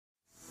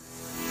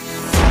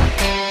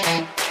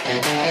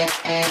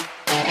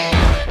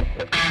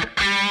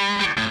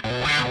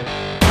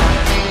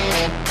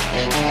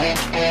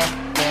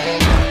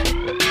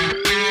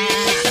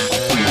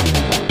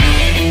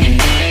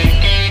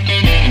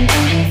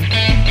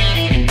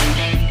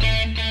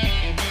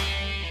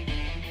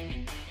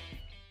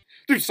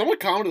Dude, someone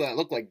commented that I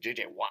look like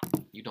JJ Watt.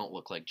 You don't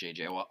look like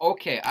JJ Watt.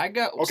 Okay, I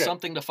got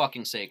something to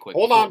fucking say quick.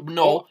 Hold on.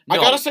 No. I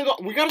gotta say,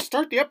 we gotta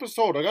start the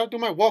episode. I gotta do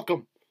my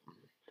welcome.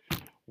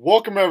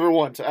 Welcome,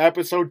 everyone, to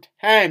episode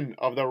 10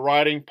 of the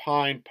Riding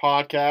Pine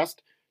podcast.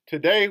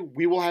 Today,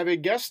 we will have a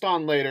guest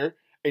on later,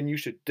 and you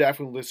should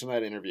definitely listen to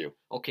that interview.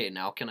 Okay,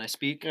 now can I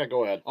speak? Yeah,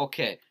 go ahead.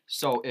 Okay,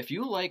 so if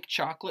you like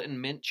chocolate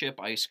and mint chip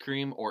ice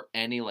cream or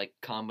any like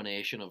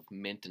combination of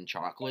mint and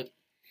chocolate,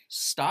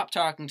 stop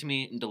talking to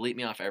me and delete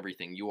me off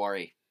everything. You are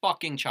a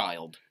fucking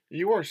child.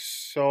 You are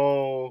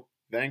so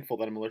thankful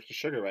that I'm allergic to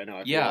sugar right now.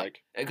 I feel like.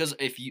 Because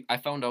if I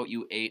found out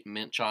you ate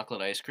mint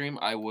chocolate ice cream,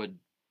 I would.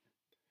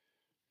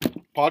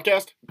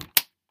 Podcast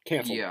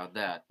canceled. Yeah,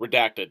 that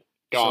redacted,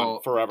 gone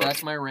forever.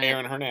 That's my rant.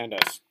 Aaron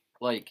Hernandez.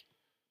 Like,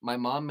 my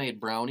mom made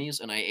brownies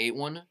and I ate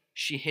one.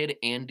 She hid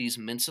Andy's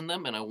mints in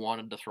them and I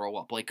wanted to throw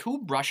up. Like,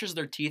 who brushes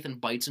their teeth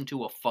and bites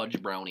into a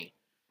fudge brownie?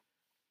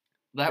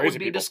 That Crazy would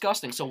be people.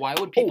 Disgusting. So why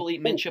would people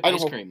eat mint chip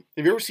ice cream?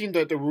 Have you ever seen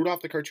the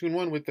Rudolph the cartoon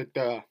one with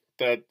the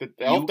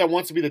elf that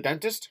wants to be the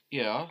dentist?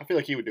 Yeah. I feel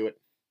like he would do it.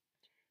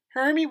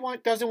 Hermie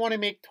doesn't want to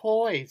make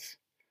toys.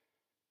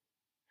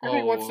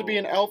 Hermie wants to be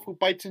an elf who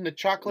bites into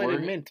chocolate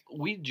and mint.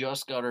 We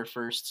just got our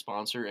first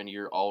sponsor and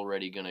you're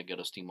already going to get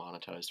us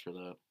demonetized for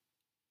that.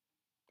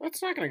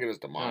 That's not going to get us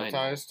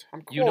demonetized.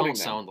 I'm quoting You don't them.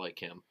 sound like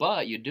him,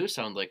 but you do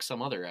sound like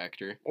some other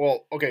actor.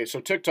 Well, okay, so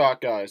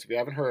TikTok, guys, if you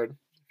haven't heard,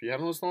 if you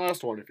haven't listened to the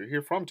last one, if you're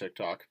here from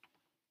TikTok,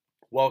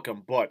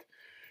 welcome. But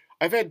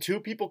I've had two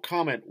people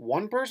comment.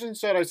 One person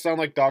said I sound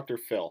like Dr.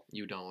 Phil.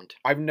 You don't.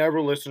 I've never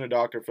listened to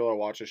Dr. Phil or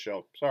watched his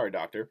show. Sorry,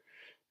 doctor.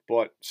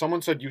 But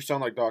someone said you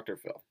sound like Dr.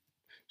 Phil.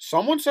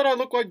 Someone said I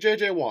look like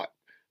JJ Watt.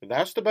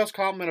 That's the best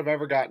compliment I've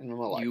ever gotten in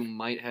my life. You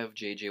might have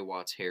JJ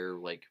Watt's hair,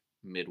 like,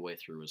 midway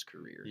through his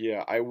career.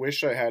 Yeah, I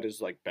wish I had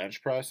his, like,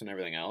 bench press and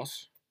everything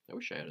else. I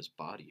wish I had his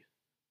body.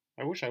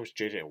 I wish I was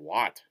JJ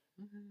Watt.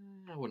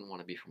 I wouldn't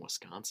want to be from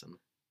Wisconsin.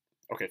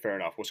 Okay, fair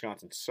enough.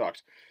 Wisconsin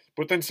sucks.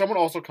 But then someone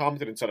also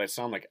commented and said I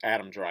sound like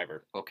Adam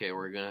Driver. Okay,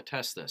 we're going to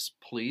test this.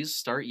 Please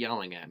start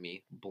yelling at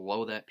me.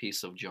 Blow that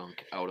piece of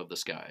junk out of the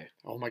sky.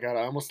 Oh my god,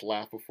 I almost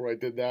laughed before I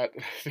did that.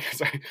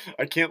 Because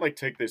I can't, like,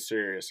 take this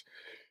serious.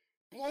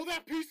 Blow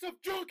that piece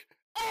of junk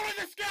out of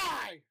the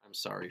sky! I'm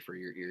sorry for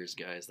your ears,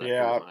 guys. That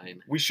hurt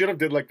mine. We should have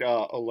did, like,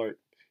 the alert.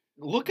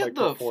 Look at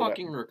the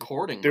fucking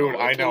recording, dude,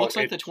 bro. I know. It looks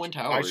like the Twin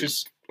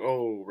Towers.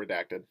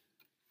 Redacted.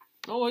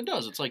 Oh, it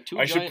does. It's like two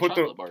giant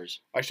chocolate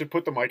bars. I should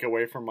put the mic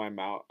away from my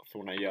mouth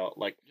when I yell.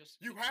 Like,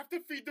 you have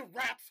to feed the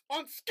rats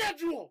on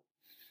schedule!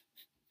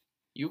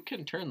 You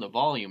can turn the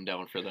volume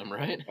down for them,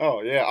 right?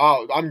 Oh, yeah.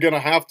 I'm gonna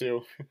have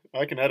to.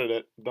 I can edit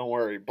it. Don't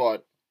worry.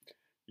 But,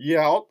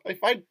 yeah,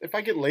 if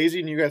I get lazy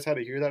and you guys had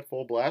to hear that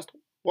full blast,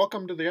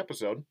 welcome to the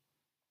episode.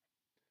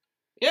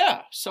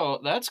 Yeah, so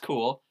that's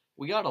cool.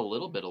 We got a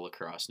little bit of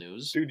lacrosse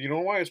news. Dude, you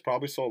know why it's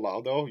probably so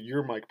loud, though?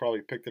 Your mic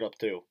probably picked it up,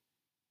 too.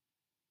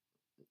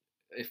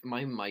 If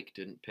my mic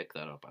didn't pick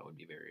that up, I would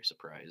be very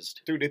surprised.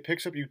 Dude, it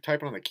picks up you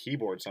typing on the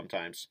keyboard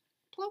sometimes.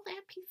 Blow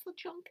that piece of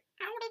junk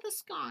out of the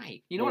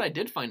sky. You know what I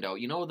did find out?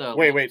 You know the...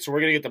 Wait, so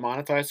we're going to get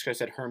demonetized because I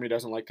said Hermie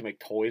doesn't like to make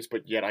toys,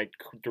 but yet I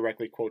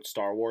directly quote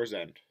Star Wars,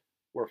 and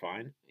we're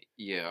fine?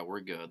 Yeah,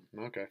 we're good.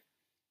 Okay.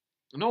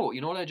 No,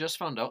 you know what I just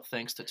found out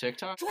thanks to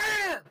TikTok?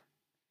 Twitter!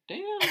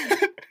 Damn.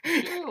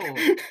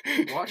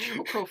 Chill. Watch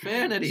your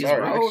profanities,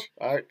 bro.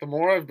 The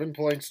more I've been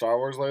playing Star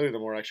Wars lately, the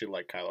more I actually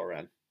like Kylo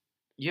Ren.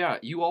 Yeah,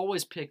 you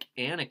always pick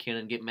Anakin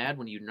and get mad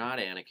when you're not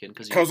Anakin.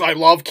 Because I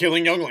love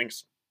killing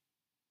younglings.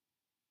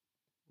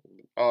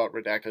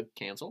 Redacted.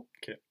 Cancel?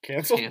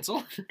 Cancel?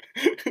 Cancel?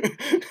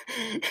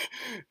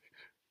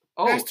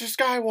 Master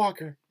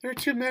Skywalker, there are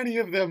too many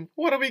of them.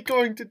 What are we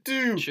going to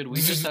do? Should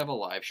we just have a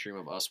live stream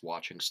of us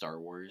watching Star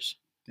Wars?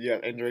 Yeah,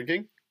 and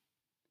drinking?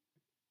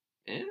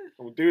 Eh?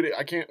 Dude,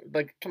 I can't,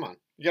 like, come on.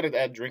 You gotta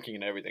add drinking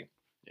and everything.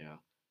 Yeah.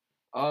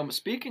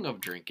 Speaking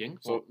of drinking,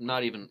 so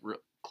not even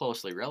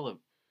closely relevant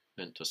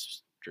to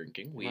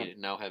drinking, we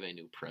now have a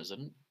new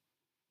president.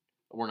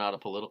 We're not a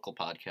political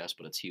podcast,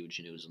 but it's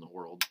huge news in the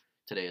world.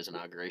 Today is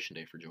inauguration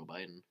day for Joe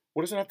Biden.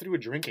 What does it have to do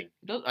with drinking?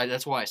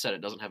 That's why I said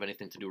it doesn't have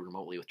anything to do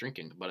remotely with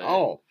drinking. But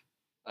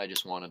I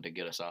just wanted to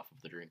get us off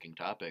of the drinking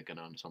topic and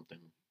on something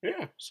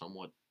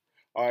somewhat.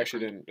 I actually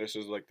didn't. This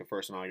is like the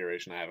first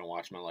inauguration I haven't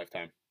watched in my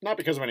lifetime. Not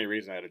because of any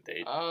reason. I had a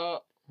date.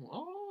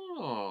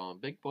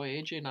 Big boy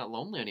AJ not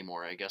lonely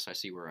anymore. I guess I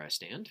see where I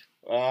stand.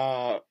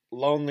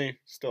 Lonely,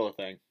 still a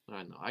thing.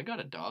 I know. I got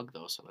a dog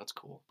though, so that's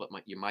cool. But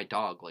my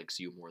dog likes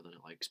you more than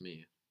it likes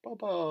me.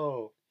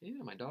 Bobo.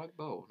 Yeah, my dog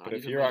Bo. But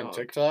if you're on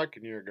TikTok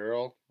and you're a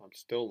girl, I'm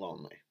still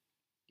lonely.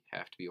 You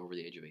have to be over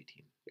the age of 18.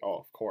 Oh,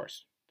 of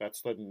course.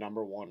 That's the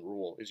number one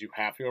rule, is you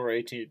have to be over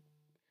 18.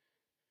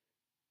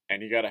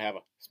 And you gotta have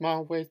a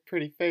small waist,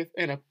 pretty face,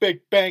 and a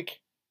big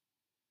bank.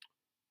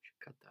 Should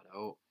cut that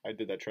out. I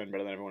did that trend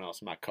better than everyone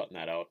else. I'm not cutting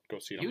that out. Go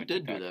see it on my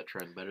TikTok. Do that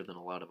trend better than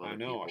a lot of other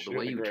people. The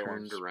way you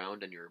turned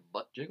around and your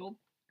butt jiggled.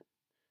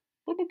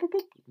 Boop, boop, boop,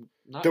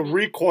 boop. The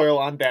recoil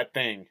on that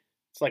thing.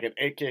 It's like an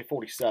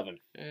AK-47.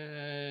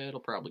 It'll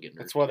probably get nerfed.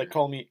 That's why they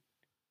call me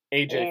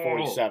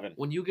AJ47.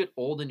 When you get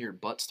old and your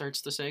butt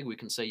starts to sag, we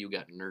can say you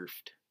got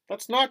nerfed.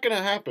 That's not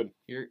gonna happen.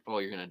 You're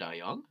gonna die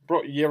young?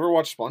 Bro, you ever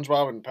watch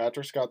SpongeBob and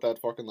Patrick's got that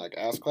fucking like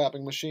ass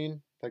clapping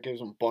machine that gives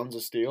them buns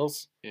of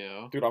steals?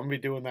 Yeah. Dude, I'm gonna be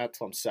doing that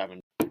till I'm 7.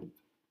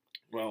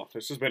 Well,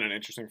 this has been an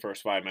interesting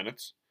first 5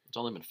 minutes. It's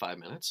only been 5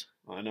 minutes.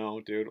 I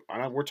know, dude.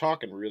 We're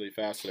talking really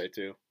fast today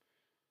too.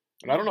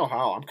 And I don't know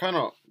how. I'm kind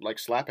of like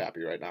slap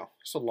happy right now.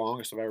 It's the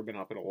longest I've ever been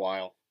up in a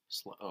while.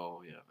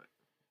 Oh,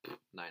 yeah.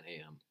 9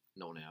 a.m.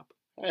 No nap.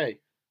 Hey.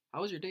 How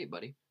was your date,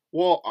 buddy?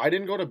 Well, I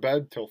didn't go to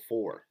bed till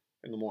 4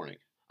 in the morning.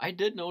 I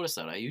did notice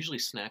that. I usually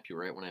snap you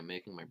right when I'm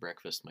making my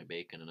breakfast, my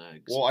bacon and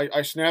eggs. Well,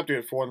 I snapped you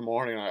at 4 in the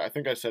morning. I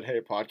think I said, hey,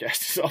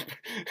 podcast is up.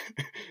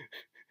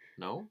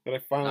 No? But I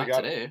finally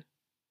Not today.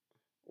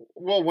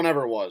 Well,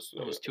 whenever it was.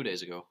 It was 2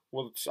 days ago.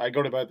 Well, I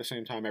go to bed at the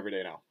same time every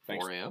day now.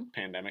 Thanks 4 a.m.?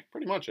 Pandemic.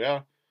 Pretty much,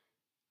 yeah.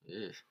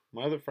 Ugh.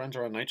 My other friends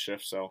are on night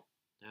shift, so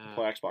I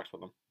play Xbox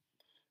with them.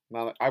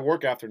 Now I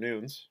work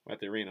afternoons at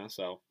the arena,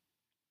 so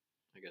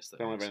I guess that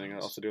I don't have anything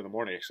else to do in the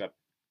morning except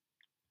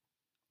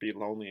be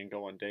lonely and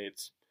go on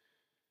dates.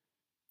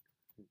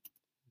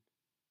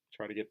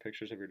 Try to get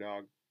pictures of your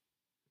dog.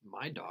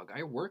 My dog?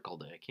 I work all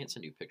day. I can't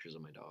send you pictures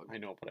of my dog. I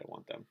know, but I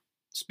want them.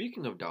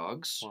 Speaking of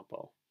dogs,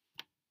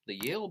 the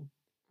Yale...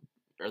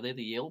 Are they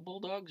the Yale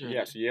Bulldogs? Or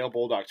yes, Yale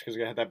Bulldogs, because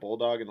they had that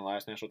Bulldog in the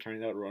last national tourney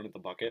that would run at the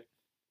bucket.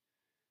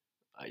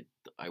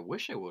 I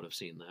wish I would have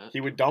seen that.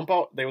 He would dump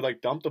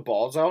the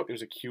balls out. It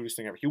was the cutest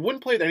thing ever. He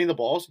wouldn't play with any of the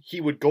balls. He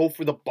would go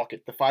for the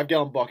bucket, the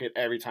 5-gallon bucket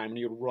every time, and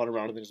he would run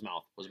around in his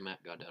mouth. Was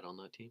Matt Goddard on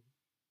that team?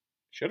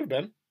 Should have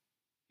been.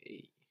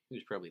 Hey, he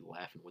was probably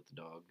laughing with the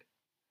dog.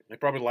 They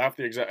probably laughed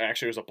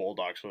actually, it was a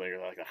Bulldog, so they were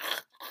like,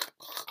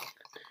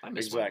 I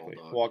miss exactly.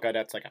 my Bulldog. Well,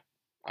 Goddard's like,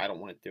 I don't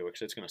want to do it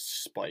because it's going to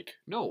spike.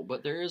 No,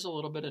 but there is a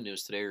little bit of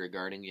news today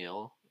regarding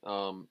Yale.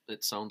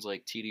 It sounds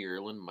like T.D.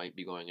 Erlin might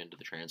be going into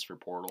the transfer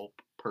portal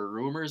per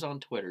rumors on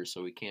Twitter,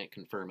 so we can't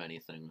confirm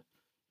anything.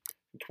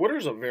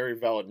 Twitter's a very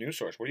valid news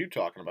source. What are you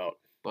talking about?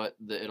 But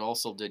it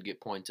also did get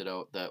pointed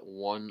out that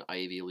one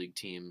Ivy League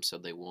team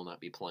said they will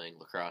not be playing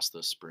lacrosse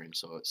this spring,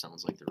 so it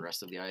sounds like the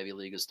rest of the Ivy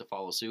League is to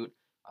follow suit.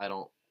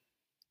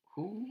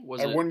 Who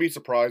was it? I wouldn't be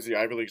surprised the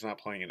Ivy League's not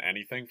playing in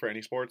anything for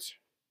any sports.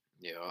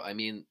 Yeah, I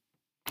mean,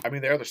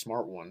 they're the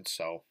smart ones,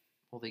 so.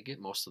 Well, they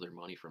get most of their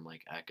money from,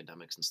 like,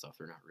 academics and stuff.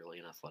 They're not really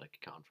an athletic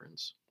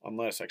conference.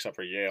 Except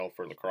for Yale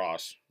for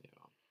lacrosse. Yeah.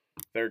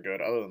 They're good.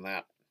 Other than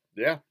that,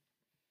 yeah.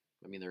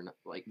 I mean, they're not,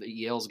 like,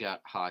 Yale's got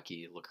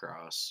hockey,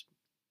 lacrosse.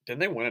 Didn't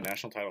they win a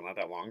national title not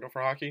that long ago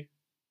for hockey?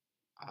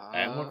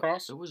 And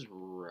lacrosse? It was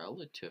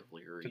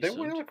relatively recent. Did they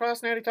win a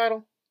lacrosse natty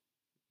title?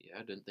 Yeah,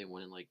 didn't they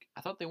win in, like...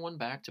 I thought they won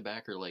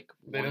back-to-back or, like...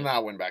 They did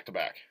not win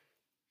back-to-back.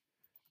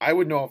 I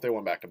would know if they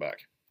won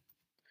back-to-back.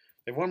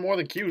 They've won more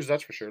than Q's,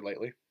 that's for sure,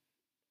 lately.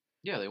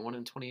 Yeah, they won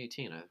in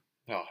 2018.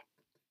 Yeah.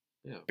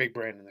 Big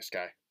brain in this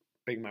guy.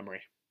 Big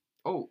memory.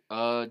 Oh,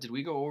 did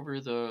we go over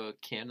the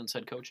Cannons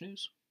head coach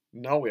news?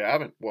 No, we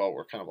haven't. Well,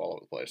 we're kind of all over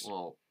the place.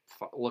 Well,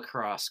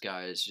 lacrosse,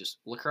 guys. Just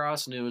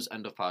lacrosse news,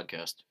 end of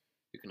podcast.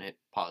 You can hit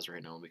pause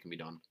right now and we can be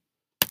done.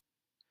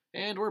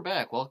 And we're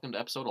back. Welcome to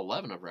episode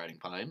 11 of Riding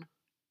Pine.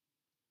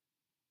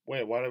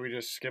 Wait, why did we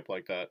just skip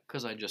like that?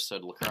 Because I just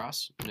said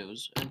lacrosse,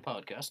 news, and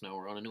podcast. Now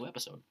we're on a new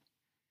episode.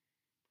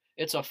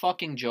 It's a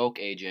fucking joke,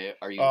 AJ.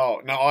 Are you?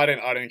 Oh, no, I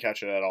didn't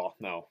catch it at all.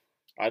 No.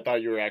 I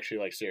thought you were actually,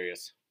 like,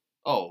 serious.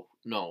 Oh,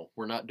 no.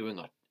 We're not doing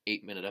a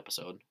 8-minute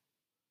episode.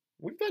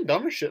 We've done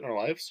dumber shit in our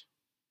lives.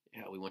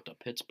 Yeah, we went to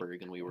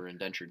Pittsburgh and we were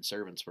indentured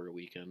servants for a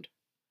weekend.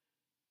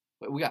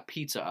 But we got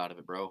pizza out of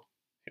it, bro.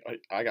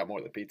 I got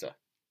more than pizza.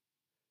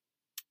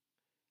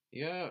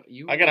 Yeah,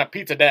 I got a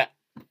pizza debt.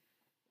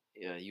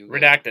 Yeah, you...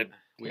 Redacted.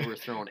 We were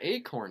throwing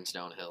acorns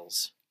down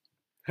hills.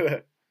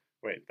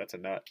 Wait, that's a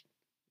nut.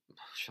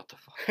 Shut the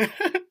fuck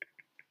up.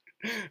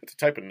 It's a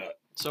type of nut.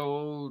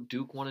 So,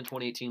 Duke won in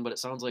 2018, but it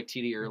sounds like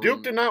T.D. Erlin...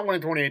 Duke did not win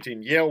in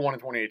 2018. Yale won in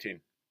 2018.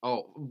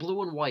 Oh,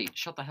 blue and white.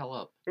 Shut the hell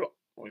up.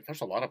 Well,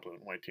 there's a lot of blue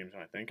and white teams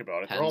when I think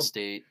about it. Penn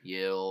State,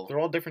 Yale... They're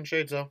all different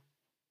shades, though.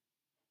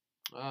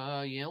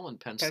 Yale and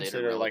Penn State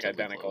are like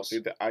identical. Close.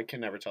 Dude, I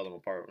can never tell them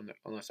apart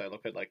unless I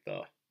look at, like,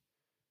 the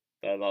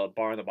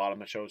bar on the bottom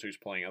that shows who's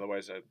playing.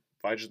 Otherwise, if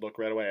I just look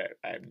right away,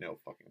 I have no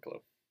fucking clue.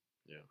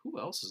 Yeah. Who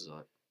else is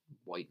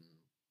white and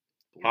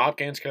blue?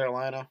 Hopkins,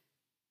 Carolina.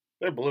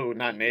 They're blue,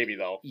 not Navy,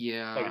 though.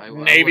 Yeah, like, I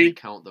Navy. wouldn't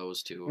count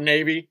those two.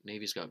 Navy.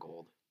 Navy's got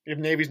gold. If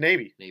Navy's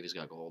Navy. Navy's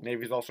got gold.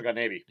 Navy's also got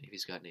Navy.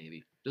 Navy's got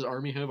Navy. Does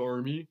Army have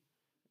Army?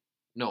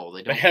 No,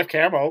 they don't. They have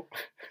camo.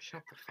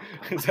 Shut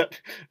the fuck up.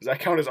 Does that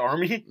count as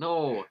Army?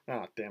 No.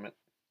 Oh, damn it.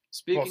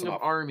 Speaking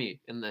of Army,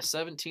 in the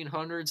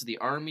 1700s, the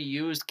Army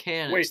used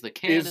cannons. Wait, the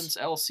Cannons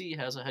LC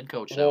has a head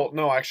coach now. Well,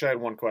 no, actually, I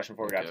had one question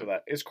before we got to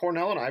that. Is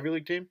Cornell an Ivy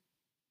League team?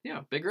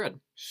 Yeah, Big Red.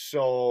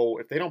 So,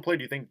 if they don't play,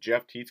 do you think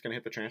Jeff Teat's going to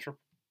hit the transfer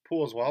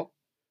pool as well?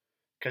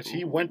 Because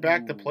he went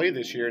back to play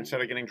this year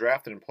instead of getting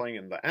drafted and playing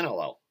in the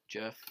NLL.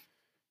 Jeff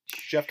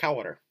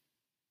Cowlitter.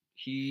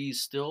 He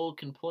still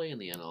can play in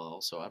the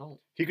NLL, so I don't...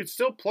 He could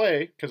still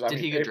play, because Did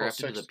he get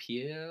drafted to the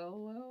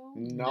PLL?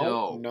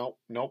 No.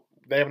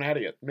 They haven't had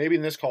it yet. Maybe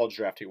in this college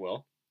draft he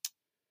will.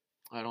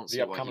 I don't The see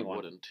why he upcoming one.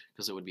 wouldn't,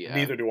 because it would be.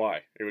 Neither do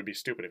I. It would be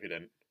stupid if he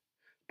didn't.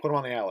 Put him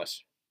on the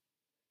Atlas.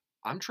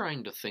 I'm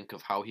trying to think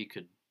of how he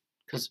could,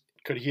 because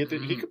Could he hit?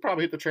 He could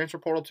probably hit the transfer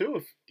portal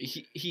too.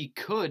 he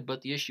could,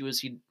 but the issue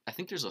is I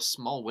think there's a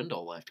small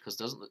window left because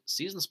doesn't the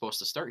season's supposed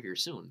to start here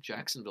soon?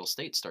 Jacksonville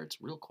State starts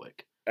real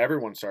quick.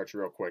 Everyone starts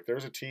real quick.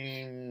 There's a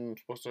team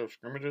supposed to have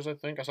scrimmages. I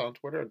think I saw on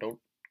Twitter. Don't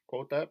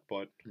quote that,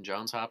 but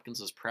Johns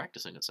Hopkins is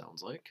practicing. It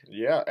sounds like.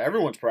 Yeah,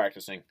 everyone's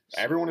practicing.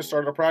 Everyone has So-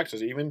 started to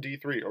practice. Even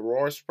D3.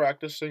 Aurora's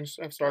practicing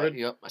have started.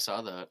 Yep, I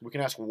saw that. We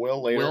can ask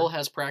Will later. Will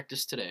has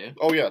practiced today.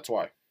 Oh yeah, that's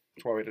why.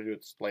 That's why we had to do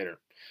it later.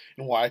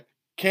 And why?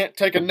 Can't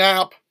take a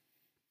nap.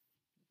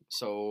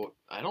 So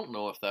I don't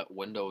know if that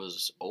window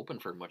is open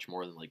for much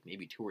more than like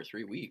maybe 2 or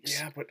 3 weeks.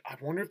 Yeah, but I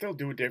wonder if they'll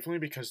do it differently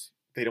because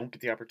they don't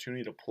get the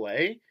opportunity to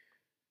play.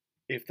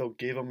 If they'll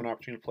give him an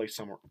opportunity to play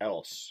somewhere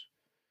else,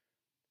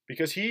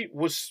 because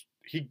this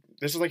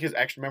is like his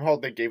extra. Remember how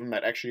they gave him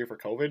that extra year for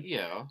COVID?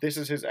 Yeah. This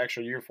is his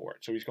extra year for it,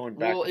 so he's going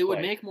back. Well, to it would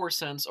play. make more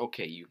sense.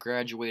 Okay, you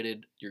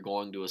graduated. You're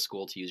going to a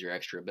school to use your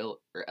extra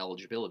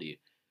eligibility.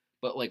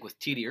 But like with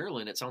TD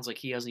Erlin, it sounds like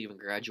he hasn't even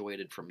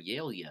graduated from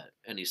Yale yet,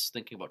 and he's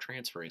thinking about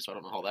transferring. So I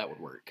don't know how that would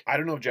work. I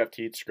don't know if Jeff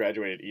Teets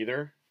graduated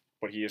either,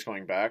 but he is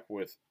going back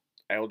with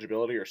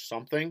eligibility or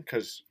something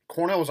because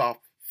Cornell was off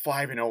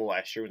 5-0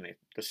 last year when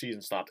the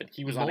season stopped, and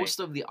he was Most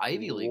of the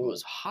Ivy League roll.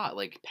 was hot.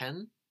 Like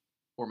Penn,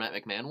 where Matt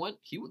McMahon went,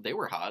 they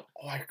were hot.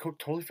 Oh, I could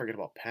totally forget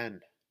about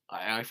Penn.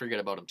 I forget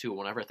about them too.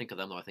 Whenever I think of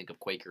them, though, I think of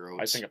Quaker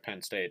Oats. I think of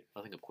Penn State.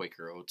 I think of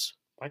Quaker Oats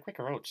Why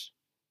Quaker Oats?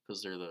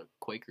 because they're the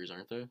Quakers,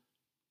 aren't they?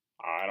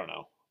 I don't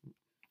know.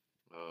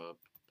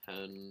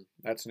 Penn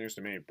That's news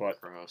to me,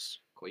 but Cross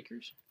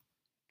Quakers.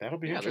 that'll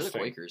be Yeah, they're the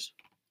interesting. Quakers.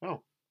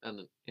 Oh.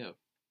 And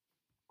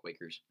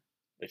Quakers.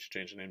 They should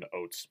change the name to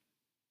Oats.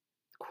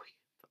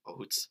 The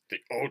Oats. The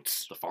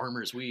Oats. The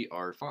farmers we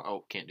are.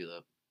 Oh, can't do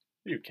that.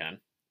 You can.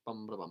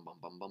 Bum bum bum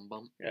bum bum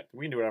bum. Yeah,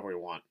 we can do whatever we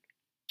want.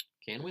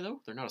 Can we though?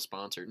 They're not a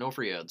sponsor. No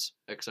free ads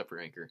except for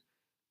Anchor.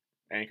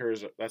 Anchor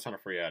that's not a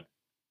free ad.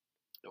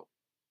 No.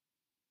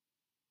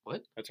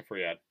 What? That's a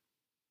free ad.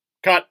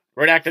 Cut.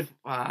 Redacted.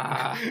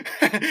 Ah.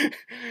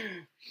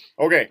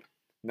 Okay.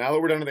 Now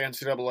that we're done with the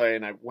NCAA,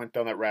 and I went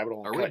down that rabbit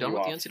hole. And Are we cut done you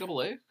with off, the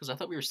NCAA? Because I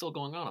thought we were still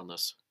going on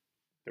this.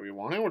 Do we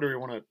want to, or do we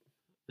want to?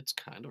 It's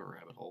kind of a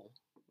rabbit hole.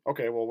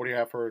 Okay. Well, what do you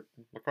have for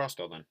lacrosse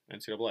still then?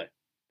 NCAA.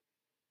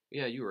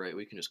 Yeah, you were right.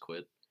 We can just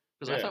quit.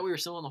 Because I Yeah. thought we were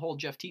still on the whole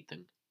Jeff Teat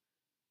thing.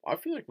 I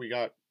feel like we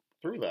got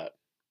through that.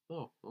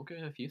 Oh, okay.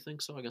 If you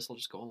think so, I guess I'll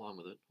just go along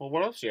with it. Well,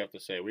 what else do you have to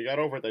say? We got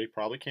over it that he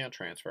probably can't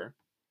transfer.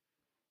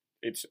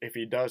 If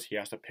he does, he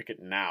has to pick it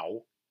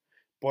now.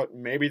 But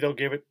maybe they'll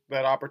give it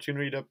that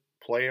opportunity to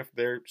play if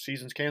their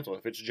season's canceled.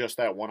 If it's just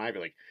that one Ivy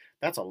League,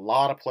 that's a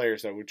lot of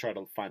players that would try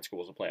to find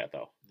schools to play at,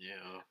 though.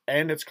 Yeah.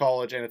 And it's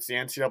college, and it's the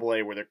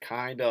NCAA where they're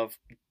kind of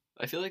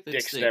I feel like they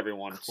dicks to stay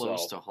everyone.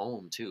 close So to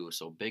home, too.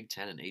 So Big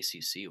Ten and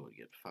ACC would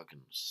get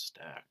fucking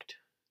stacked.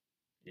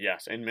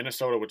 yes, and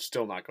Minnesota would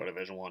still not go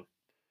Division One.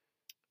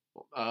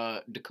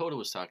 Dakota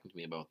was talking to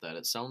me about that.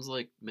 It sounds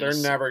like They're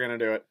never gonna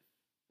do it,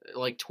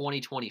 like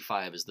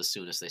 2025 is the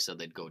soonest they said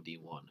they'd go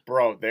D1.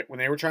 bro. When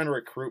they were trying to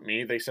recruit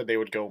me, they said they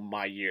would go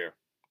my year,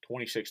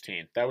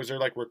 2016. That was their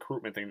like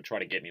recruitment thing to try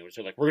to get me. Was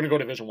they're like, we're gonna go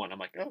Division One. I'm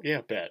like, oh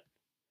yeah, bet.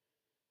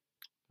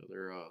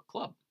 They're a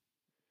club.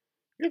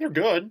 Yeah, they're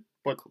good,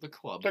 but The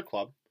club. they're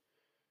club.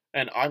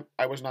 And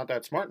I was not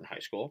that smart in high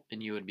school.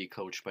 And you would be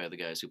coached by the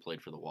guys who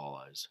played for the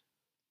Walleyes.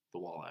 The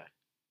Walleye.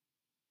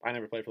 I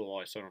never played for the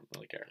Walleyes, so I don't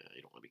really care. Yeah,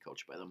 you don't want to be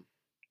coached by them.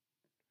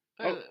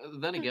 Oh,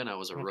 Then again, I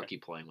was a okay. rookie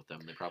playing with them.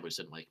 They probably just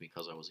didn't like me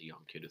because I was a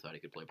young kid who thought he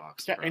could play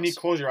box Yeah, lacrosse. and you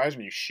close your eyes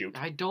when you shoot.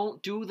 I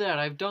don't do that.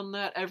 I've done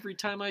that every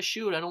time I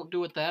shoot. I don't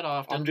do it that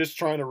often. I'm just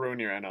trying to ruin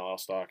your NLL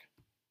stock.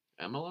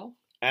 MLL?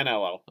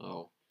 NLL.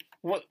 Oh.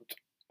 What?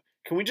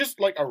 Can we just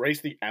like erase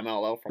the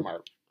MLL from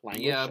our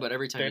language? Yeah, but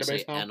every time you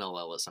say database now?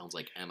 NLL, it sounds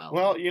like MLL.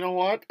 Well, you know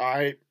what?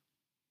 I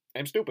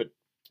am stupid.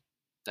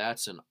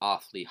 That's an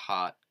awfully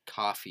hot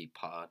coffee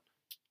pot.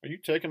 Are you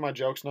taking my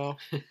jokes now?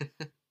 I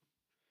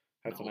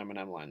That's No. an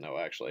Eminem line, though,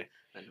 actually.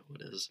 know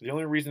it is. The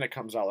only reason it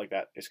comes out like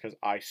that is because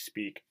I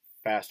speak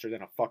faster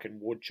than a fucking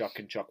woodchuck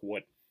can chuck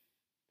wood.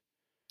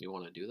 You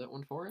want to do that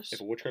one for us?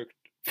 If a woodchuck...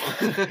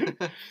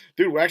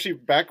 Dude, actually,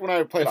 back when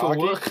I played If a hockey...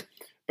 wood-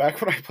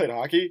 Back when I played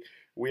hockey,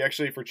 we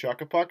actually, for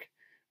Chuck a Puck,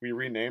 we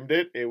renamed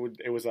it. It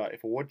was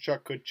if a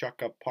woodchuck could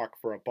chuck a puck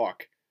for a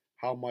buck,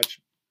 how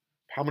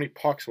many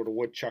pucks would a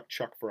woodchuck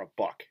chuck for a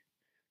buck?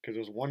 Because it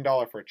was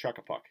 $1 for a Chuck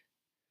a Puck.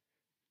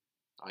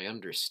 I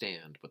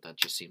understand, but that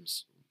just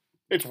seems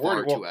It's far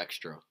word. too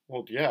extra.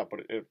 Well, yeah,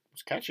 but it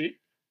was catchy.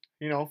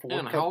 You know,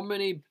 And how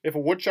many? if a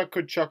woodchuck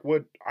could chuck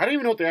wood, I don't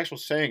even know what the actual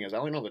saying is. I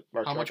only know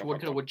that. How much wood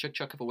could a woodchuck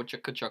chuck if a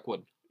woodchuck could chuck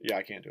wood? Yeah,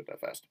 I can't do it that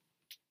fast.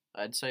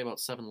 I'd say about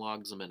 7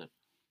 logs a minute.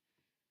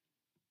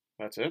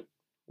 That's it.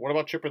 What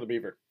about Chipper the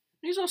Beaver?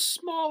 He's a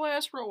small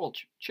ass roll.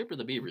 Chipper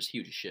the Beaver's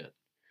huge as shit.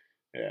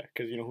 Yeah,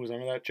 because you know who's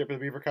under that Chipper the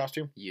Beaver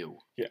costume? You.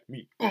 Yeah,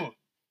 me.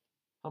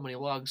 How many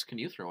logs can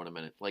you throw in a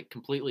minute? Like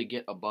completely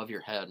get above your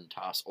head and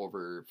toss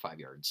over 5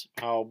 yards.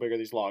 How big are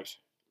these logs?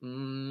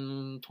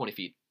 20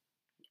 feet.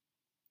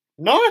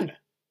 None.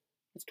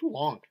 It's too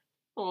long.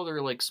 Oh,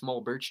 they're like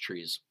small birch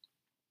trees.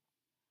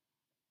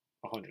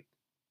 100.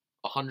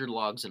 100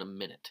 logs in a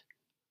minute.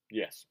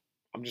 Yes.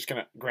 I'm just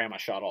going to grandma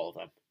shot all of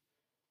them.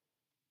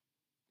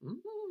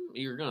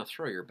 You're going to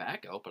throw your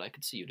back out, but I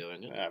could see you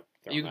doing it.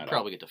 Yeah, you could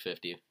probably get to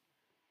 50.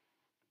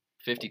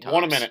 50 tops.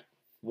 1 a minute.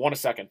 1 a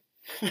second.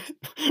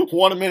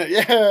 1 a minute.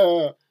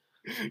 Yeah.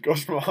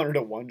 Goes from 100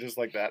 to 1 just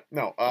like that.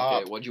 No.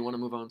 Okay, what do you want to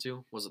move on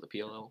to? Was it the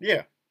PLL?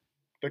 Yeah.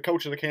 The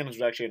coach of the Cannons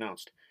was actually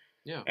announced.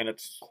 Yeah. And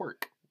it's...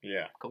 Quirk.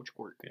 Yeah. Coach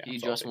Quirk. Yeah, he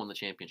just won the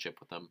championship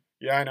with them.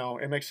 Yeah, I know.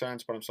 It makes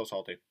sense, but I'm so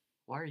salty.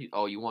 Why are you...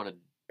 Oh, you wanted...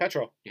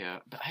 Petro. Yeah,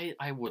 but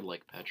I would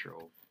like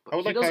Petro. But I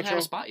would he like doesn't Petro. have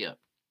a spot yet.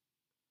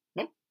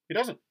 No, he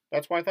doesn't.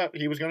 That's why I thought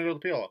he was going to go to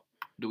the PLL.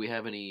 Do we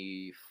have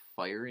any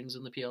firings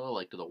in the PLL?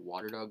 Like, do the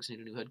Water Dogs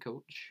need a new head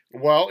coach?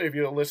 Well, if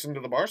you listen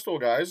to the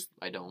Barstool guys...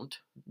 I don't.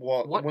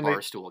 Well, what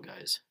Barstool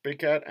guys? Big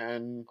Cat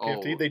and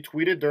PFT, Oh. they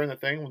tweeted during the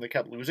thing when they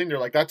kept losing. They're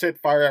like, that's it,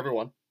 fire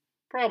everyone.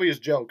 Probably as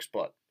jokes,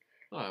 but...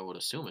 I would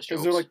assume it's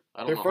jokes. Because they're like,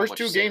 I don't their know first how much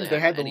two say games,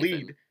 they had the anything.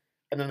 lead,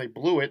 and then they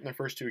blew it in their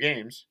first two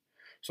games.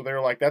 So they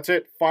were like, that's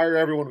it, fire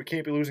everyone. We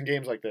can't be losing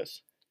games like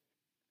this.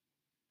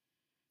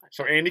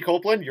 So Andy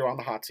Copeland, you're on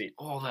the hot seat.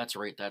 Oh, that's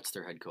right. That's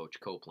their head coach,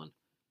 Copeland.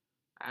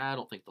 I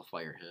don't think they'll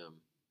fire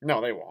him.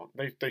 No, they won't.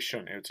 They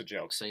shouldn't. It's a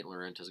joke. St.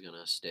 Laurent is going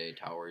to stay.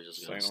 Towers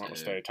is going to St. Laurent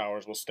stay. will stay.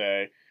 Towers will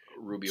stay.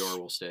 Rubior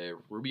will stay.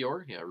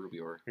 Rubior? Yeah,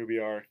 Rubior.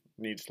 Rubior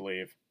needs to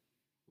leave.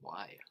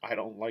 Why? I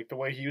don't like the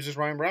way he uses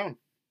Ryan Brown.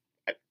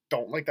 I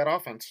don't like that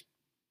offense.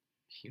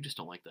 You just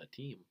don't like that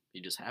team.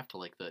 You just have to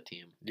like that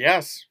team.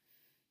 Yes.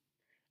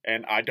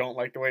 And I don't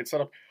like the way it's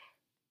set up.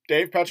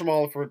 Dave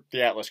Petromala for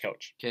the Atlas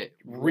coach. Okay.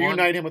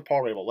 Reunite him with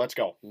Paul Rabel. Let's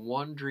go.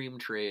 One dream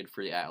trade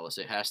for the Atlas.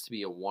 It has to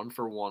be a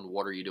 1-for-1.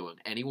 What are you doing?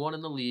 Anyone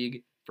in the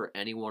league for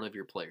any one of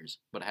your players.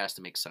 But it has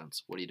to make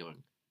sense. What are you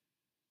doing?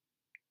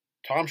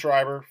 Tom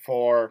Schreiber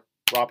for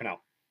Rapinoe.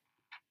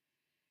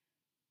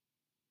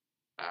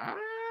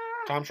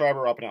 Tom Schreiber,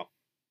 Rapinoe.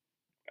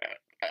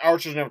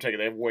 Archers never take it.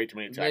 They have way too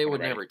many attacking. They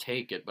would never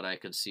take it, but I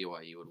could see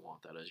why you would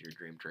want that as your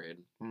dream trade.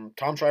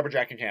 Tom Schreiber,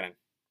 Jack and Cannon.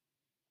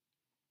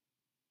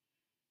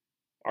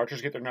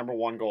 Archers get their number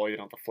one goal. You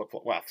don't have to flip.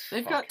 Well,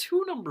 they've got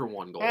two number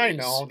one goals. I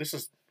know. This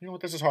is, you know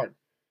what? This is hard.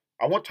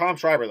 I want Tom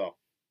Schreiber, though.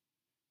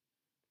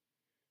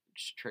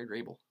 Just trade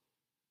Rabel.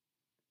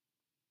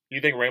 You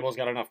think Rabel's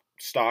got enough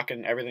stock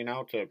and everything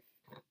now to...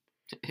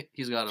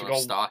 He's got enough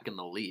stock in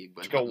the league,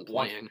 but not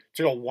playing.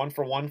 To go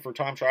 1-for-1 for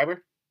Tom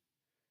Schreiber?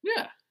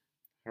 Yeah.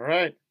 All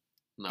right.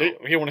 No.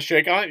 You want to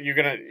shake on it? You're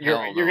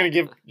gonna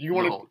give you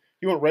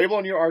want Rabel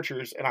on your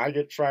Archers, and I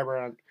get Schreiber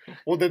on.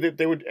 Well,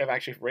 they would have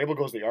actually, if Rabel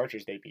goes to the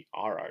Archers, they'd be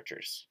our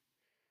Archers.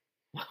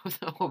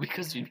 No,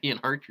 because you'd be an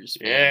Archers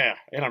fan. Yeah,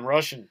 and I'm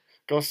Russian.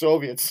 Go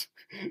Soviets.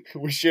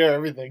 We share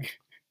everything.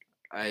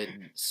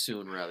 I'd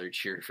soon rather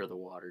cheer for the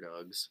Water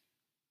Dogs.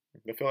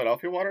 The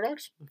Philadelphia Water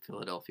Dogs?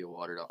 Philadelphia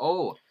Water Dogs.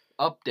 Oh,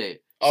 update.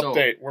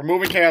 Update. We're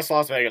moving Chaos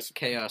Las Vegas.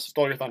 Chaos.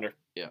 Stole your thunder.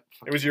 Yeah.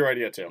 It was your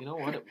idea, too. You know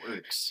what? It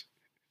works.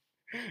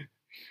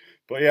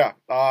 But yeah,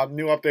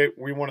 new update.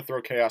 We want to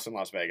throw Chaos in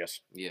Las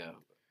Vegas. Yeah.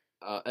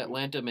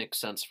 Atlanta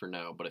makes sense for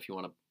now, but if you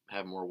want to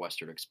have more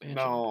Western expansion,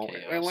 no,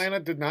 Chaos. Atlanta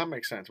did not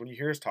make sense. When you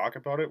hear us talk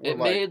about it, it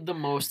made the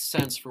most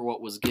sense for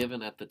what was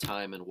given at the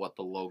time and what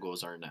the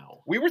logos are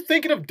now. We were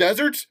thinking of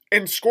deserts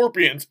and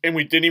scorpions, and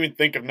we didn't even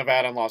think of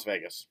Nevada and Las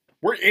Vegas.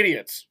 We're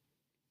idiots.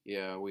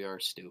 Yeah, we are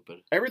stupid.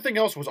 Everything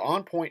else was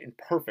on point and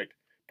perfect,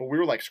 but we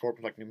were like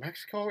scorpions, like New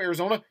Mexico,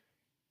 Arizona,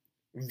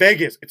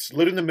 Vegas. It's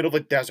lit in the middle of a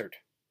desert.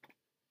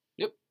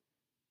 Yep.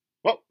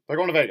 Well, they're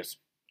going to Vegas.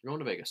 We're going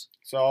to Vegas.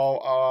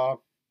 So,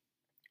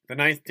 the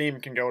 9th team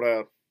can go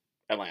to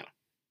Atlanta.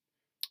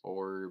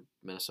 Or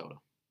Minnesota.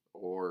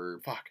 Or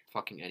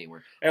fucking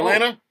anywhere.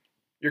 Atlanta,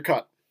 you're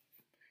cut.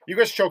 You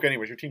guys choke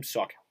anyways. Your teams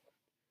suck.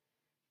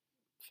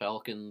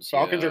 Falcons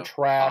are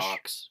trash.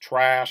 Hawks.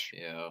 Trash.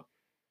 Yeah.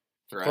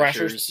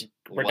 Thrashers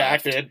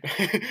redacted.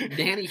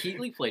 Danny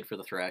Heatley played for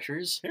the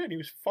Thrashers. Yeah, and he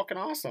was fucking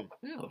awesome.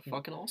 Yeah, the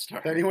fucking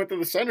all-star. Then he went to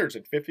the Senators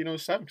in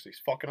 1507 because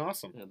he's fucking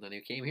awesome. And then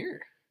he came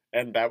here.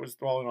 And that was,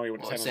 well, no, he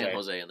went to San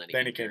Jose. And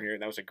then he came here,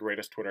 and that was the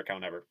greatest Twitter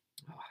account ever.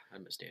 Oh, I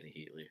miss Danny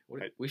Heatley.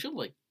 We should,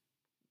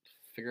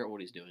 figure out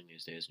what he's doing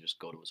these days and just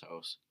go to his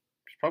house.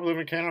 He's probably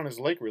living in Canada on his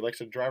lake where he likes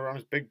to drive around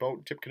his big boat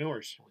and tip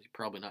canoers. Well, he's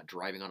probably not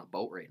driving on a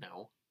boat right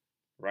now.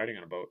 Riding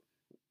on a boat.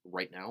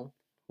 Right now?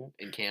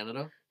 In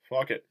Canada?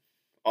 Fuck it.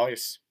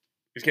 Ice.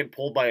 He's getting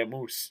pulled by a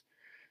moose.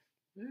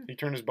 Yeah. He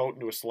turned his boat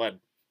into a sled.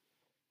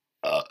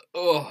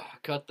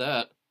 Cut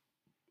that.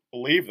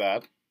 Believe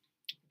that.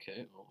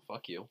 Okay, well,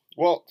 fuck you.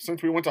 Well,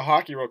 since we went to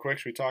hockey real quick,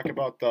 should we talk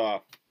about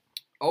the...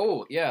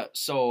 Oh, yeah,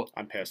 so...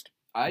 I'm pissed.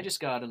 I just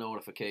got a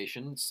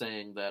notification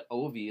saying that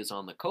Ovi is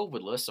on the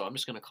COVID list, so I'm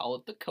just going to call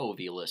it the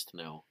Covey list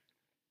now.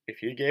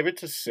 If you gave it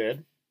to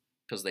Sid...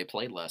 Because they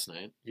played last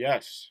night.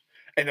 Yes.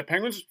 And the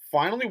Penguins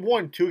finally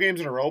won 2 games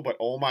in a row, but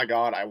oh my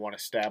god, I want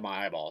to stab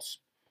my eyeballs.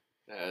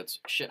 It's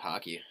shit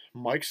hockey.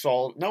 Mike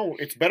Saul. No,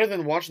 it's better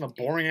than watching the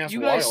boring ass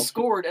You guys Wild.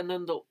 scored, and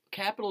then the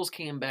Capitals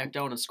came back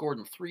down and scored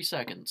in 3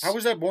 seconds. How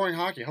was that boring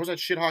hockey? How was that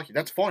shit hockey?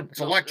 That's fun.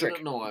 It's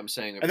electric. No, I'm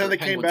saying. And then they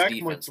came back from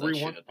defense,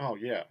 3-1. Oh,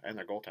 yeah, and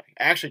their goaltending.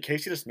 Actually,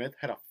 Casey DeSmith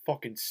had a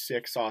fucking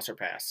sick saucer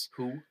pass.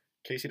 Who?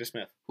 Casey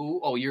DeSmith.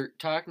 Who? Oh, you're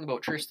talking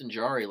about Tristan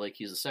Jarry like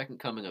he's the second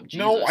coming of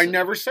Jesus. No, I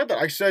never said that.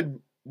 I said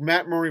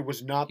Matt Murray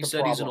was not the problem. He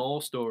said he's an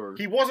all-star.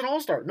 He was an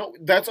all-star. No,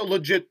 that's a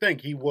legit thing.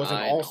 He was an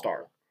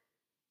all-star.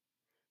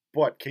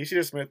 But Casey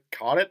DeSmith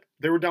caught it.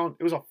 They were down.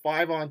 It was a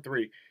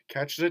 5-on-3.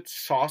 Catches it,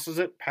 sauces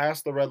it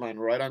past the red line,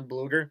 right on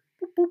Bluger.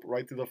 Boop, boop,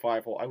 right through the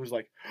 5-hole. I was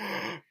like,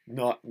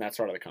 no, and that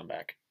started the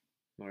comeback.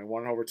 And we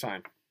won in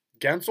overtime.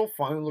 Gensel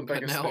finally looked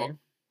like his thing.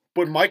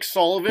 But Mike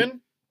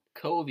Sullivan.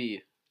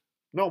 Covey.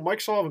 No,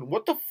 Mike Sullivan,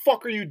 what the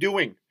fuck are you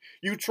doing?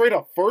 You trade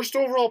a first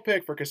overall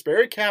pick for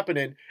Kasperi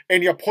Kapanen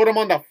and you put him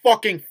on the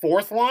fucking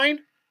fourth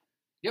line?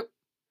 Yep.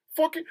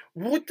 Fucking,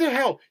 what the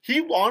hell?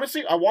 He,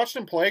 honestly, I watched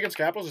him play against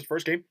Capitals his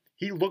first game.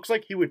 He looks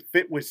like he would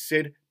fit with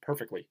Sid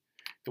perfectly.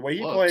 The way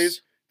he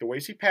plays, the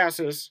ways he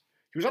passes.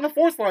 He was on the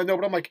fourth line, though,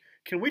 but I'm like,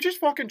 can we just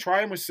fucking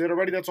try him with Sid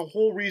already? That's the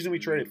whole reason we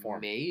traded for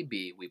him.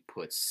 Maybe we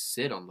put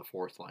Sid on the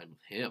fourth line with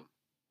him.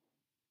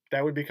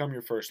 That would become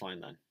your first line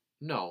then.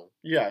 No.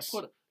 Yes.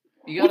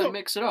 You gotta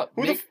mix it up.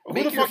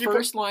 Make your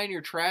first line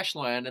your trash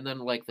line, and then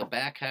like the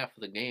back half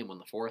of the game when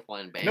the fourth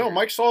line bangs. No,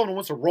 Mike Sullivan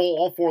wants to roll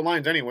all four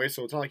lines anyway,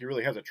 so it's not like he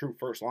really has a true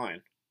first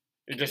line.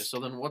 So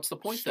then what's the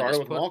point? Started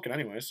with Malkin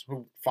anyways,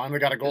 who finally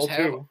got a goal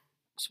too.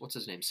 What's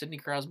his name? Sidney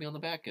Crosby on the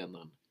back end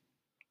then.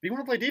 Do you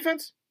want to play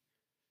defense?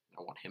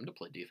 I want him to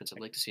play defense.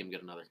 I'd like to see him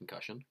get another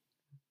concussion.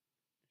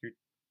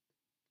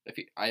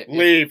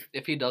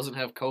 If he doesn't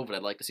have COVID,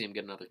 I'd like to see him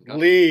get another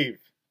concussion. Leave.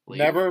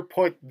 Never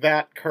put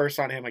that curse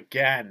on him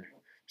again.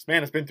 This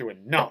man has been through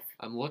enough.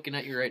 I'm looking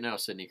at you right now,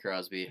 Sidney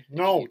Crosby.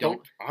 No,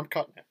 don't. I'm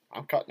cutting it.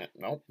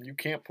 No, you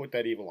can't put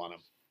that evil on him.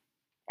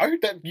 I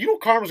heard that. You know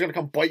karma's going to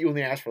come bite you in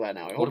the ass for that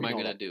now. What am I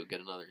going to do?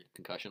 Get another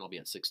concussion? I'll be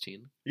at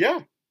 16? Yeah.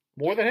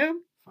 More than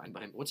him? Fine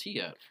by him. What's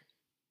he at?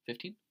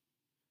 15?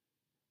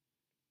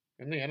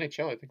 In the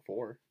NHL, I think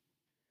 4.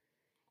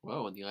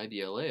 Wow, in the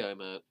IBLA,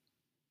 I'm at...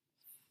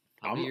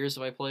 How many years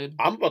have I played?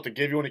 I'm about to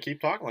give you one to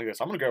keep talking like this.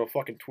 I'm going to grab a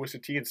fucking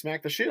Twisted Tea and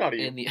smack the shit out of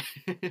you.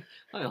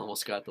 I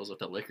almost got those at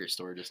the liquor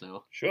store just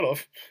now. Should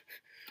have.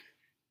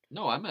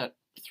 No, I'm at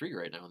 3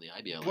 right now in the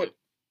IBLA. Put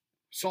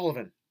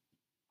Sullivan,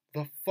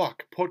 the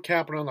fuck? Put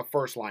Kapanen on the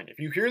first line. If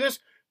you hear this,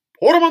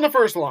 put him on the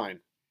first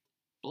line.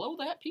 Blow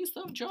that piece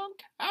of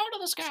junk out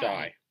of the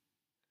sky.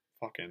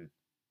 Fucking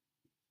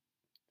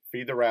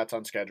feed the rats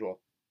on schedule.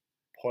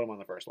 Put him on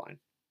the first line.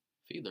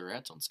 Feed the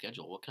rats on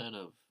schedule? What kind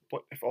of...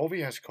 But if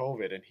Ovi has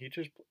COVID and he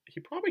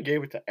probably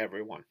gave it to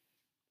everyone.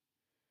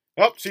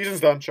 Oh,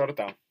 season's done. Shut it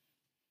down.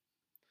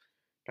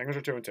 Penguins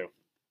are 2-2.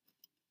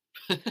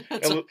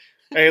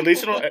 Hey, at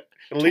least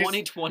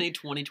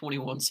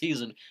 2020-2021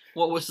 season.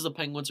 What was the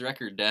Penguins'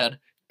 record, Dad?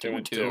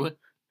 2-2.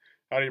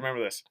 How do you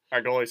remember this?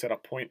 Our goalie's at a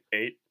 .8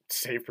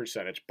 save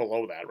percentage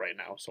below that right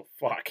now, so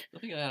fuck. I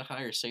think I had a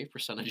higher save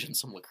percentage in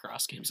some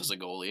lacrosse games as a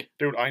goalie.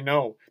 Dude, I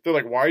know. They're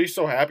like, why are you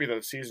so happy that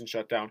the season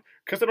shut down?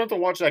 Because they don't have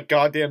to watch that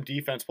goddamn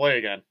defense play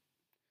again.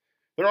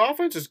 Their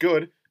offense is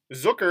good.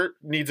 Zucker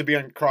needs to be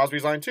on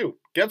Crosby's line too.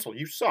 Gensel,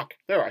 you suck.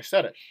 There, I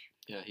said it.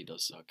 Yeah, he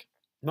does suck.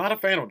 Not a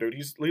fan of him, dude.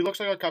 He looks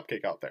like a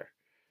cupcake out there.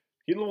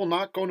 He will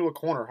not go into a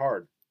corner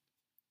hard.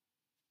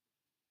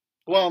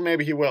 Well,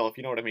 maybe he will, if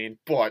you know what I mean.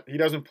 But he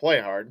doesn't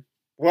play hard.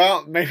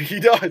 Well, maybe he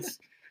does.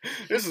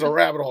 This is a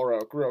rabbit hole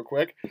real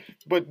quick.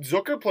 But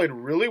Zucker played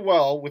really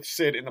well with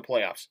Sid in the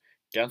playoffs.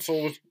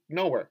 Gensel was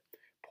nowhere.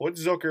 Put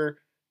Zucker,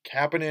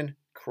 Kapanen,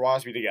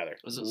 Crosby together.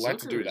 Was it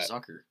Let's Zucker do or that.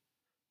 Zucker?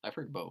 I've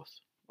heard both.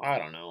 I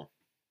don't know.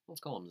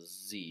 Let's call him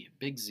Z.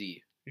 Big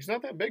Z. He's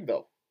not that big,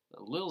 though.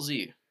 Lil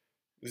Z.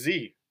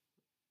 Z.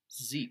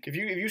 Zeke. If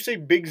you say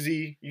Big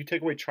Z, you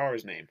take away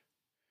Char's name.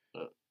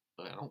 I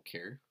don't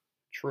care.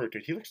 True,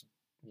 dude. He looks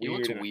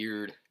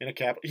weird. In a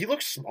cap. He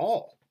looks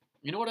small.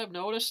 You know what I've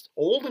noticed?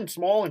 Old and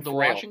small and the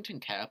frail. Washington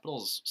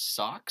Capitals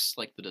socks,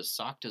 like the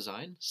sock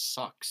design,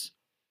 sucks.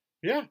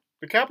 Yeah,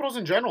 the Capitals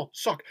in general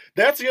suck.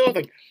 That's the other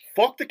thing.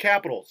 Fuck the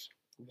Capitals.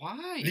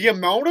 Why? The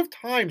amount of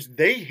times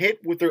they hit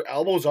with their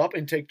elbows up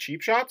and take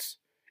cheap shots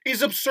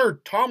is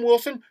absurd. Tom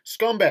Wilson,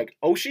 scumbag.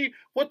 Oshie,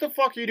 what the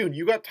fuck are you doing?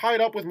 You got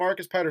tied up with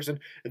Marcus Pettersson,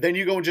 and then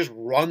you go and just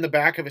run the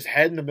back of his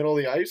head in the middle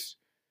of the ice?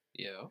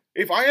 Yeah.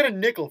 If I had a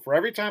nickel for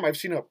every time I've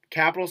seen a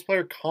Capitals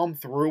player come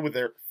through with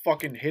their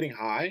fucking hitting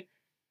high,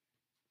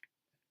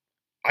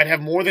 I'd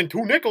have more than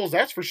 2 nickels,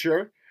 that's for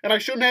sure. And I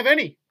shouldn't have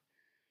any.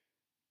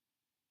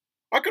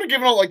 I could have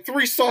given out like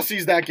 3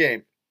 sussies that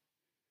game.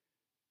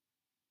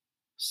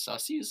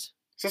 Sussies?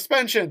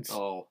 Suspensions.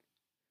 Oh.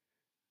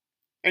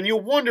 And you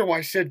wonder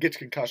why Sid gets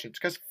concussions.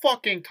 Because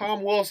fucking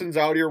Tom Wilson's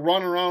out here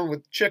running around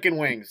with chicken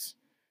wings.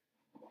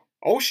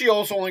 Oshie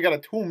also only got a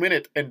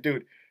 2-minute. And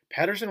dude,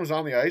 Pettersson was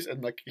on the ice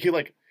and he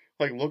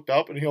looked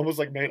up and he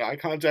almost made eye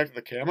contact with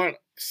the camera. And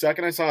the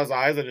second I saw his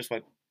eyes, I just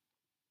went,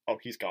 oh,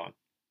 he's gone.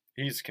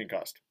 He's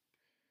concussed.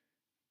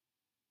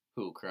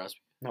 Who,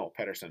 Crosby? No,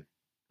 Pettersson.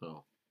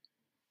 Oh.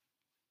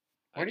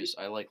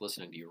 I like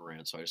listening to you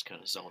rant, so I just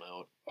kind of zone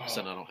out.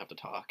 So I don't have to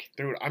talk.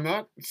 Dude, I'm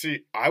not.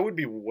 See, I would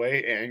be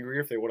way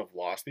angrier if they would have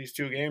lost these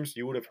 2 games.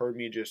 You would have heard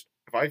me just.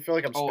 If I feel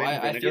like I'm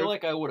spitting vinegar. I feel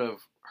like I would have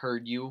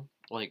heard you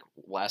like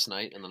last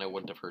night, and then I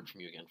wouldn't have heard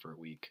from you again for a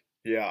week.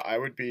 Yeah, I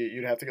would be.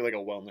 You'd have to get like a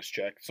wellness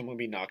check. Someone would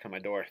be knocking on my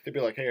door. They'd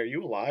be like, "Hey, are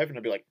you alive?" And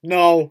I'd be like,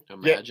 "No."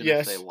 Imagine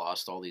yes. if they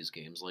lost all these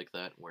games like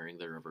that, wearing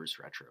their reverse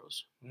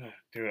retros.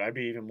 Dude, I'd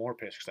be even more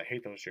pissed because I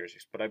hate those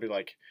jerseys. But I'd be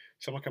like,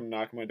 someone come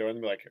knock on my door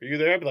and be like, "Are you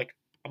there?" I'd be like,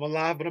 "I'm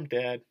alive, but I'm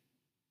dead."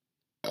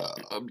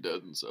 I'm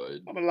dead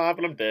inside. I'm alive,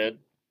 but I'm dead.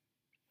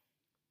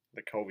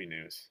 The Kobe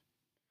news.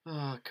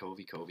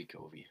 Kobe.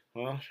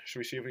 Well, should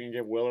we see if we can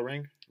give Will a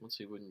ring? Let's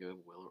see if we can give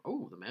Will.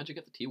 Oh, the Magic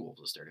at the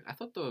T-Wolves is starting. I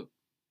thought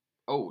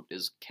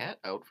is Cat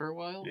out for a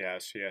while?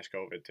 Yes, he has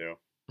COVID too.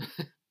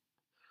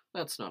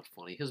 That's not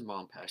funny. His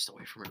mom passed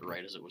away from it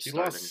right as it was He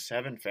starting. lost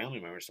 7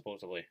 family members,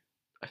 supposedly.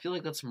 I feel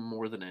like that's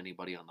more than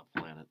anybody on the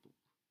planet.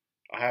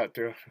 I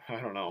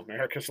don't know.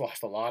 America's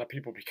lost a lot of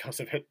people because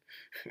of it.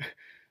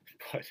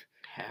 But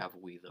have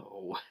we,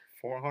 though?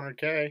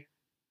 400K.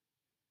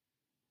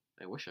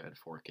 I wish I had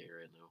 4K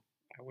right now.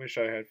 I wish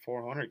I had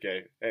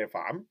 400K. Hey, if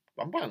I'm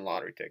buying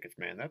lottery tickets,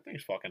 man. That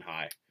thing's fucking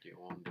high. Do you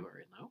want to do it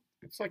right now?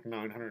 It's like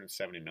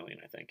 970 million,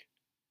 I think.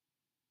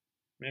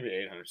 Maybe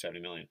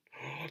 870 million.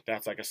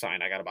 That's like a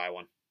sign. I gotta buy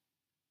one.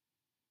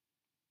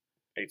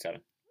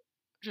 87.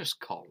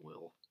 Just call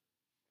Will.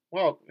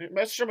 Well,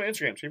 message him on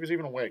Instagram. See if he's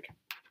even awake.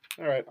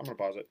 All right, I'm gonna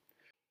pause it.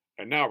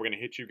 And now we're gonna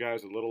hit you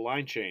guys a little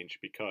line change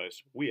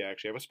because we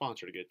actually have a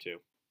sponsor to get to.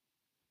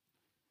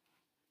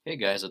 Hey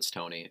guys, it's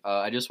Tony.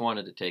 I just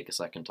wanted to take a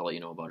second to let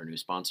you know about our new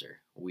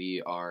sponsor.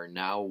 We are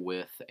now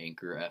with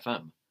Anchor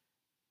FM.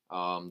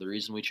 The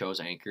reason we chose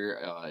Anchor,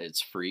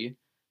 it's free.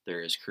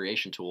 There's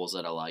creation tools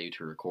that allow you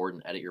to record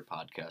and edit your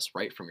podcast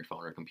right from your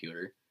phone or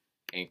computer.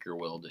 Anchor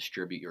will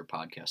distribute your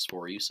podcast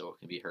for you so it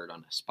can be heard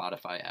on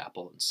Spotify,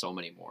 Apple, and so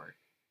many more.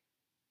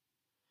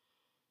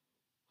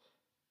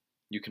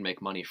 You can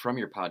make money from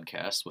your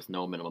podcast with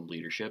no minimum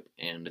leadership,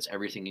 and it's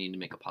everything you need to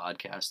make a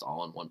podcast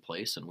all in one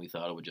place, and we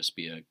thought it would just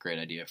be a great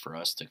idea for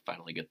us to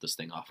finally get this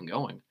thing off and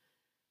going.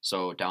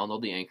 So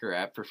download the Anchor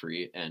app for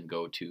free and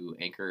go to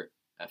Anchor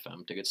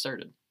FM to get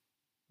started.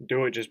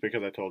 Do it just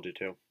because I told you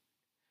to.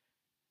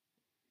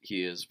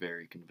 He is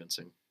very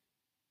convincing.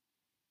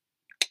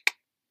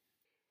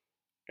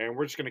 And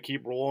we're just going to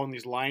keep rolling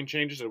these line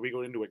changes as we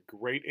go into a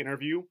great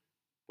interview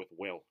with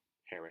Will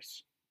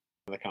Harris.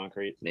 The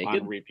concrete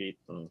naked? On repeat.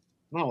 Oh.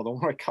 No, don't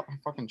worry. Cut my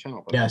fucking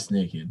channel. Yes,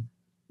 naked.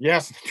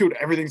 Yes, dude,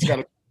 everything's got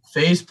to...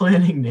 Face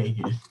planting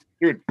naked.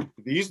 Dude,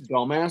 these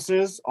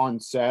dumbasses on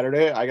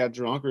Saturday, I got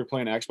drunk, we were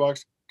playing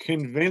Xbox,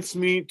 convinced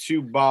me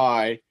to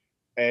buy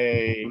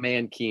a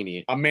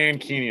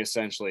mankini,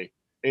 essentially.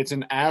 It's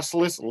an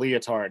assless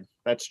leotard.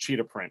 That's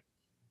cheetah print.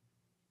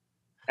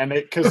 And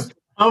because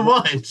how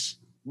much?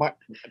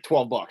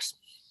 $12.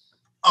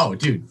 Oh,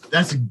 dude,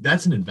 that's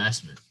an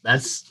investment.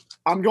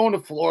 I'm going to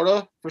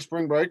Florida for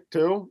spring break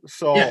too,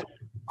 so yeah.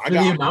 For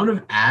the amount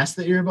of ass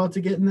that you're about to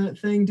get in that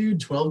thing,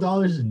 dude,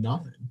 $12 is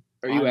nothing.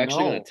 Are you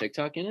actually going to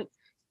TikTok in it?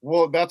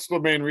 Well, that's the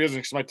main reason,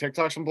 because my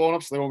TikTok's been blowing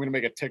up, so they want me to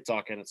make a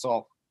TikTok in it.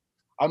 So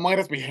I might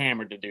have to be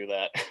hammered to do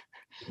that.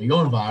 Are you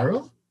going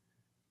viral?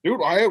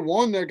 Dude, I had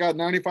one that got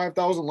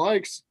 95,000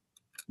 likes.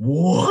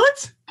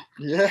 What?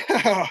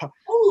 Yeah.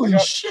 Holy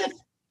shit.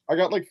 I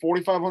got like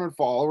 4,500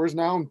 followers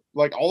now.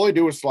 Like, all I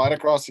do is slide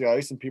across the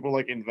ice, and people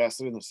like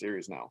invested in the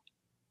series now.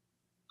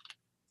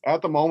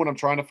 At the moment, I'm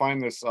trying to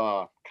find this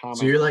comment.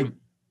 So you're like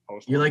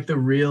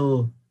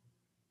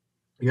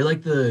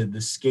the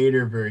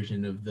skater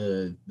version of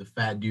the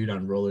fat dude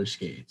on roller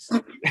skates.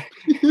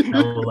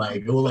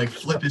 that will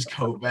flip his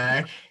coat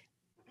back.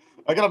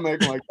 I gotta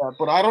make like that,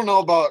 but I don't know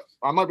about.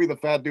 I might be the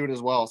fat dude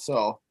as well.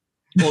 So,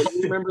 well,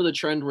 you remember the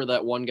trend where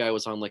that one guy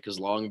was on like his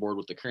longboard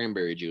with the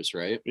cranberry juice,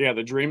 right? Yeah,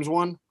 the Dreams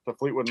one, the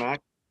Fleetwood Mac.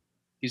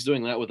 He's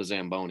doing that with a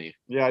Zamboni.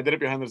 Yeah, I did it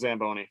behind the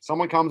Zamboni.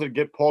 Someone comes and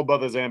get pulled by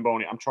the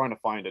Zamboni. I'm trying to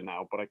find it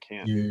now, but I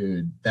can't.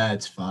 Dude,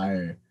 that's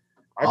fire.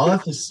 I'll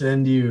have to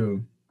send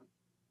you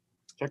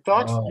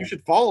TikToks. You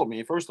should follow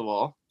me first of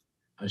all.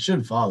 I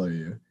should follow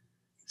you.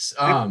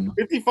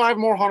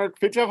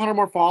 5,500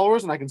 more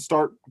followers, and I can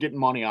start getting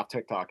money off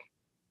TikTok.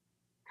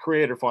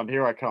 Creator fund,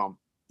 here I come.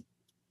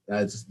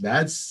 That's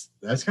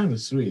kind of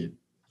sweet.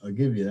 I'll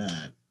give you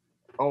that.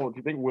 Oh, do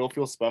you think Will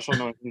feels special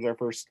knowing he's our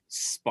first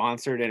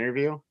sponsored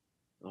interview?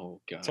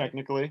 Oh god.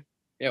 Technically.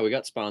 Yeah, we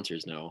got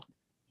sponsors now.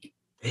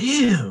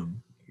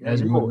 Damn. You're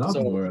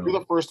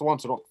the first one,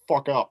 so don't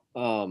fuck up.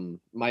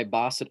 My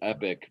boss at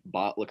Epic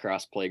bought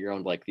Lacrosse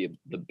Playground, like the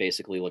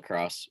basically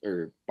lacrosse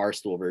or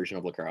barstool version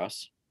of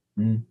lacrosse.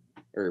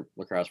 Or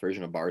lacrosse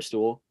version of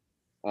Barstool.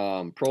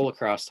 Pro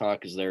Lacrosse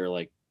Talk is their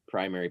like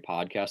primary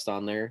podcast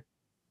on there.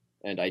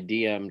 And I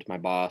DM'd my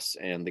boss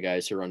and the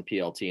guys who run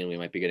PLT, and we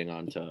might be getting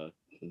on to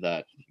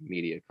that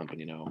media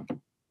company now.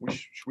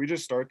 Should we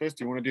just start this?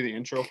 Do you want to do the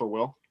intro for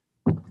Will?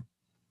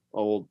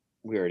 Oh,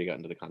 we already got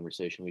into the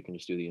conversation. We can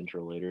just do the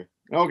intro later.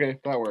 Okay,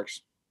 that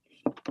works.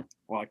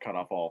 Well, I cut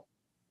off all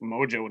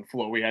mojo and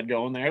flow we had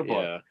going there,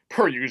 but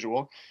per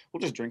usual,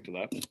 we'll just drink to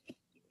that.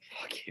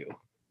 Fuck you.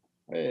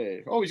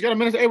 Hey. Oh, he's got a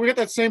Minnesota. Hey, we got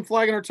that same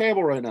flag on our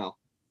table right now.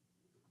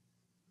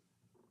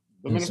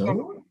 The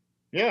Minnesota.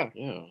 Yeah.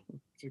 Yeah.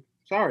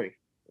 Sorry.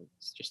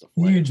 It's just a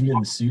flag. Huge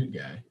Minnesota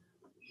guy.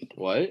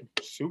 What?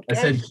 Suit I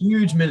guy? said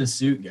huge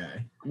Minnesota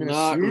guy.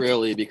 Not Minnesota?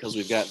 really, because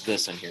we've got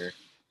this in here.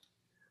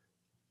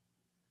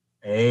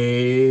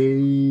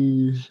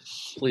 Hey,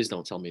 Please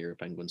don't tell me you're a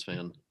Penguins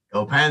fan.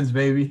 go Pens,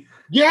 baby.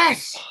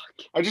 Yes!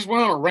 I just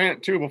went on a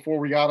rant, too, before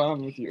we got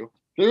on with you.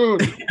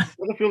 Dude, what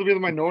does it feel to be the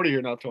minority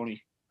here now,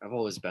 Tony? I've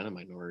always been a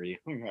minority.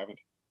 No, you haven't.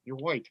 You're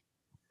white.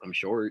 I'm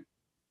short.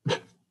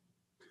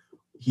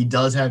 He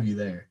does have you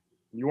there.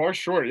 You are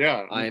short,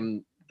 yeah.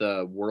 I'm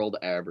the world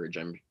average.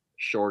 I'm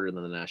shorter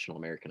than the national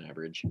American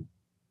average.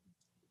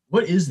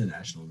 What is the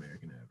national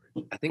American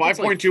average? I think it's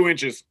 5.2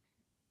 inches.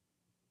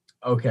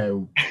 Okay.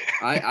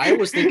 I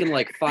was thinking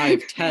like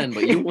 5'10",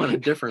 but you went a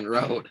different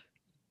route.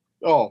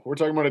 Oh, we're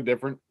talking about a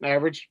different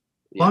average?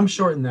 Well, I'm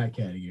short in that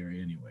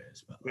category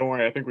anyways. But Don't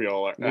worry, I think we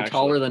all are. You're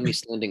taller than me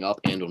standing up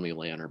and when we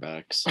lay on our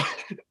backs.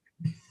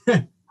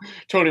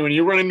 Tony, when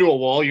you run into a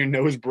wall, your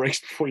nose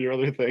breaks before your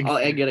other thing.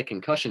 I get a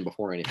concussion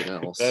before anything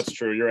else. That's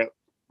true. You're at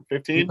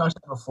 15?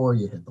 concussion before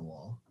you hit the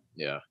wall.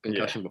 Yeah,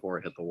 concussion before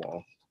I hit the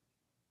wall.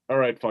 All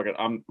right, fuck it.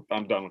 I'm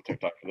done with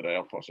TikTok for the day.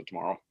 I'll post it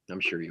tomorrow. I'm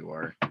sure you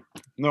are.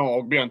 No,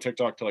 I'll be on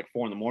TikTok till like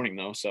 4 a.m,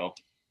 though. So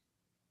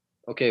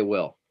Okay,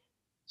 Will.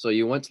 So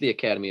you went to the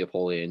Academy of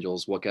Holy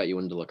Angels. What got you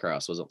into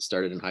lacrosse? Was it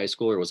started in high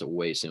school or was it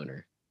way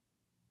sooner?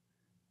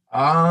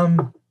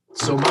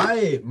 So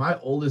my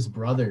oldest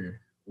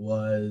brother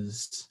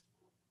was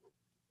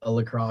a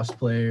lacrosse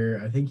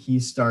player. I think he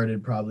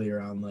started probably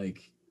around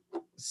like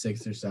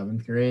 6th or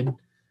 7th grade.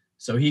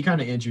 So he kind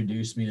of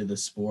introduced me to the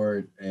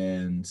sport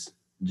and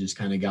just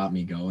kind of got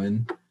me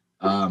going.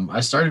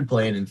 I started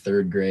playing in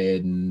 3rd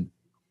grade, and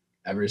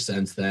ever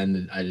since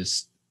then,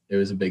 it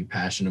was a big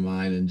passion of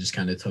mine and just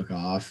kind of took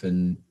off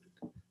and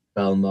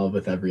fell in love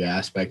with every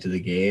aspect of the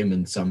game,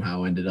 and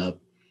somehow ended up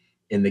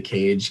in the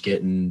cage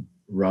getting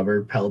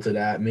rubber pelted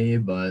at me.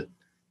 But,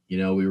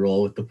 we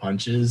roll with the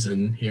punches,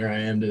 and here I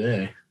am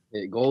today.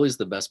 Hey, goalie's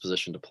the best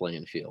position to play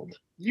in field.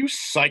 you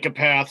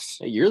psychopaths.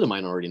 Hey, you're the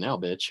minority now,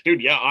 bitch.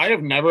 Dude, yeah, I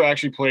have never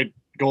actually played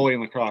goalie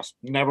in lacrosse.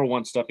 Never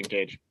once stepped in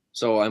cage.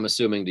 So I'm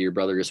assuming, do your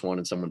brother just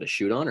wanted someone to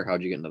shoot on, or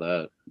how'd you get into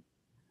that?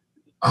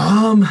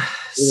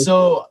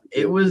 So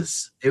it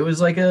was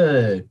like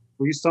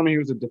Please tell me he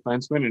was a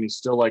defenseman and he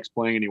still likes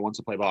playing and he wants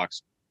to play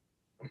box.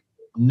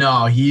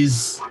 no,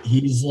 he's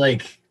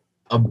like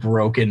a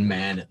broken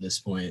man at this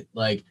point.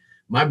 Like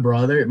my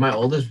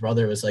oldest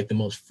brother was like the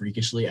most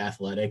freakishly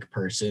athletic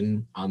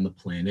person on the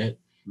planet.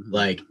 Mm-hmm.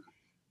 Like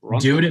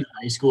dude in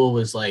high school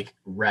was like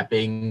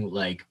repping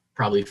like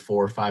probably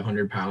 400 or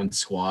 500 pound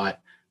squat,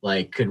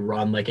 like could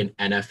run like an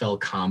NFL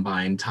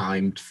combine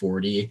timed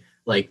 40.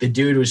 Like the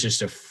dude was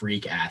just a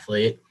freak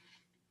athlete.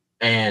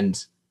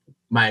 And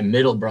my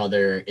middle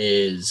brother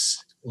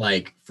is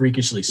like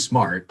freakishly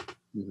smart.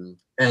 Mm-hmm.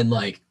 And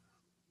like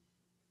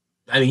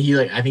I think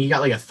he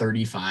got like a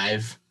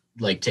 35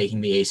 like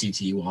taking the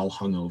ACT while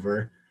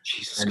hungover.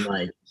 Jesus and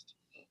Christ.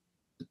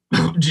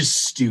 Like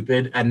just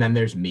stupid. And then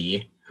there's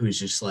me, who's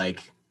just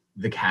like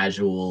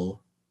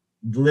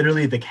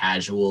literally the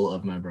casual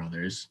of my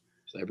brothers.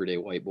 Just everyday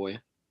white boy.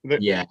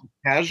 Yeah.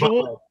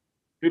 Casual?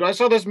 Dude, I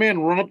saw this man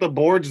run up the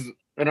boards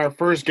in our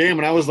first game,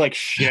 and I was like,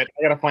 shit,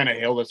 I gotta find a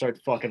hill to start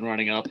fucking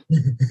running up. I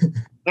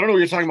don't know what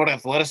you're talking about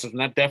athleticism.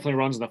 That definitely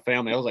runs in the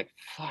family. I was like,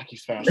 fuck,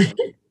 he's faster than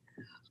me.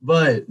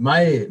 But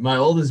my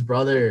oldest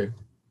brother,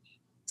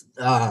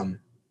 no,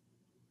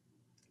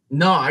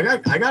 I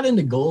got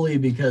into goalie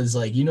because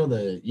like you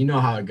know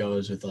how it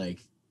goes with like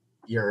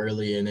you're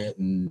early in it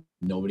and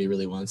nobody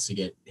really wants to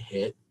get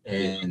hit,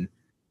 and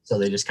so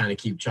they just kind of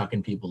keep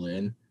chucking people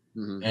in.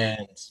 Mm-hmm.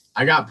 And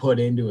I got put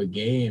into a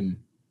game,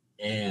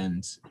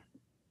 and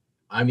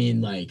I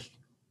mean like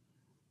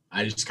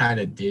I just kind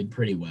of did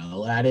pretty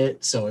well at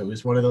it. So it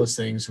was one of those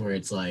things where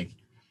it's like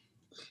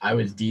I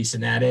was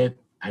decent at it.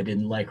 I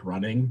didn't like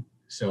running,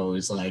 so it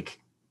was like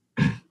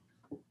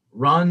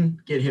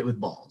run, get hit with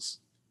balls,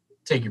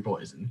 take your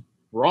poison.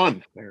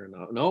 Run. Fair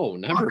enough. No,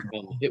 never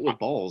been hit with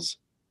balls.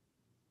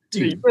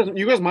 Dude,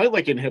 You guys might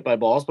like getting hit by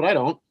balls, but I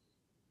don't.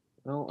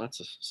 Well,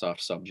 that's a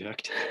soft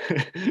subject.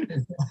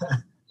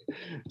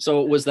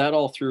 So was that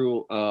all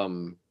through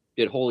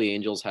did Holy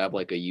Angels have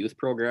like a youth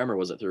program, or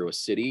was it through a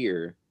city,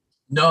 or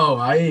no,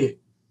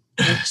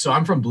 so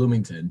I'm from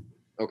Bloomington.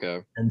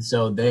 okay. And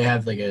so they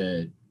have like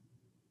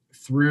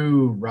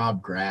through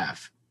Rob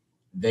Graff,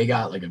 they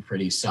got like a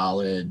pretty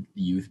solid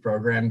youth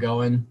program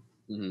going,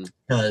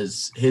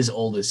 because his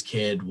oldest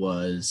kid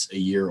was a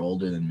year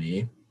older than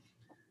me.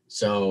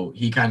 So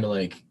he kind of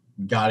like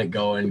got it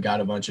going,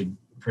 got a bunch of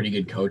pretty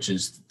good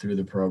coaches through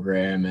the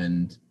program.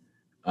 And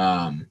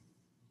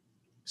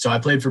so I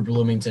played for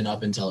Bloomington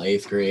up until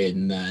 8th grade.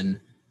 And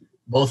then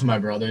both of my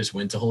brothers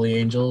went to Holy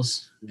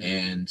Angels.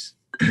 And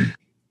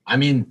I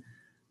mean,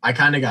 I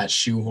kind of got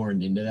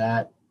shoehorned into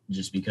that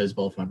just because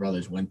both my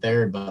brothers went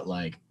there. But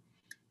like,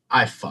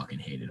 I fucking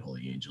hated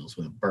Holy Angels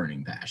with a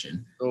burning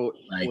passion. So,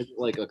 Like, was it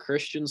like a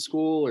Christian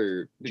school,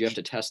 or did you have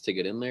to test to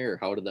get in there, or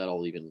how did that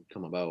all even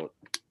come about?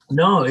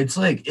 no, it's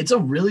like it's a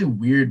really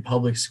weird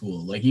public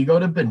school. Like you go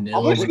to Benilde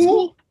Public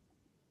school?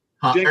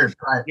 or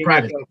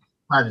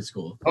private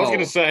school. I was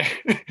gonna say.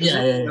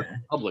 Yeah.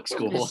 Public I was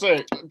gonna school.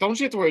 say, don't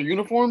you have to wear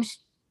uniforms?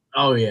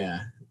 Oh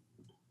yeah,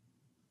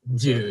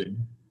 dude.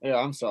 Yeah,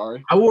 I'm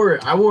sorry. I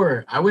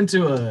went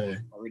to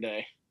Every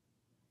day.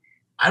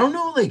 I don't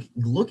know, like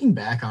looking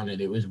back on it,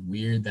 it was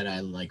weird that I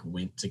like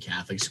went to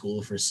Catholic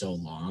school for so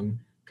long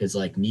because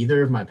like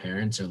neither of my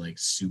parents are like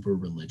super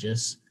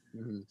religious.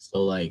 Mm-hmm.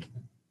 So like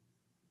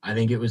I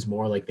think it was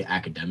more like the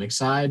academic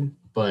side,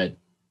 but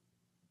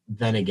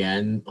then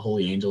again,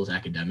 Holy Angels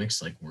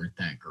academics like weren't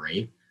that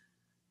great.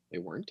 They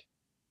weren't?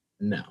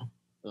 No.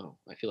 Oh,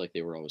 I feel like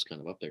they were always kind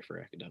of up there for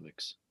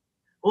academics.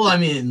 Well, I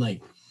mean,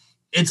 like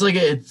it's like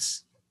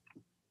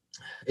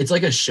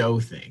a show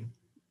thing.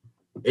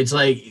 It's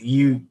like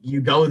you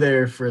go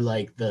there for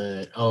like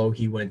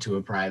he went to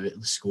a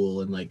private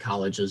school, and like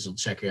colleges will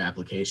check your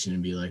application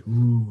and be like,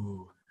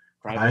 ooh,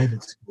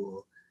 private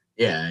school.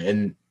 Yeah,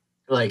 and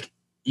like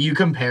you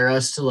compare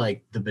us to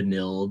like the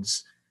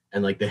Benildes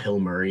and like the Hill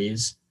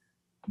Murrays,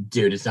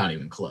 dude, it's not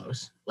even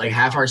close. Like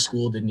half our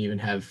school didn't even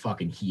have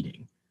fucking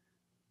heating.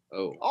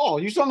 Oh,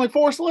 you sound like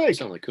Forest Lake. You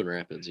sound like Coon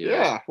Rapids.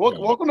 Yeah.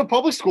 Welcome to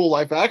public school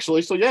life,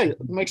 actually. So yeah,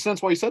 it makes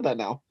sense why you said that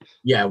now.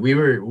 Yeah, we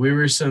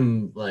were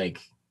some like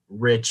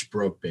rich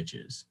broke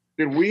bitches.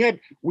 Dude,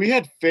 we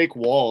had fake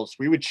walls.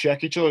 We would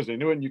check each other's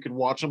into it, and you could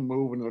watch them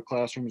move into the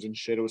classrooms and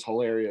shit. It was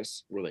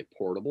hilarious. Were they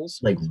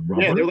portables? Like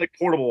rubber? Yeah, they're like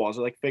portable walls.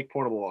 They're like fake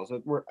portable walls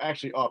that were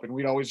actually up, and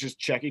we'd always just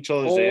check each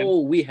other's in. Oh,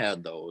 we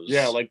had those.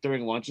 Yeah, like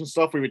during lunch and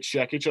stuff, we would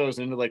check each other's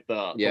into like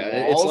the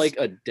it's like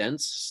a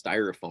dense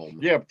styrofoam.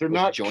 Yeah, but they're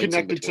not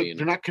connected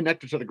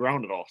to the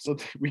ground at all. So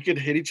we could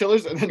hit each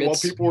other's, and then while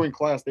people were in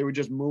class, they would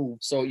just move.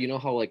 So you know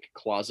how like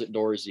closet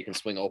doors you can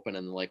swing open,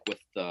 and like with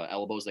the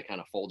elbows they kind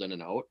of fold in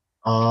and out.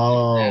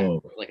 Oh,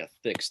 like a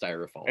thick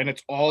styrofoam, and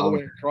it's all the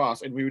way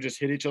across, and we would just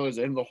hit each other's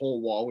in. The whole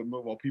wall would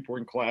move while people were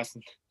in class.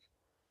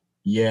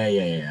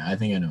 Yeah. I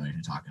think I know what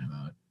you're talking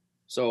about.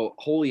 So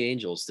Holy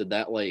Angels, did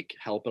that like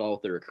help at all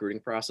with the recruiting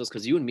process?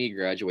 Because you and me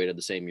graduated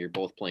the same year,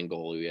 both playing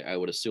goalie. I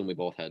would assume we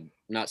both had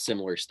not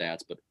similar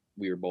stats, but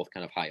we were both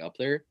kind of high up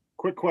there.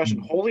 Quick question: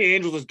 Holy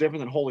Angels is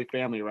different than Holy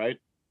Family, right?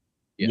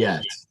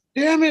 Yes.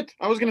 Damn it!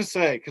 I was gonna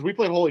say because we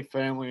played Holy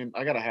Family, and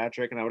I got a hat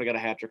trick, and I would have got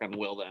a hat trick on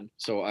Will then.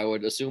 So I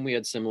would assume we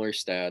had similar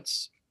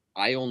stats.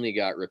 I only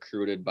got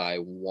recruited by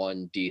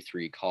one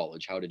D3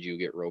 college. How did you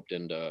get roped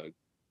into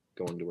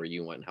going to where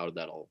you went, and how did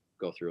that all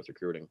go through with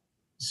recruiting?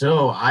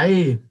 So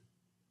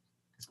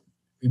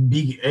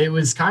it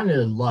was kind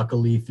of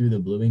luckily through the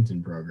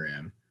Bloomington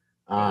program,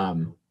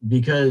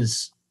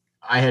 because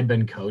I had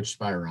been coached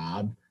by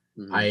Rob.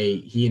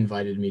 Mm-hmm. He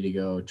invited me to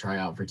go try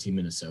out for Team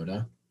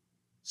Minnesota.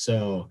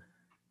 So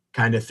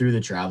kind of through the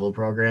travel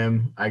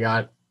program, I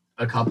got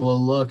a couple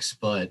of looks,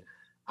 but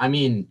I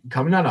mean,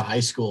 coming out of high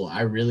school,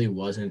 I really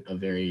wasn't a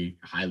very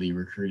highly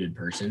recruited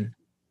person.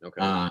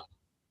 Okay.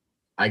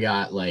 I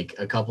got like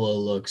a couple of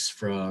looks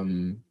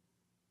from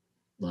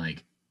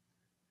like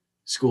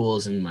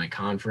schools in my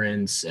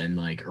conference and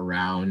like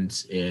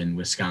around in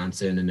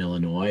Wisconsin and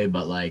Illinois,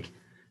 but like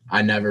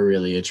I never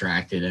really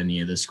attracted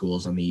any of the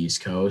schools on the East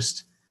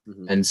Coast.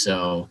 Mm-hmm. And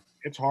so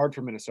it's hard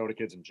for Minnesota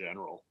kids in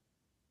general.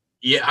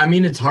 Yeah, I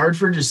mean, it's hard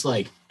for just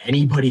like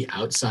anybody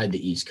outside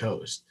the East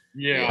Coast.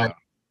 Yeah.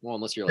 Well,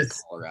 unless you're like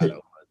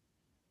Colorado.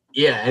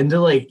 Yeah, and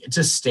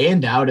to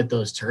stand out at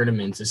those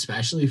tournaments,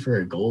 especially for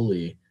a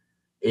goalie,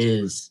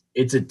 it's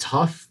a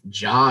tough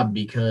job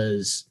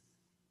because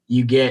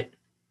you get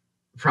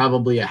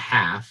probably a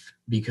half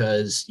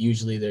because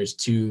usually there's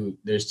two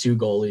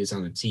goalies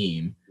on a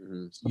team.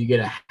 Mm-hmm. So you get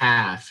a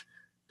half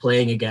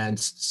playing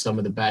against some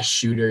of the best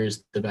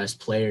shooters, the best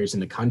players in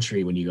the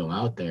country when you go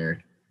out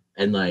there.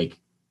 And like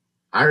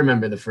I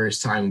remember the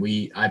first time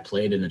I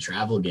played in a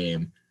travel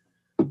game.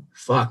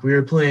 Fuck, we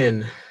were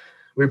playing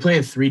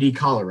 3D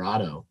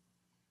Colorado,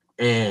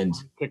 and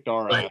kicked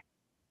our like,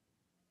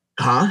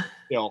 huh?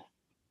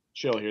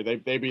 Chill here.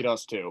 They beat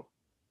us too.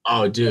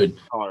 Oh, dude,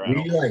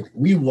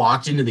 we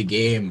walked into the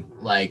game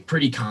like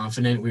pretty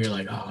confident. We were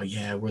like, oh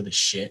yeah, we're the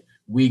shit.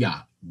 We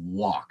got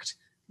walked.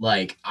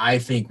 Like I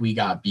think we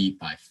got beat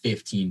by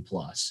 15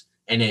 plus,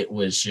 and it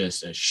was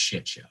just a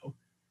shit show.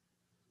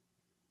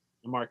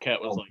 Marquette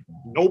was like,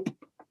 nope.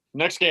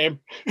 Next game.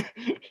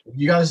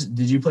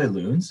 Did you play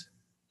Loons?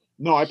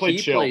 No, I played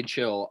Chill. He played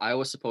Chill. I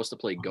was supposed to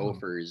play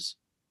Gophers.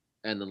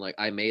 And then like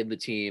I made the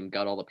team,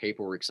 got all the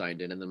paperwork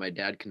signed in, and then my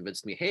dad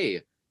convinced me,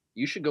 hey,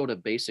 you should go to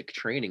basic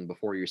training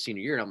before your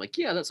senior year. And I'm like,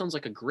 yeah, that sounds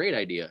like a great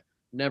idea.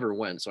 Never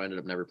went, so I ended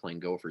up never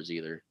playing Gophers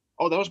either.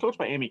 Oh, that was coached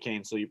by Amy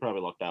Kane, so you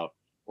probably lucked out.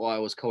 Well, I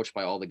was coached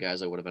by all the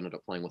guys I would have ended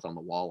up playing with on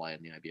the walleye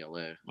in the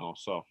IBLA. Oh,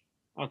 so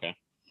okay.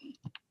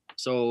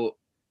 So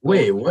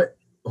wait, what?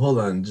 Hold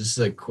on, just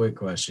a quick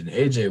question.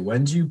 AJ,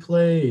 when did you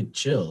play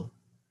Chill?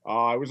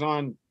 I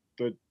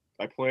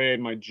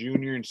played my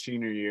junior and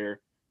senior year,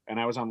 and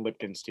I was on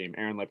Lipkin's team,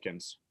 Aaron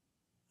Lipkins.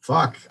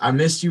 Fuck, I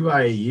missed you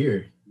by a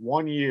year.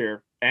 1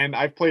 year. And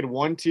I've played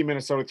one team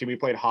Minnesota team. We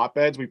played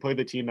Hotbeds. We played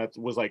the team that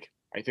was like,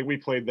 I think we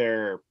played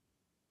their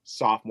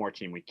sophomore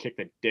team. We kicked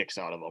the dicks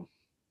out of them.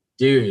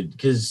 Dude,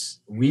 because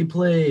we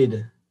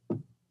played.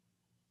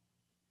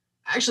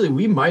 Actually,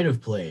 we might have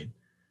played.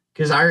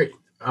 Because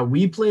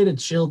we played a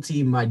chill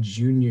team my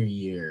junior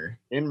year.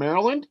 In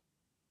Maryland?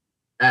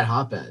 At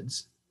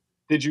Hotbeds.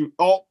 Did you?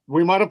 Oh,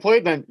 we might have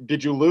played then.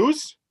 Did you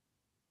lose?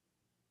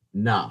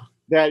 No.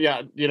 Yeah,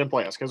 you didn't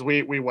play us because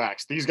we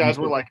waxed. These guys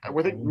were like,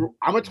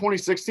 I'm a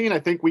 2016. I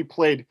think we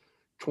played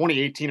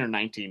 2018 or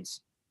 19s.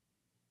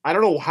 I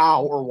don't know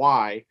how or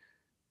why,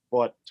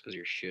 but it's because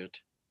you're shit.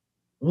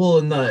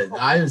 Well,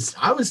 I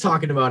was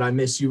talking about I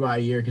missed you by a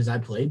year because I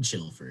played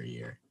chill for a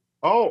year.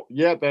 Oh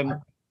yeah, then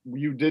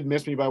you did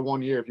miss me by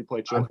 1 year if you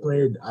played chill.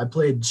 I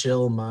played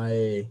chill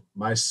my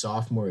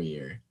sophomore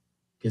year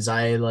because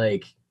I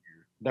like.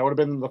 That would have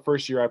been the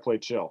first year I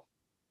played chill.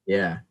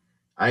 Yeah,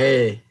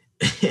 I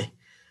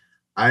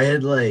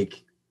had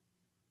like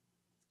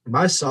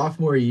my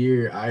sophomore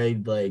year. I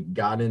like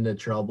got into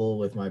trouble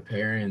with my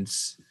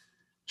parents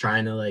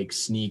trying to like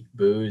sneak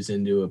booze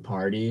into a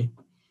party.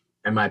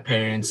 And my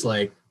parents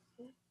like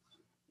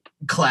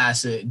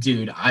classic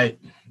dude.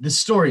 This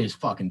story is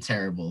fucking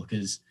terrible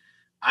because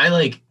I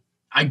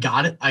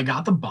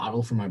got the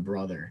bottle for my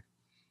brother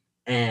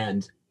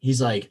and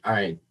he's like, all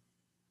right,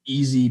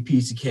 easy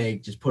piece of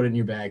cake, just put it in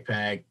your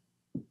backpack,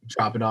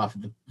 drop it off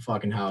at the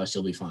fucking house,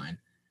 you'll be fine.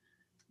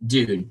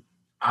 Dude,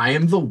 I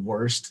am the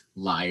worst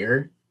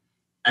liar.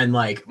 And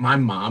like my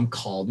mom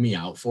called me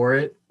out for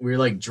it. We were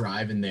like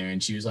driving there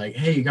and she was like,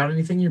 hey, you got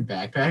anything in your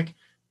backpack?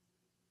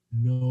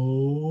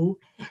 No.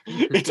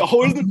 It's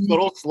always the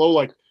little slow,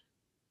 like,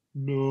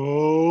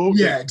 no.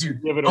 Yeah,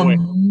 dude. Give it away.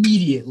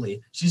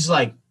 Immediately. She's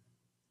like,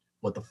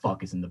 what the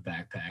fuck is in the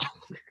backpack?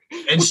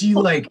 And she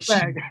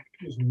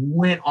just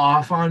went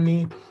off on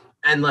me.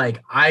 And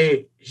like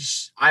I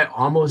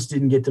almost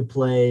didn't get to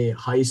play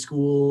high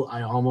school.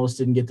 I almost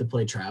didn't get to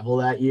play travel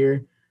that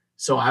year.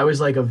 So I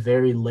was like a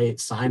very late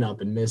sign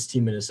up and missed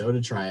Team Minnesota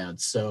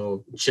tryouts.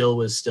 So Chill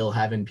was still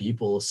having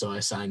people. So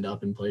I signed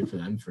up and played for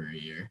them for a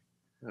year.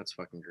 That's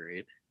fucking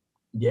great.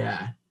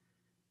 Yeah.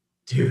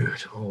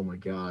 Dude, oh my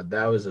God.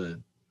 That was a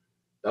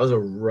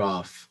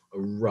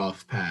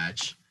rough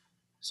patch.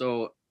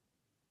 So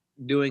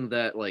doing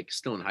that, like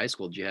still in high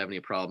school, did you have any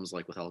problems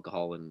like with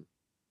alcohol in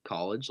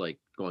college, like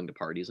going to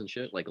parties and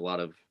shit? Like a lot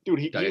of dude,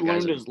 he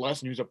learned his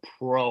lesson. He was a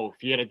pro.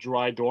 If he had a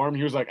dry dorm,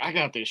 he was like, I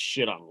got this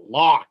shit on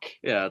lock.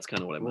 Yeah, that's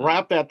kind of what I meant.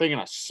 Wrap that thing in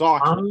a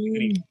sock and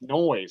any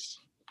noise.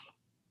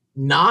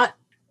 Not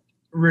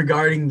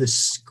regarding the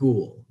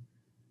school.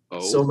 Oh.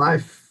 So my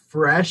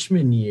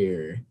freshman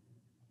year,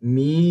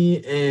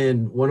 me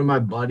and one of my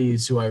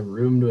buddies who I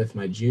roomed with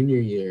my junior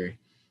year,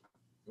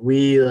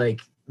 we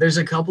like there's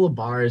a couple of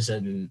bars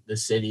in the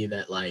city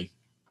that like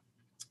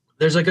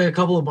there's like a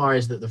couple of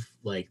bars that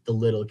the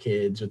little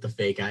kids with the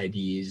fake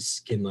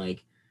IDs can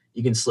like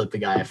you can slip the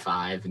guy a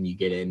 $5 and you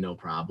get in no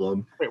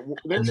problem. Wait,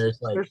 there's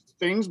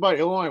things by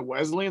Illinois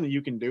Wesleyan that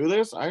you can do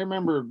this. I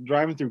remember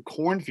driving through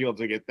cornfields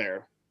to get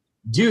there.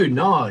 Dude,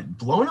 no,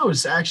 Blono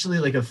is actually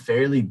like a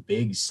fairly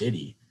big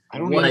city. I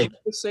don't even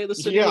say the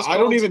city. Yeah, I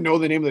don't even know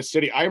the name of the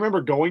city. I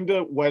remember going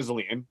to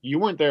Wesleyan. You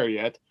weren't there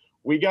yet.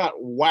 We got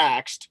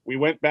waxed. We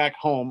went back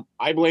home.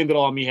 I blamed it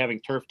all on me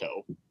having turf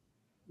toe.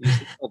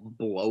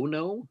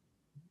 Blono?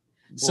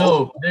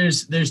 So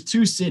there's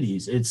two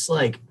cities. It's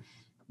like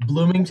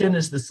Bloomington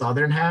is the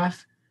southern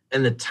half,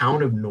 and the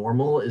town of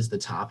Normal is the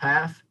top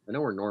half. I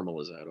know where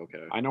Normal is at.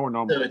 Okay. I know where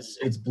Normal is.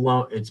 It's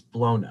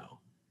Blono.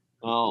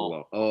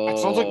 Oh, that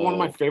sounds like one of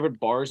my favorite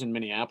bars in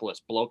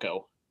Minneapolis,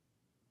 Bloco.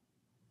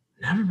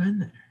 Never been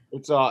there.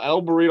 It's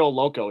El Burrito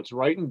Loco. It's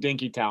right in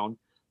Dinkytown.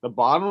 The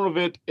bottom of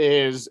it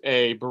is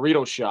a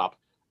burrito shop,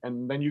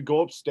 and then you go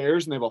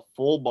upstairs and they have a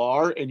full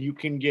bar, and you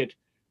can get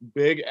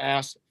big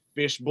ass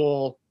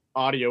fishbowl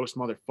adios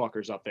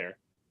motherfuckers up there.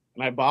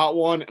 And I bought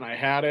one, and I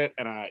had it,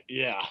 and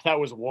that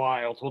was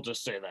wild. We'll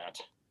just say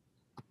that.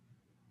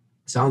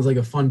 Sounds like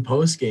a fun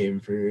post game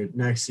for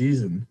next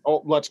season.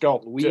 Oh, let's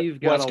go. We've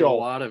got a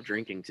lot of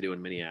drinking to do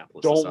in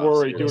Minneapolis. Don't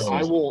worry, dude.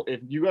 I will, if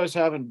you guys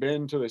haven't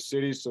been to the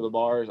cities, to the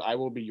bars, I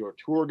will be your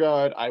tour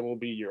guide. I will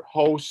be your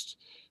host.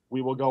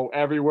 We will go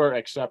everywhere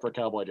except for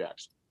Cowboy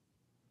Jacks.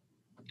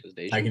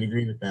 I can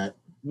agree with that.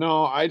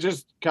 No, I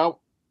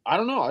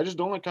don't know. I just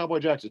don't like Cowboy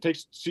Jacks.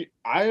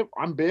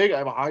 I'm big. I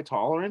have a high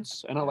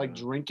tolerance, and I like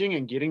drinking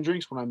and getting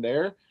drinks when I'm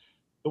there.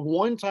 The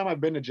one time I've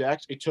been to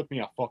Jack's, it took me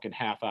a fucking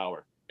half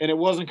hour. And it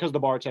wasn't because the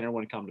bartender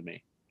wouldn't come to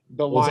me.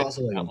 The line was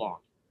that long.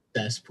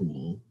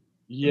 Cesspool.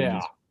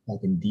 Yeah.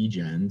 Fucking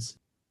degens.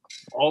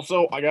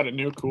 Also, I got a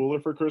new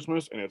cooler for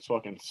Christmas, and it's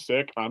fucking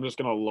sick. I'm just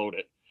going to load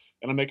it.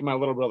 And I'm making my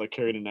little brother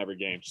carry it in every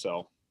game,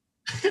 so.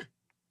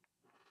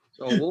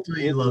 We'll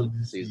love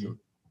the season.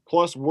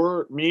 Plus,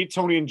 me,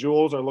 Tony, and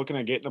Jules are looking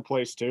at getting a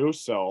place, too,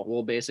 so.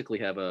 We'll basically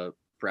have a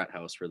frat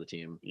house for the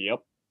team. Yep.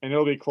 And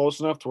it'll be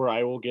close enough to where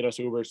I will get us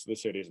Ubers to the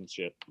cities and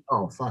shit.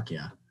 Oh, fuck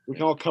yeah. We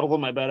can all cuddle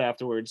in my bed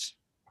afterwards.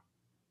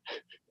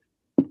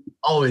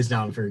 Always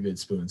down for a good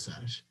spoon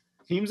sesh.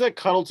 Teams that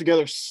cuddle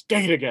together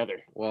stay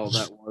together. Well,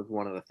 that was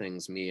one of the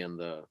things me,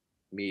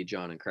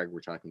 John, and Craig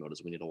were talking about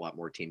is we need a lot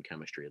more team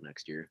chemistry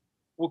next year.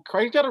 Well,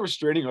 Craig got a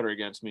restraining order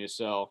against me,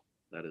 so.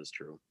 That is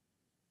true.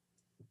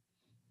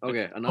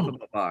 Okay, enough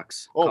about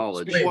box. Oh,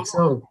 College.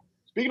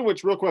 Speaking of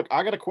which, real quick,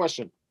 I got a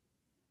question.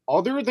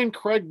 Other than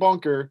Craig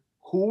Bunker,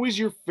 who is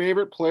your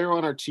favorite player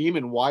on our team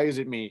and why is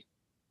it me?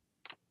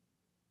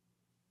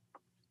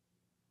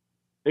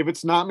 If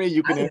it's not me,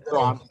 you can answer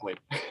honestly.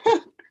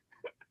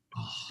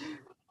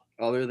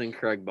 Other than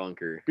Craig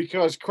Bunker.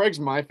 Because Craig's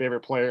my favorite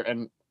player,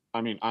 and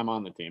I mean, I'm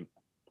on the team.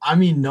 I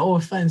mean, no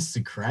offense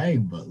to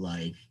Craig, but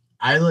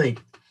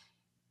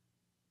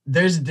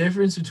there's a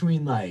difference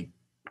between your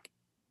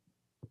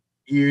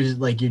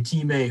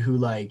teammate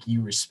who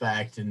you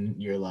respect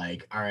and you're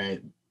like, all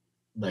right,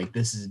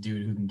 this is a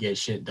dude who can get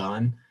shit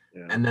done.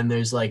 Yeah. And then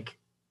there's the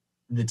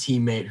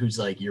teammate who's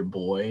your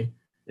boy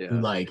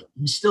who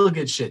you still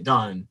get shit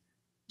done,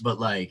 but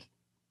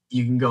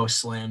you can go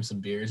slam some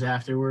beers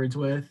afterwards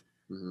with.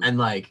 Mm-hmm. And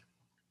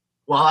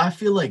while I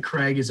feel like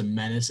Craig is a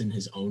menace in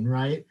his own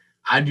right,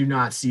 I do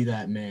not see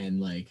that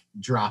man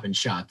dropping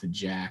shot to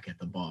Jack at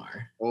the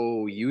bar.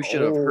 Oh, you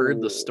should have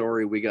heard the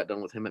story we got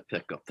done with him at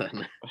pickup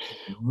then.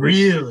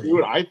 Really?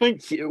 Dude, I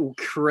think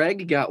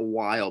Craig got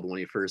wild when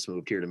he first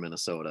moved here to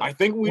Minnesota. I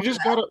think we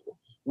just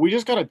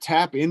gotta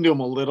tap into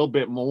him a little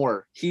bit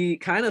more. He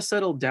kind of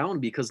settled down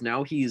because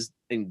now he's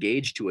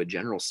engaged to a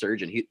general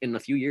surgeon. In a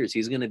few years,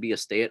 he's going to be a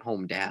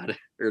stay-at-home dad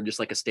or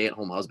just a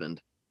stay-at-home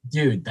husband.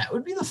 Dude, that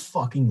would be the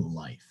fucking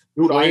life.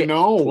 Dude, I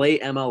know. Play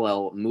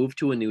MLL, move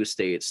to a new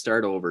state,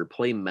 start over,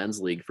 play men's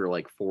league for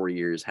 4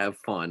 years, have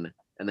fun,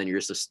 and then you're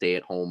just a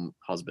stay-at-home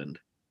husband.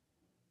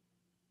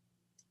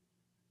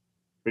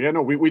 But yeah,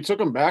 no, we took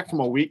him back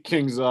from a Wheat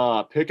Kings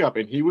pickup,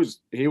 and he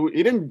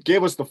didn't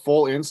give us the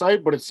full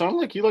insight, but it sounded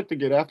like he liked to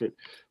get after it.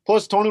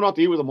 Plus, Tony went out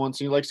to eat with him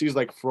once, and he likes these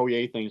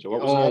froye things. Or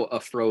what was that? A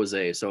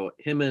froze. So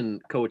him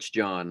and Coach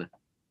John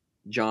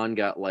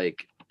got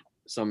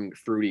some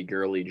fruity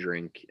girly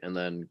drink, and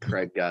then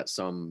Craig got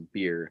some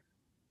beer.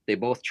 They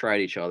both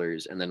tried each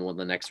other's, and then when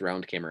the next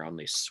round came around,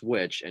 they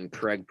switched, and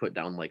Craig put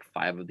down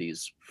 5 of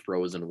these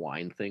frozen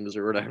wine things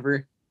or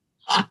whatever.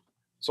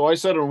 So I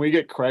said when we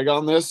get Craig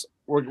on this,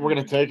 we're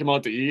gonna take him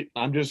out to eat.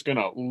 I'm just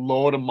gonna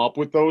load him up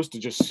with those to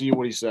just see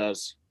what he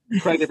says.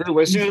 Craig, if you're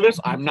listening to this,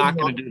 I'm not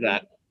gonna do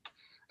that.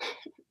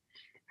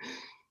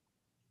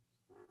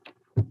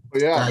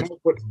 But yeah,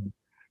 but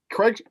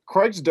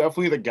Craig's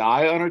definitely the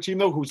guy on our team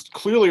though, who's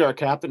clearly our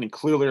captain and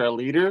clearly our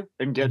leader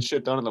and gets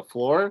shit done on the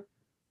floor.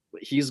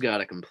 He's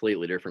got a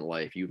completely different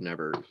life you've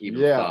never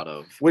even thought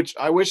of. Which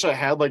I wish I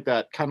had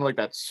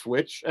that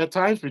switch at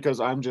times because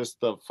I'm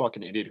just the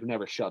fucking idiot who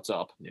never shuts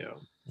up. Yeah.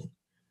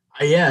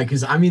 Yeah,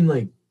 because I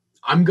mean,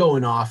 I'm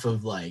going off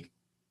of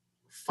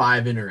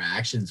 5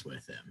 interactions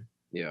with him.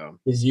 Yeah.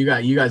 Because you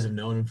guys have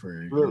known him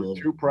for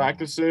 2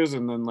 practices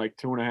and then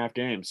 2.5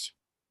 games.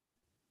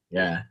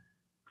 Yeah.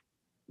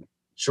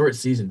 Short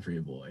season for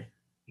you, boy.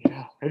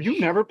 Yeah. Have you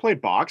never played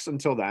box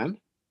until then?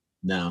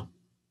 No.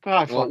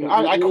 I quit.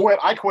 I'm out.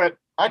 I quit.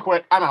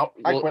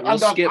 I'm done.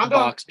 Skip I'm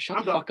box. done.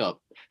 Shut the fuck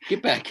up.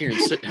 Get back here and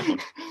sit down.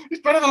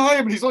 He's better than I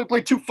am, and he's only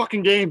played 2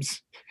 fucking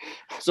games.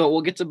 So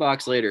we'll get to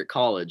box later.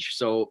 College.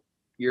 So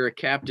you're a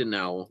captain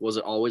now. Was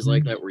it always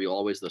like that? Were you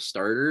always the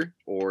starter,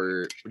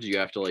 or did you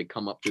have to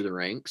come up through the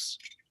ranks?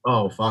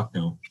 Oh fuck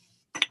no.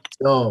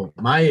 So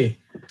my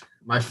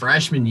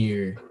freshman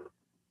year,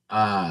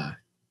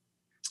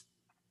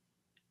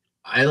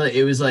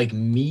 it was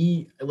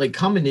me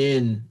coming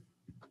in.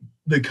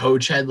 The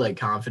coach had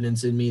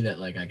confidence in me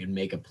that I could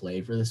make a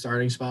play for the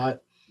starting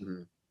spot.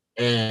 Mm-hmm.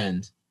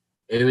 And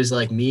it was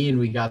me and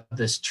we got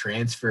this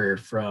transfer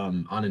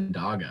from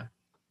Onondaga.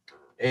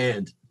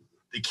 And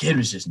the kid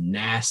was just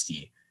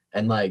nasty.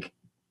 And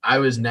I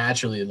was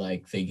naturally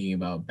thinking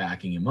about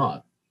backing him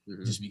up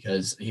just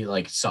because he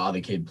saw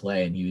the kid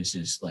play and he was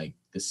just the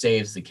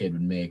saves the kid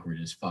would make were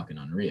just fucking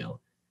unreal.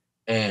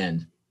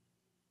 And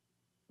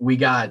we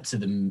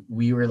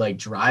were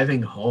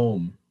driving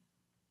home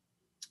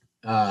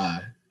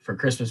for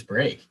Christmas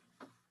break,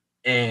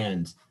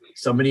 and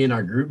somebody in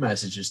our group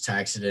messages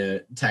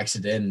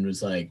texted in and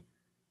was like,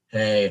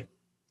 hey,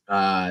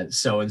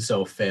 so and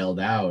so failed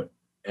out,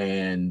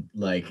 and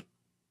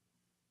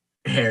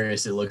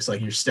Harris, it looks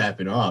like you're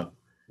stepping up.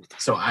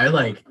 So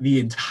I the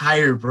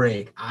entire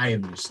break I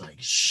am just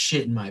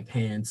shitting my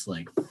pants,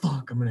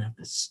 fuck, I'm gonna have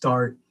to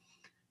start.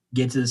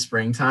 Get to the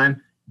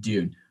springtime,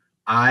 dude,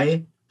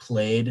 I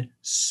played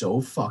so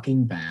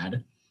fucking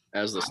bad.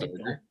 As the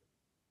starter?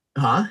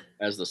 Huh?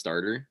 As the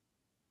starter?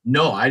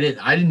 No, I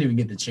didn't even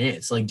get the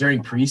chance.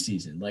 During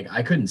preseason,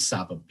 I couldn't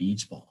stop a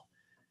beach ball.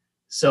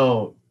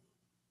 So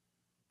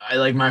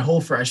I my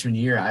whole freshman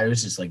year, I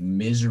was just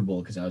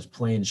miserable because I was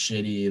playing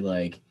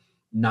shitty,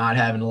 not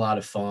having a lot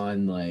of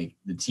fun.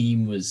 The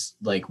team was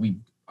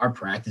our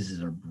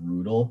practices are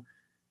brutal.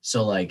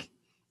 So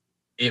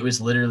it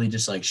was literally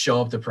just show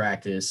up to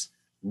practice,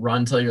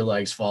 run till your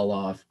legs fall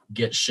off,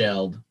 get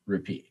shelled,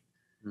 repeat.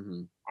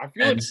 Mm-hmm. I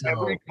feel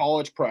every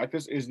college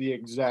practice is the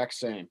exact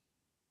same.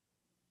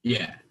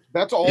 Yeah.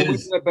 That's all we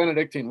did at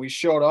Benedictine. We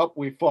showed up,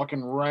 we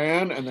fucking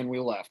ran, and then we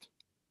left.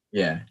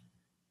 Yeah.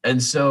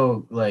 And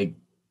so, like,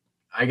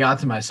 I got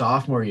to my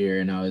sophomore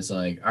year, and I was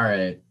like, all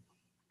right.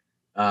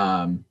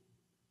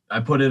 I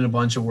put in a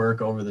bunch of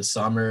work over the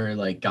summer,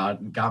 like got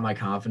my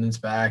confidence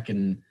back,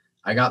 and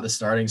I got the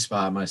starting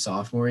spot my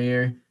sophomore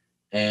year.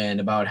 And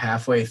about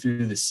halfway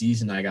through the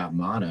season, I got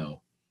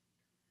mono.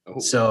 Oh,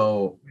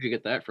 so where'd you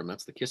get that from?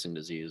 That's the kissing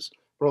disease.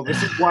 Bro,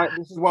 this is why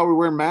we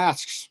wear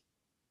masks.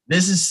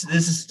 This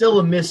is still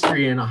a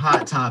mystery and a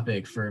hot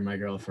topic for my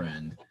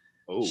girlfriend.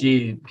 Oh.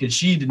 Because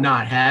she did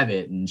not have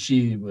it, and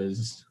she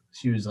was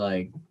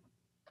like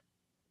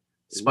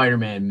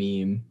Spider-Man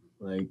meme,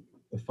 like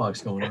the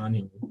fuck's going on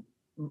here?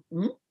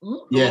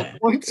 Yeah.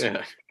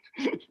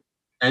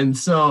 And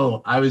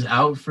so I was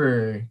out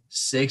for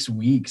 6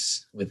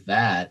 weeks with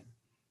that,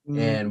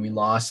 and we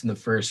lost in the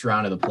first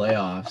round of the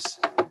playoffs.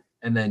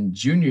 And then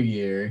junior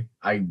year,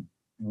 I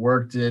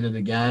worked in it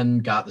again,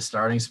 got the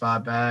starting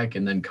spot back,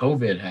 and then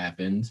COVID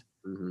happened.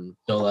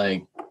 So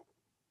like,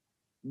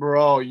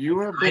 bro, you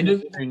have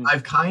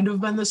I've kind of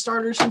been the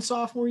starter since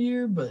sophomore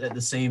year, but at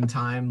the same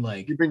time,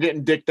 like, you've been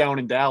getting dick down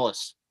in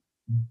Dallas.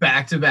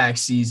 Back-to-back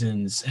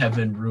seasons have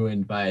been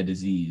ruined by a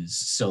disease.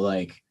 So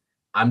like,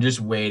 I'm just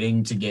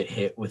waiting to get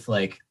hit with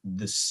like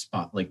the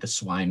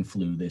swine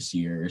flu this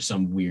year or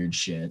some weird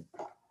shit.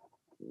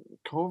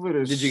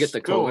 COVID is. Did you get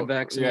the COVID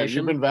vaccination? Yeah,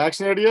 you've been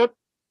vaccinated yet?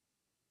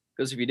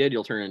 Because if you did,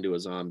 you'll turn into a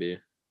zombie.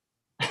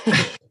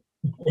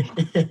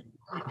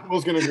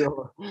 He's gonna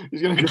go.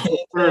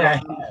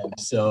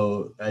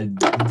 So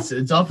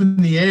it's up in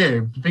the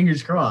air.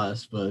 Fingers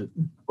crossed, but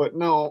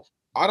no,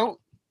 I don't.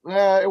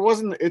 It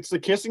wasn't. It's the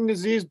kissing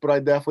disease, but I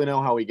definitely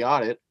know how he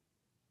got it.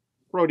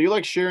 Bro, do you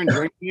like share and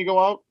drink when you go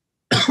out?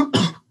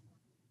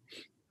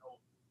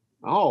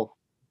 Oh.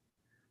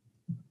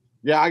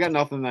 Yeah, I got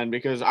nothing then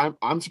because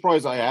I'm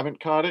surprised I haven't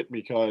caught it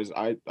because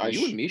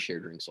you and me share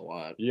drinks a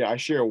lot. Yeah, I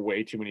share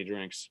way too many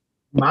drinks.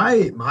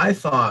 My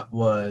thought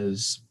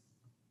was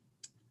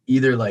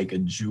either like a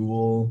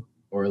Juul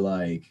or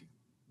like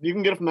you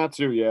can get it from that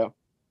too, yeah.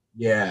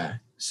 Yeah.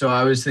 So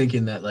I was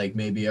thinking that like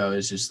maybe I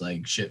was just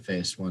like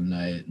shit-faced one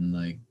night and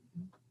like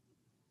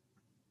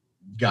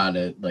got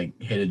it,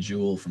 like hit a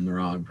Juul from the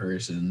wrong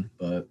person,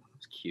 but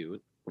it's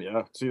cute.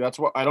 Yeah. See, that's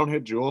what I don't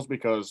hit Juuls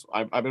because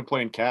I've been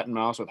playing cat and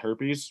mouse with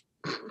herpes.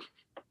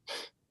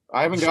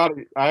 I haven't got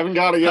it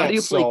yet. How do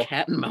you play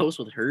cat and mouse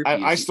with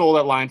herpes? I stole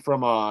that line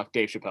from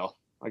Dave Chappelle.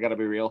 I gotta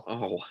be real.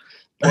 Oh.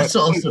 That's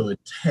also a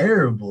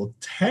terrible,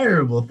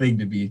 terrible thing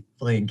to be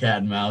playing cat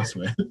and mouse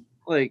with.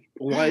 Like,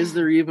 why is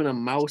there even a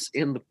mouse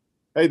in the...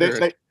 Hey,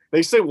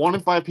 they say 1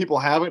 in 5 people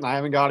have it, and I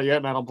haven't got it yet,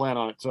 and I don't plan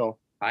on it, so...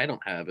 I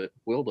don't have it.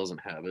 Will doesn't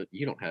have it.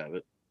 You don't have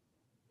it.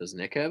 Does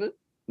Nick have it?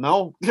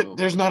 No.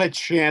 There's not a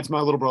chance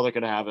my little brother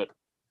could have it.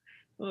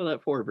 Oh,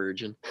 that poor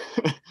virgin.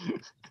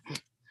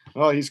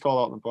 Oh, he's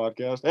called out in the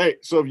podcast. Hey,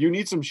 so if you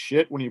need some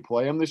shit when you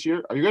play him this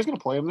year, are you guys going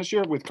to play him this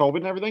year with COVID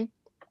and everything?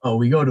 Oh,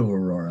 we go to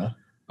Aurora.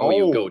 Oh,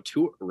 you go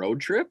to a road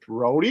trip?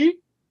 Roadie?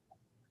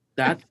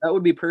 That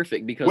would be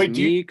perfect because Coach,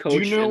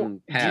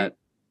 and Pat,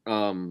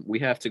 we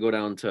have to go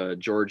down to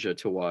Georgia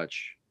to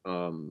watch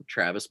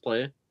Travis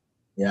play.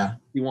 Yeah.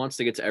 He wants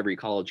to get to every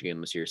college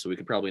game this year, so we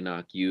could probably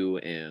knock you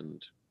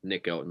and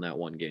Nick out in that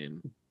one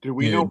game. Do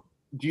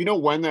you know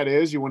when that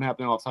is? You wouldn't have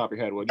to know off the top of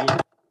your head, would you?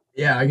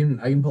 Yeah, I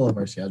can pull up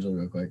our schedule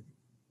real quick.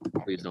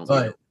 Please don't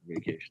be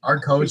vacation. Our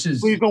coaches.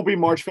 Please don't be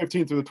March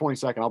 15th through the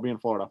 22nd. I'll be in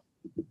Florida.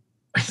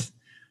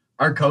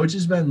 Our coach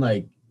has been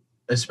like,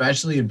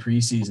 especially in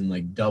preseason,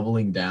 like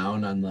doubling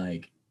down on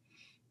like.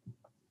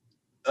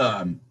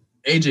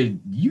 AJ,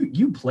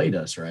 you played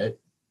us, right?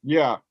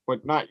 Yeah,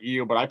 but not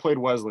you. But I played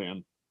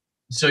Wesleyan.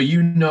 So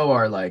you know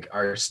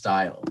our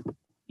style.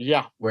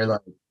 Yeah, where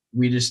like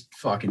we just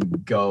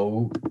fucking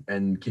go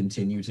and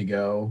continue to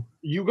go.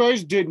 You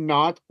guys did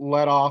not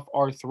let off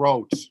our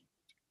throats.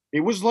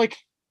 It was like,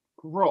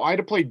 bro, I had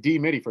to play D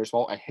midi first of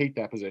all. I hate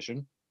that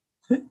position,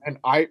 and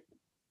I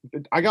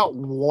got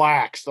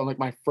waxed on like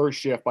my first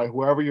shift by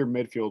whoever your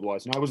midfield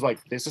was, and I was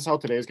like, "This is how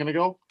today's gonna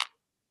go."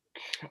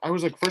 I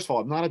was like, first of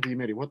all, I'm not a D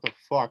midi. What the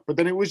fuck? But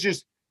then it was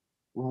just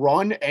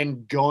run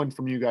and gun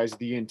from you guys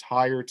the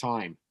entire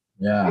time.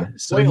 Yeah.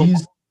 So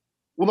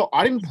no,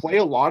 I didn't play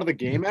a lot of the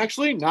game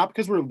actually, not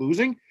because we're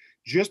losing,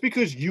 just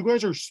because you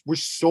guys were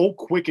so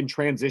quick in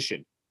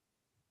transition.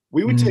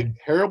 We would take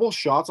terrible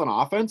shots on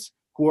offense.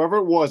 Whoever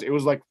it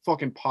was like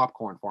fucking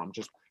popcorn for them.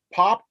 Just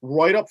pop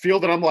right up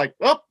field, and I'm like,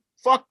 oh,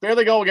 fuck, there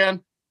they go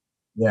again.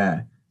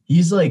 Yeah.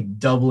 He's like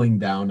doubling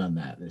down on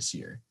that this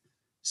year.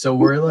 So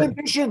we're like,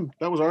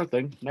 that was our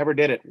thing. Never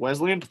did it.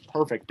 Wesleyan,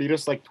 perfect. Beat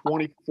us like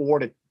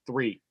 24-3.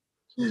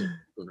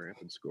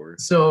 Rapid score.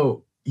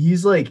 So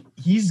he's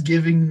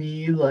giving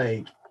me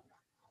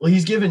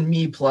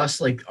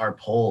plus like our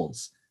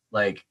polls.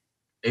 Like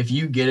if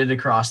you get it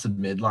across the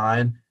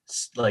midline,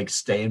 like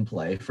stay and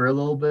play for a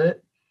little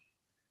bit.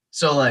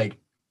 So like,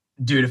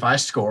 dude, if I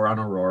score on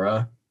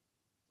Aurora,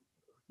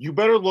 you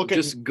better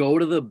go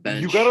to the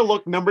bench. You gotta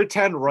look number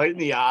 10 right in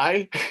the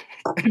eye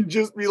and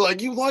just be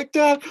like, you like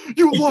that?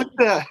 You like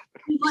that?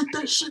 You like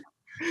that shit?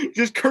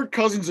 Just Kirk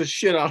Cousins the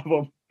shit out of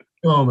him.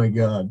 Oh my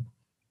god.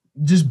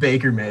 Just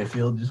Baker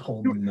Mayfield just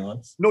holding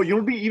nuts. No, you know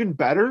what would be even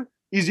better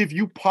is if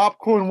you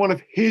popcorn one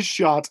of his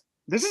shots.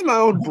 This is my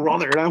own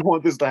brother, and I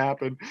want this to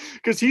happen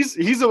because he's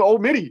an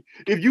old mini.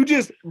 If you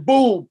just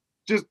boom,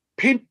 just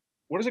pin.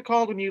 What is it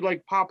called when you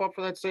like pop up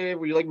for that save?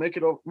 Where you like make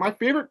it over? My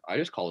favorite. I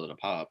just called it a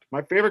pop.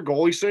 My favorite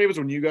goalie save is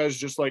when you guys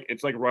just like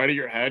it's like right at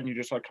your head and you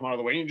just like come out of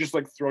the way and you just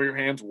like throw your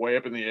hands way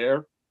up in the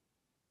air.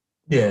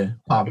 Yeah,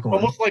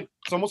 popcorn.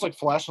 It's almost like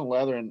flashing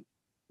leather and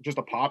just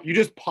a pop. You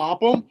just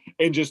pop them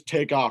and just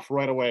take off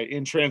right away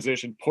in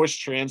transition, push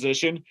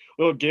transition,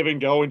 little give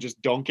and go, and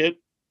just dunk it.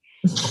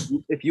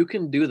 If you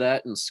can do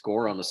that and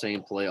score on the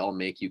same play, I'll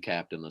make you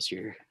captain this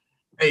year.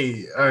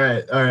 Hey, all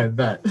right,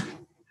 bet.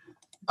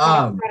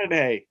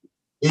 Saturday.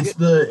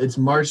 It's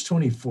March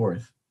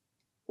 24th.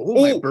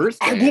 Oh, my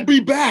birthday. I will be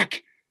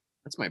back.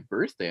 That's my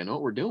birthday. I know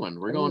what we're doing.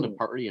 We're going to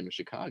party in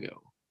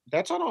Chicago.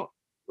 That's on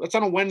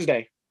a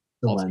Wednesday.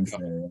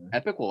 Wednesday.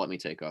 Epic will let me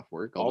take off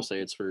work. I'll just say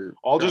it's for.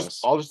 I'll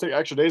just take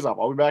extra days off.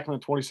 I'll be back on the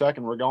 22nd.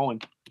 We're going.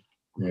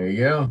 There you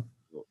go.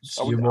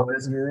 See you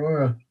boys in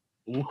Aurora.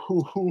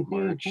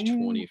 March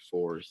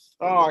 24th.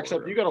 Oh,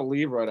 except you got to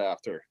leave right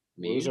after.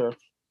 Me? Loser.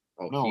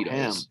 Oh, no, he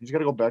him. does. He's got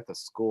to go back to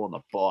school on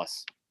the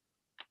bus.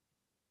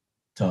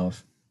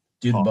 Tough.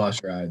 Do the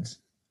bus rides.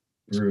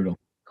 Brutal.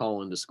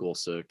 Call into school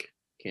sick.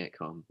 Can't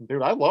come.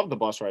 Dude, I love the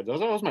bus rides. That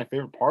was my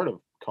favorite part of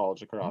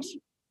college lacrosse.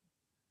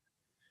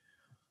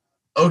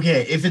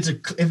 Okay, if it's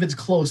a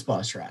close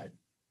bus ride.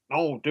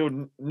 No,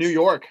 dude, New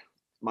York,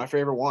 my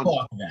favorite one.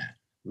 Fuck that.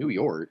 New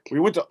York. We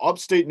went to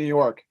upstate New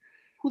York.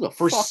 Who the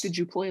fuck did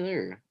you play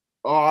there?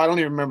 Oh, I don't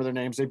even remember their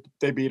names.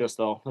 They beat us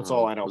though. That's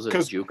all I know. Was it a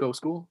JUCO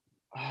school?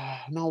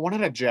 No, one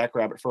had a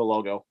jackrabbit for a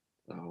logo.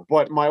 Oh.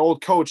 But my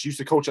old coach used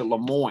to coach at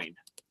Lemoyne.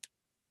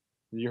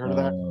 You heard of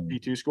that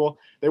P2 school?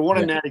 They won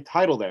a natty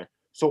title there.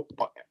 So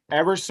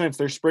ever since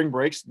their spring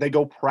breaks, they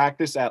go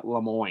practice at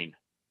Lemoyne.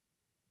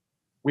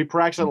 We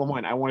practiced at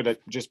Lemoyne. I wanted to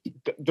just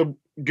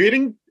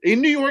getting in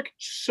New York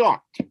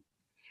sucked.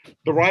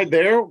 The ride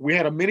there, we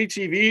had a mini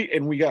TV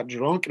and we got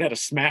drunk and had a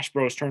Smash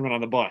Bros tournament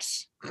on the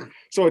bus.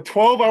 So a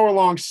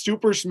 12-hour-long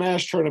Super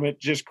Smash tournament,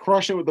 just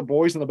crushing it with the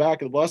boys in the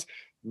back of the bus.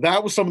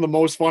 That was some of the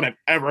most fun I've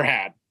ever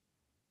had.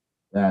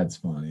 That's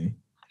funny.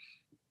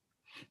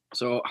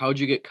 So how'd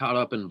you get caught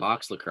up in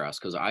box lacrosse?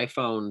 Because I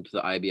found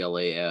the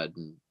IBLA ad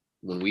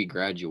when we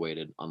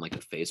graduated on like a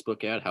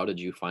Facebook ad. How did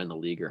you find the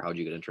league, or how'd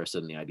you get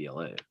interested in the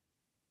IBLA?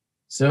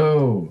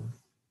 So,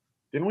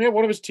 didn't we have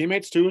one of his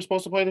teammates too who was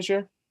supposed to play this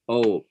year?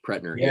 Oh,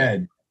 Pretner. Yeah,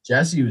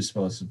 Jesse was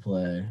supposed to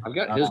play. I've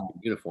got his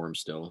uniform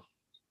still.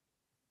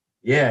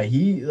 Yeah,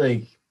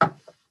 I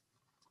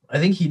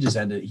think he's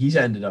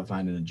ended up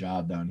finding a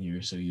job down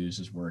here, so he was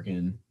just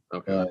working.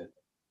 Okay.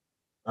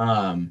 But,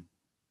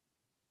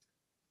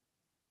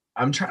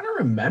 I'm trying to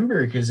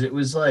remember because it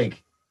was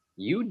like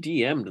you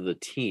DM'd the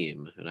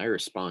team and I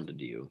responded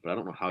to you, but I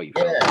don't know how you.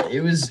 Yeah, it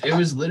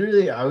was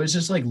literally I was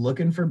just like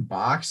looking for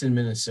box in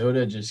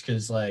Minnesota just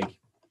because like,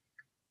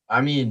 I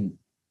mean,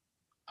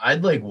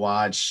 I'd like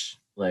watch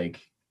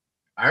like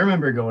I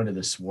remember going to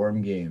the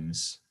Swarm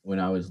games when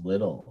I was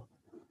little,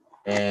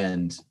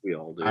 and we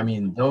all do. I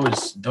mean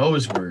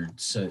those were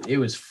so it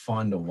was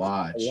fun to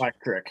watch.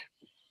 Electric.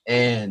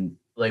 And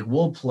like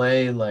we'll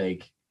play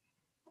like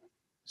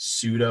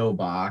pseudo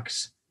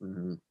box.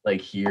 Mm-hmm.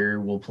 Like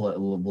here we'll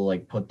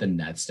like put the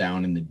nets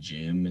down in the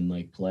gym and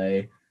like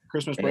play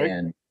Christmas break.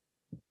 And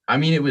I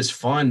mean it was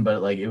fun,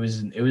 but like it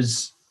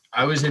was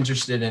I was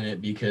interested in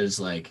it because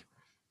like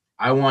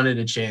I wanted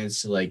a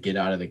chance to like get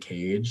out of the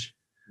cage.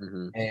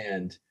 Mm-hmm.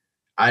 And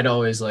I'd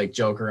always like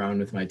joke around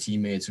with my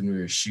teammates when we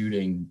were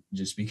shooting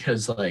just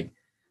because like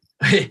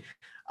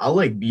I'll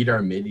like beat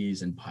our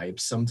middies and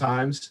pipes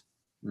sometimes.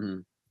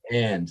 Mm-hmm.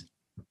 And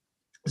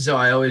so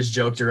I always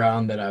joked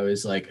around that I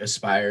was like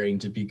aspiring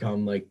to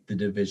become like the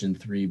Division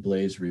III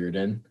Blaze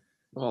Reardon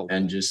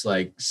and just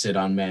like sit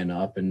on man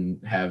up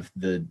and have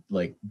the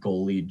like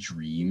goalie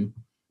dream.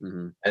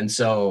 Mm-hmm. And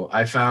so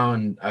I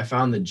found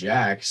the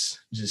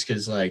Jacks just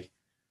because like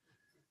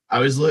I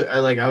was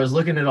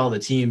looking at all the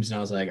teams and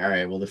I was like, all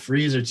right, well the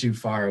Frees are too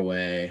far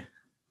away.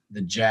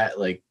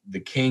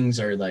 The Kings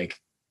are like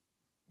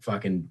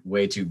fucking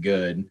way too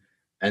good.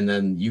 And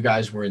then you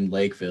guys were in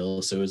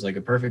Lakeville, so it was like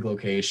a perfect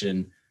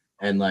location.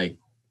 And like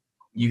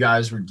you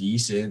guys were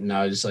decent, and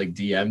I was just like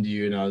DM'd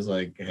you, and I was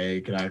like, "Hey,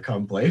 can I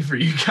come play for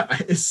you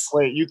guys?"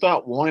 Wait, you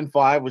thought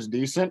 1-5 was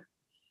decent?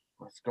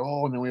 Let's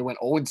go, and then we went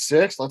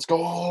 0-6. Let's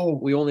go.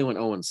 We only went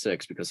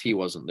 0-6 because he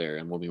wasn't there,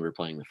 and when we were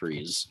playing the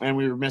Freeze, and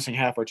we were missing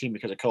half our team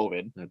because of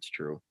COVID. That's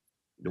true.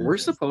 We're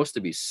supposed to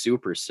be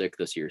super sick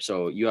this year,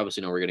 so you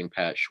obviously know we're getting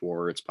Pat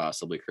Schwartz,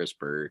 possibly Chris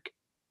Burke.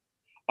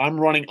 I'm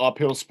running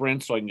uphill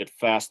sprints so I can get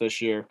fast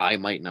this year. I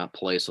might not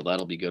play, so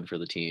that'll be good for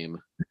the team.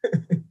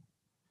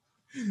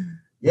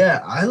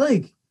 Yeah, I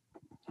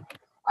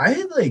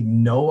had like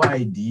no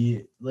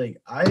idea.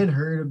 Like I had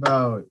heard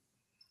about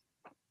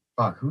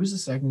who's the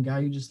second guy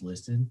you just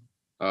listed?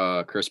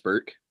 Chris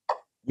Burke.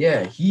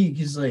 Yeah,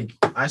 because like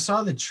I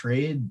saw the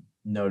trade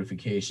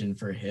notification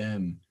for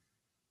him,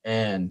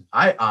 And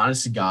I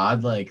honest to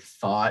God like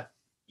thought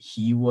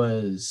he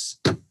was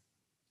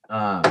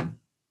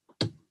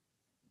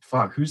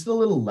who's the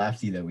little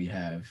lefty that we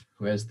have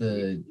who has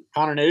the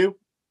Connor Nadeau?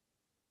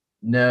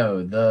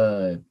 no,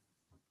 the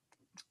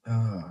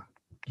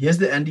he has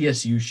the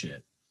NDSU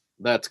shit.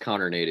 That's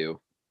Connor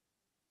Nadeau.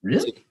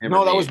 Really?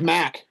 No, that was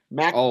Mac.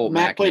 Mac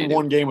played Nadeau.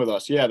 one game with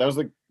us. Yeah, that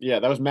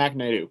was Mac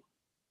Nadeau.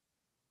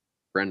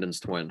 Brendan's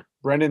twin.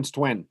 Brendan's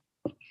twin.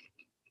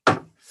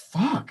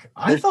 Fuck.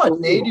 I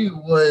thought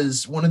Nadeau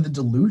was one of the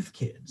Duluth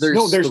kids.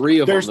 There's three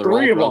of them. They're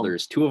all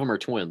brothers. Two of them are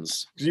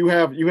twins. You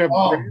have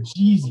Oh, Brendan,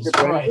 Jesus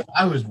Christ.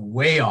 I was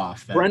way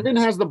off then. Brendan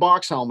has the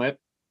box helmet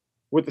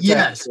with the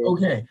tattoo.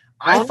 Okay.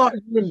 I thought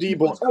he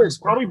was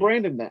probably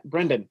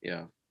Brendan.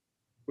 Yeah.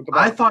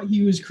 I thought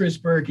he was Chris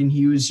Burke and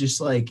he was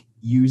just like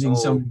using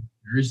some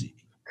jersey.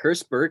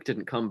 Chris Burke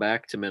didn't come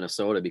back to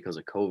Minnesota because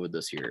of COVID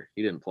this year.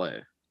 He didn't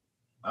play.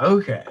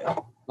 Okay.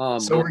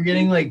 So we're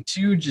getting like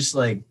two just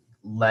like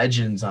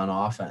legends on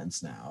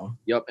offense now.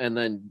 Yep. And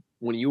then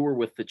when you were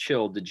with the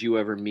Chill, did you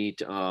ever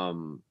meet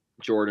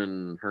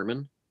Jordan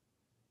Herman?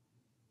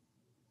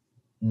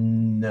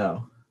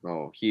 No.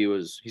 Oh,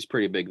 he's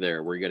pretty big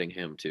there. We're getting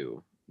him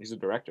too. He's a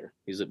director.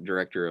 He's a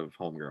director of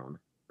Homegrown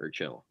or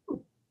Chill.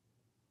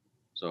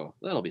 So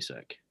that'll be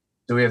sick.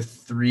 So we have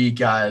three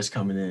guys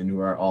coming in who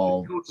are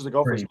all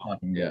pretty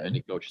fucking good. Yeah, and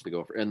he coaches the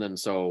Gopher. And then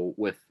so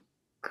with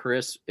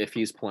Chris, if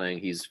he's playing,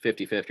 he's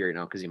 50-50 right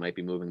now because he might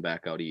be moving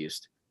back out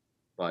east.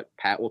 But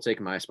Pat will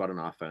take my spot on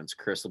offense.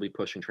 Chris will be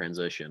pushing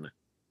transition.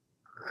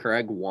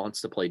 Craig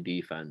wants to play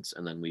defense,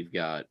 and then we've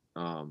got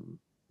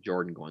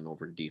Jordan going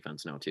over to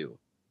defense now too.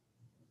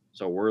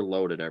 So we're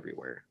loaded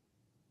everywhere.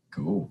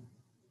 Cool.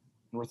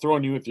 We're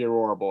throwing you with the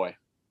Aurora boy.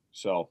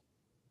 So,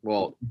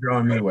 well,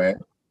 throwing me where?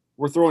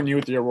 We're throwing you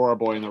with the Aurora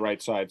boy on the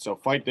right side. So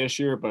fight this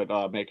year,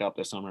 but make up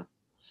this summer.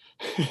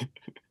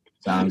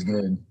 Sounds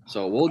good.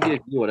 So we'll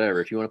give you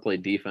whatever if you want to play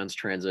defense,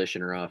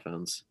 transition, or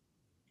offense.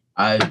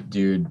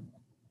 Dude,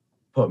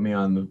 put me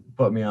on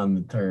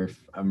the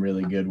turf. I'm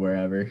really good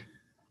wherever.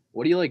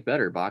 What do you like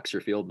better, box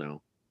or field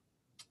now?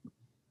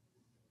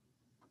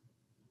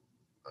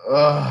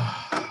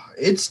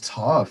 It's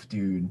tough,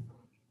 dude.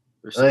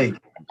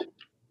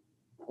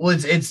 Well,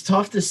 it's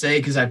tough to say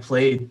because I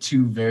play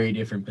two very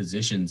different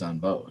positions on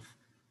both.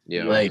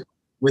 Yeah. Like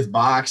with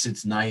box,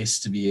 it's nice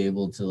to be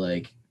able to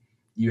like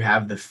you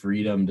have the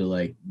freedom to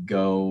like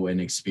go and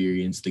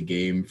experience the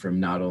game from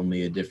not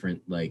only a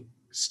different like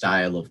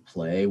style of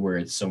play where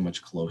it's so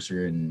much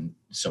closer and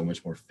so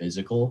much more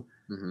physical.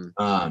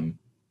 Mm-hmm.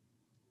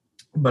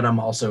 But I'm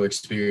also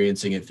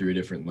experiencing it through a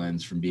different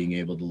lens from being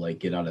able to like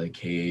get out of the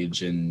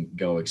cage and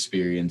go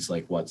experience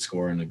like what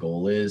scoring a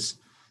goal is.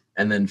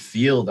 And then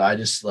field, I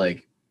just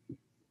like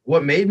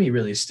what made me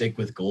really stick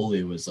with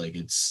goalie was like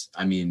it's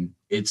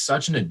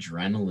such an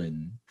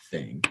adrenaline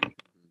thing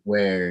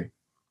where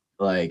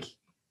like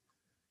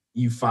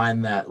you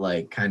find that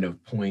like kind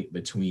of point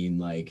between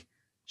like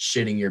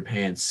shitting your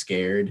pants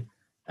scared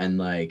and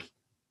like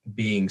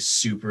being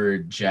super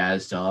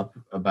jazzed up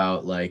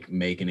about like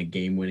making a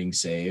game-winning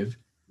save.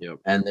 Yep.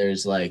 And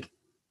there's like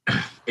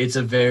it's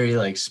a very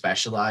like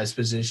specialized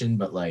position,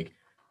 but like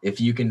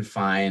if you can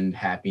find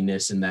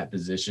happiness in that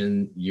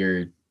position,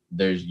 you're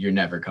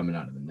never coming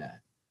out of the net.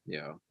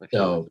 Yeah.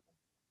 So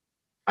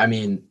I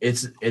mean,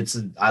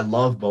 I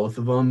love both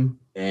of them,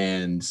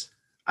 and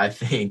I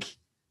think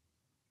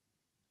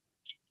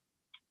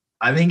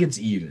it's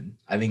even.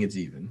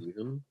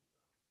 Even?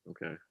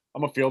 Okay.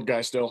 I'm a field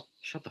guy still.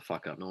 Shut the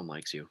fuck up. No one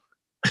likes you.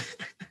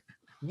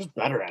 I'm just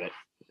better at it.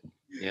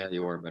 Yeah,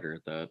 you are better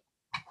at that.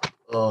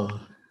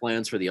 Oh.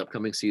 Plans for the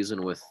upcoming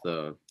season with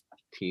the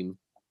team?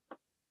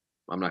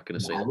 I'm not going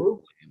to say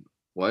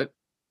what?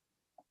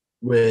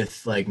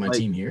 With like my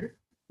team here?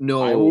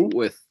 No,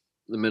 with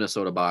the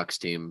Minnesota box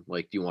team.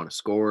 Like, do you want to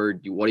score?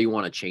 What do you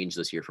want to change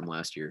this year from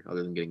last year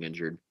other than getting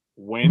injured?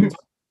 Win.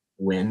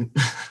 Dude,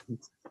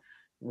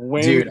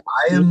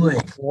 I am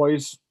like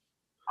boys.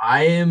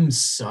 I am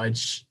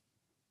such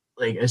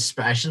like,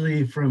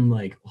 especially from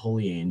like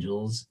Holy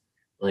Angels,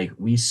 like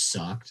we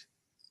sucked.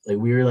 Like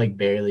we were like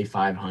barely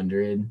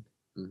 500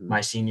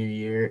 my senior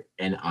year,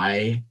 and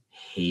I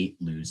hate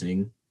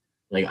losing.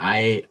 Like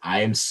I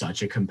am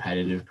such a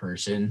competitive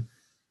person,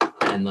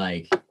 and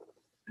like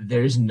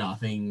there's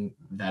nothing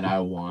that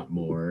I want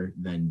more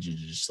than to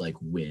just like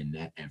win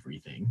at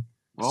everything.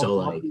 Well, so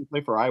like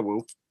play for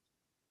IWU.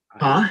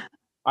 Huh?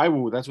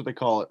 IWU, that's what they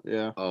call it.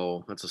 Yeah.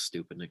 Oh, that's a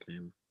stupid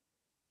nickname.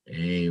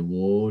 Hey,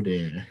 whoa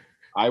there.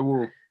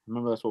 IWU.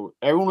 Remember that's what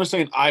everyone was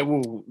saying.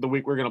 IWU the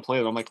week we're gonna play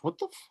it. I'm like, what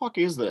the fuck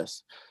is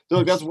this? They're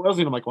like, that's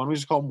Wesleyan. I'm like, why don't we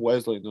just call him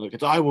Wesley? And they're like,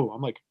 it's IWU.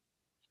 I'm like,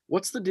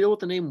 what's the deal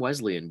with the name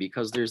Wesleyan?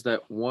 Because there's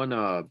that one.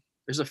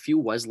 There's a few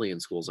Wesleyan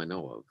schools I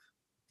know of.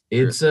 I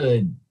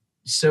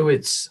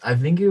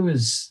think it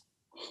was,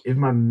 if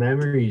my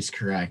memory is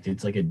correct,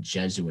 it's like a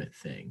Jesuit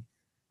thing,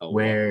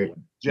 where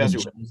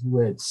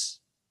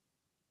Jesuits.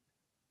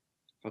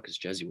 Fuck is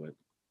Jesuit?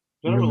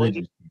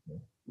 Religious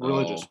people.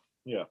 Religious.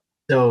 Yeah.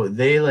 So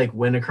they like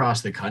went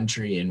across the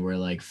country and were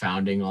like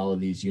founding all of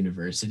these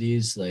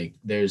universities. Like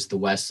there's the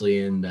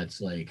Wesleyan,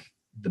 that's like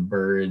the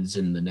Birds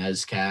and the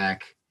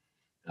NESCAC.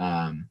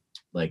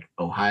 Like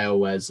Ohio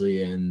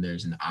Wesleyan,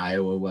 there's an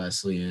Iowa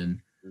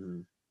Wesleyan.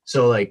 Mhm.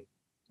 So like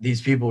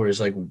these people were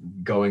just like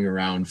going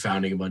around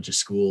founding a bunch of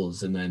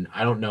schools, and then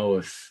I don't know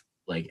if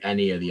like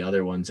any of the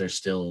other ones are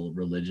still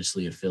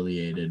religiously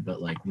affiliated,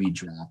 but like we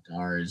dropped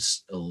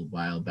ours a little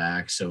while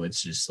back, so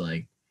it's just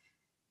like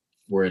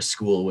we're a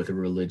school with a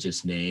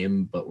religious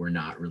name, but we're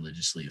not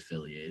religiously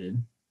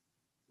affiliated.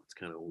 It's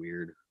kind of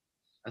weird.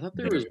 I thought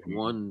there Very was weird.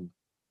 one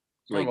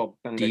Kind like of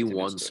a Benedictine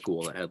D1 institute.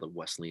 school that had the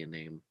Wesleyan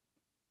name.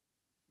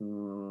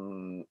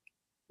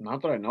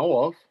 Not that I know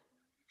of.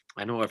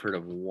 I know I've heard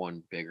of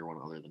one bigger one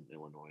other than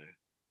Illinois.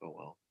 Oh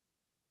well.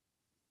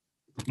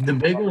 The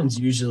big ones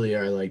usually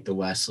are like the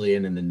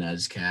Wesleyan and the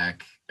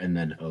NESCAC and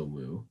then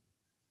OWU.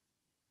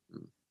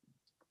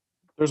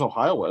 There's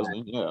Ohio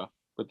Wesleyan, yeah,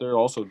 but they're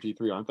also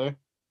D3, aren't they?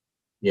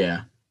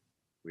 Yeah.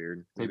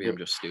 Weird. They're Maybe I'm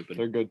good. just stupid.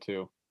 They're good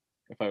too,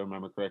 if I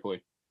remember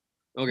correctly.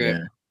 Okay.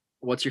 Yeah.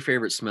 What's your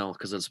favorite smell?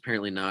 Because it's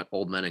apparently not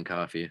old men and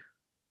coffee.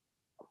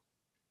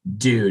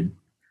 Dude,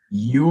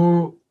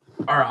 you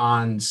are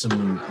on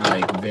some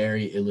like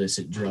very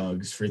illicit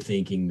drugs for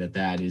thinking that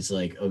that is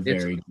like a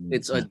very good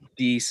It's smell. a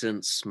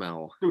decent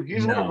smell. Dude,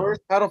 he's No. a reverse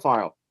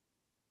pedophile.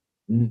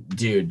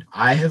 Dude,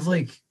 I have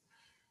like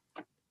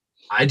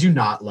I do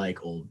not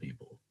like old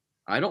people.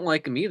 I don't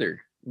like them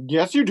either.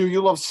 Yes, you do.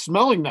 You love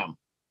smelling them.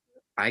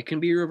 I can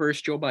be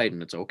reverse Joe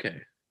Biden. It's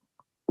okay.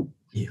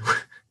 Ew.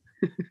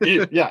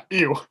 Ew, yeah,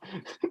 ew.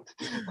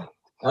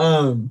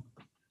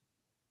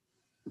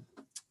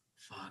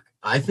 Fuck.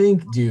 I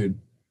think, dude,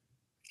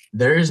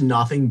 there is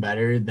nothing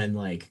better than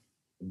like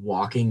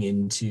walking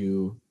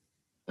into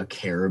a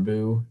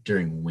Caribou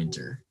during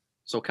winter.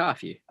 So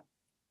coffee.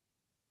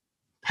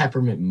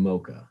 Peppermint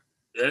mocha.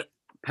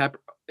 Pepper.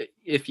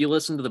 If you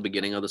listen to the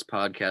beginning of this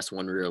podcast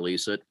when we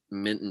release it,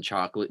 mint and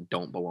chocolate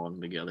don't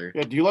belong together.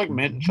 Yeah, do you like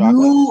mint and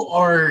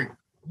chocolate?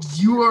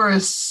 You are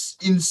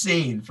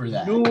insane for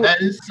that. No.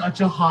 That is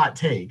such a hot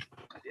take.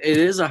 It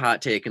is a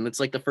hot take, and it's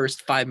like the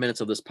first 5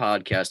 minutes of this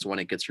podcast when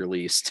it gets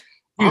released.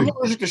 I'm Dude.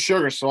 allergic to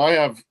sugar, so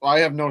I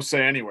have no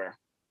say anywhere.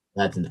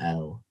 That's an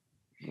L.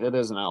 It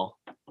is an L.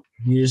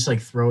 You just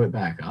like throw it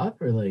back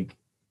up or like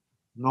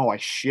No, I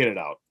shit it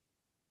out.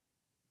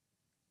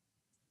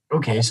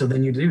 okay, so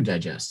then you do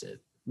digest it.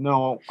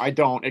 No, I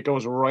don't. It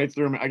goes right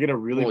through me. I get a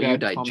really Well, bad you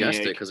digest tummy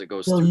it ache. because it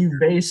goes So through.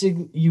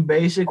 you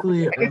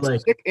basically are It's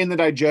like sick in the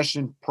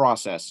digestion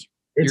process.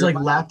 it's You're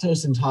like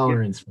lactose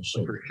intolerance for for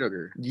sugar.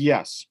 sugar.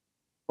 Yes,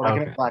 but I can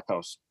Okay. have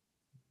lactose.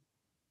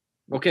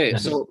 Okay,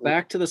 Yes. so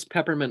back to this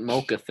peppermint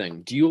mocha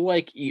thing. Do you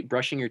like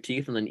brushing your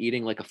teeth and then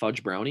eating like a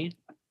fudge brownie?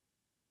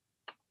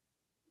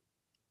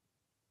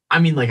 I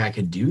mean, like I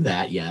could do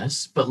that,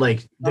 yes, but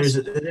like there's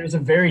a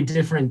very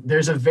different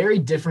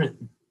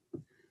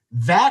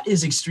that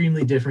is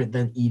extremely different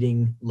than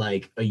eating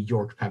like a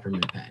York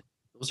peppermint pen.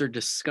 Those are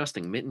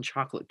disgusting. Mint and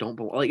chocolate don't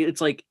belong. Like it's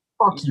like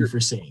Fuck you for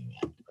saying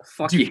that.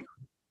 fuck Dude. you.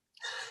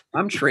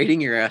 I'm trading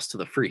your ass to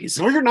the freeze.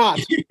 No, you're not.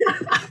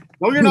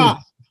 No, you're not.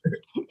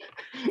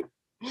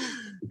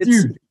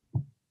 It's, Dude,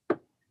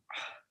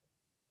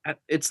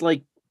 it's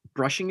like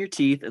brushing your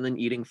teeth and then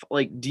eating.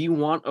 Like, do you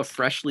want a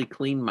freshly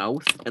clean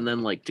mouth and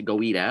then like to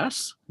go eat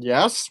ass?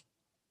 Yes.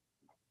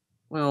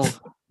 Well,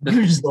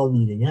 you just love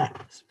eating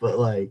ass, but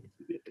like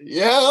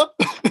Yeah.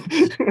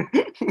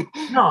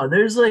 no,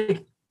 there's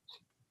like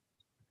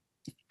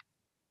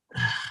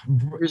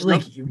there's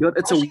like nothing good.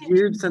 It's a brushing your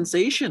weird teeth-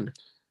 sensation.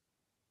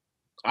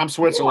 I'm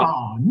Switzerland.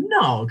 Oh,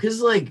 no, because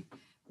like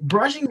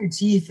brushing your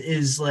teeth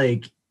is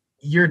like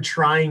you're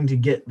trying to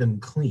get them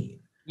clean.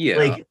 Yeah.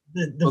 Like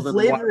the Well, then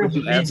why flavor would of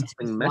you add mint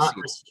something is not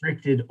messy?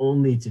 restricted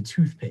only to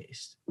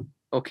toothpaste.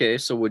 Okay,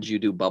 so would you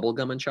do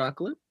bubblegum and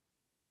chocolate?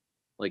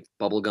 Like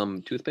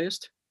bubblegum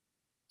toothpaste?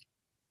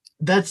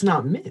 That's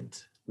not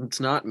mint. It's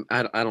not.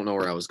 I don't know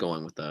where I was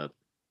going with that.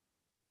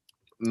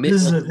 Mint,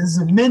 This is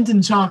a mint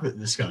and chocolate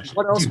discussion.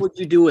 what else Dude, would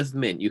you do with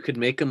mint? You could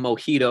make a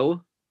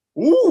mojito.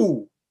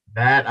 Ooh.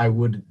 that I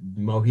would.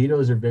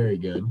 Mojitos are very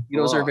good.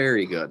 Mojitos are Oh.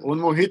 very good. Un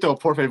mojito,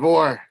 por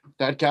favor.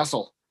 Dad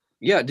Castle.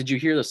 Yeah, did you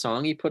hear the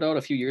song he put out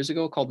a few years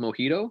ago called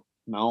Mojito?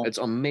 No. It's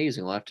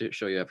amazing. I'll have to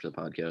show you after the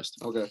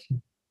podcast. Okay.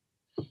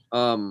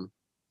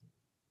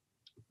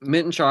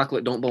 Mint and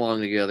chocolate don't belong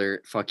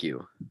together. Fuck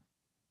you.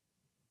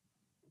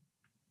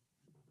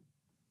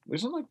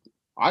 Isn't like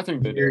I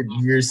think they do.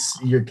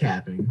 You're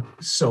capping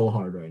so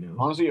hard right now.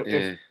 Honestly,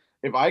 Eh.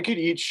 if I could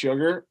eat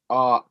sugar,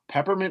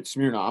 peppermint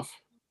Smirnoff,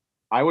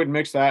 I would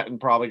mix that and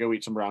probably go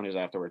eat some brownies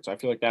afterwards. I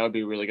feel like that would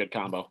be a really good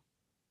combo.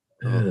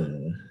 Ugh.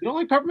 You don't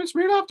like peppermint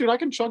Smirnoff, dude? I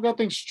can chug that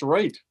thing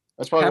straight.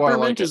 That's probably why I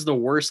Peppermint like it. is the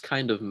worst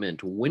kind of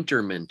mint.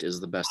 Winter mint is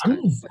the best I'm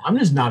kind. I'm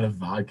just not a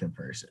vodka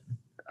person.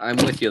 I'm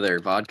with you there.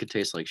 Vodka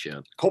tastes like shit.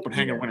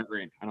 Copenhagen Yeah.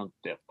 wintergreen. I don't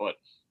dip, but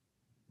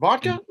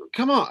vodka.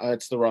 Come on,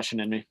 it's the Russian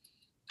in me.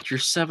 You're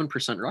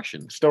 7%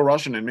 Russian. Still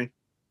Russian in me.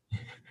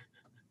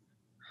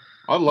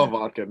 I love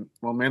vodka.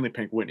 Well, mainly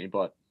Pink Whitney,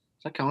 but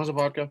does that count as a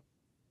vodka?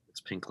 It's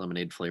pink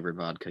lemonade flavored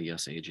vodka.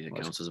 Yes, AJ, it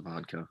counts as a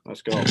vodka.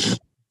 Let's go.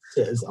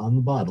 Says on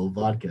the bottle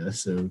vodka,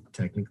 so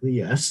technically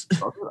yes. I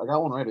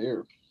got one right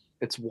here.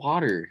 It's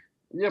water.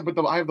 Yeah, but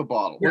I have the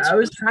bottle. Yeah, I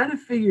was trying to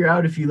figure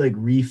out if you like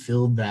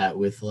refilled that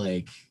with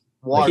like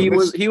water.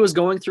 He was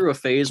going through a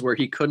phase where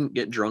he couldn't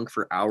get drunk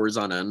for hours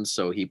on end,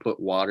 so he put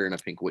water in a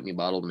Pink Whitney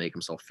bottle to make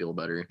himself feel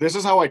better. This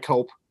is how I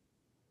cope.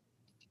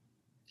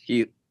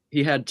 He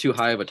had too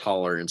high of a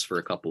tolerance for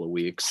a couple of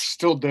weeks.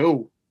 Still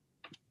do.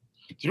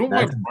 Do you know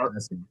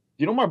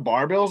what my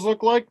barbells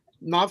look like?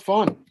 Not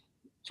fun.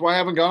 That's why I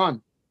haven't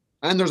gone.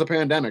 And there's a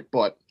pandemic,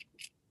 but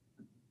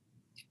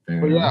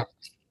yeah.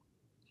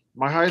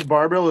 My highest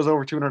barbell is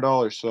over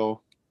 $200,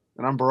 so,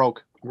 and I'm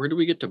broke. Where do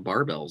we get to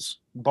barbells?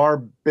 Bar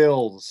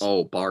bills.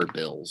 Oh, bar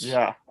bills.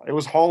 Yeah, it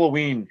was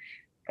Halloween.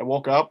 I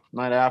woke up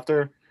night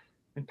after,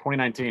 in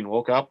 2019.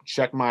 Woke up,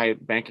 checked my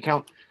bank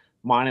account,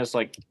 minus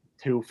like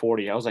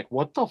 $240. I was like,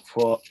 what the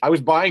fuck? I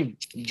was buying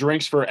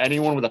drinks for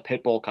anyone with a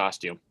pit bull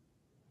costume.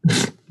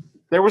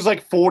 There was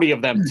like 40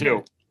 of them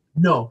too.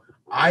 No,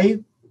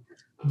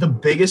 the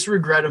biggest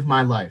regret of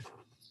my life,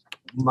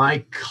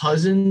 my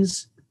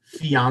cousin's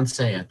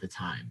fiance at the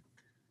time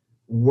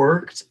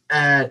worked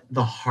at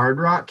the Hard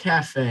Rock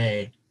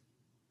Cafe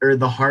or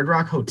the Hard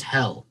Rock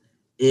Hotel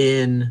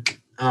in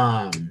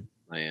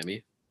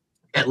Miami,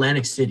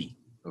 Atlantic City.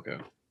 Okay.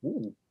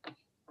 Ooh.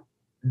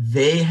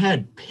 They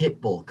had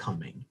Pitbull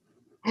coming.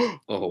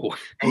 Oh.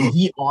 And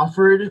he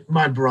offered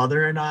my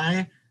brother and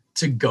I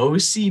to go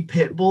see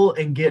Pitbull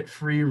and get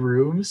free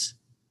rooms.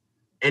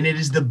 And it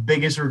is the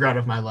biggest regret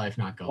of my life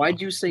not going.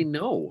 Why'd you say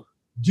no?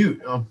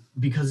 Dude,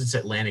 because it's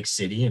Atlantic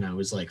City and I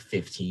was like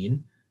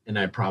 15 and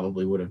I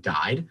probably would have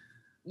died.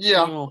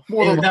 Yeah.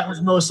 That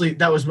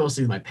was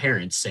mostly my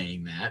parents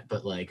saying that,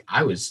 but like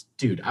I was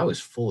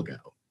full go.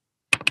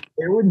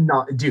 It would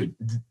not, dude,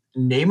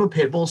 name a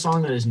Pitbull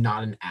song that is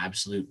not an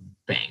absolute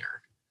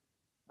banger.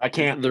 I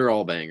can't. They're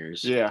all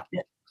bangers. Yeah.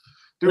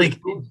 Dude, like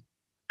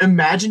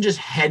imagine just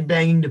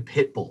headbanging to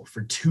Pitbull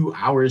for 2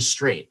 hours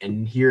straight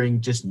and hearing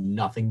just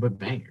nothing but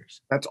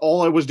bangers. That's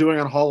all I was doing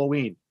on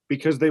Halloween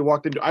because they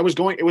walked into. It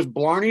was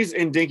Blarney's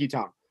in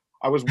Dinkytown.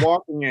 I was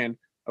walking in.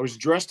 I was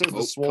dressed as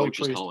the swole Coach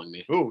priest. is calling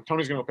me. Oh,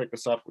 Tony's gonna pick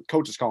this up.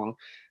 Coach is calling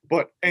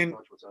him.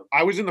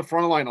 I was in the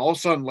front of the line. All of a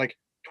sudden, like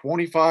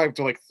 25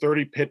 to like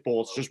 30 pit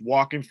bulls just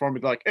walking from me.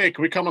 They're like, "Hey,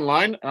 can we come in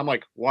line?" And I'm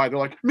like, "Why?" They're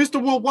like,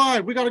 "Mr.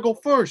 Worldwide, we gotta go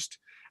first."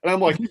 And I'm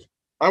like,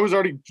 I was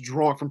already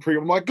drunk from pre.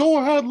 I'm like, "Go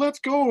ahead, let's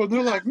go." And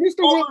they're like,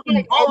 "Mr.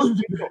 Worldwide."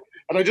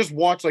 And I just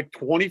watched like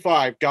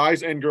 25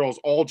 guys and girls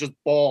all just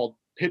bald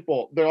pit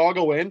bull. They all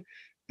go in.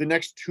 The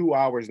next 2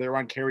 hours, they were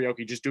on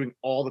karaoke, just doing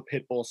all the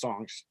pit bull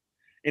songs.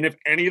 And if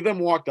any of them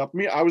walked up to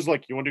me, I was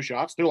like, "You want to do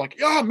shots?" They're like,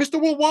 "Yeah,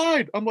 Mr.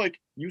 Worldwide." I'm like,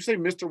 "You say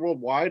Mr.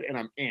 Worldwide, and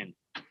I'm in."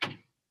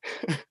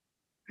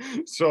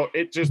 So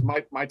it just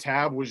my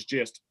tab was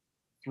just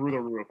through the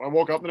roof. I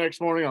woke up the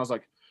next morning. I was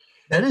like,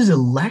 "That is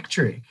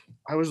electric."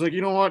 I was like,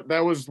 you know what?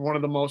 That was one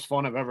of the most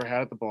fun I've ever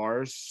had at the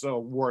bars. So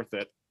worth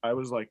it. I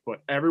was like,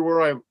 but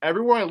everywhere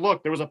I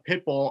looked, there was a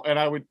pit bull,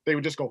 and they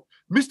would just go,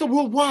 "Mr.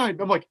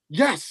 Worldwide." I'm like,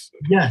 yes,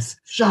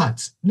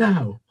 shots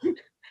now.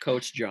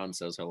 Coach John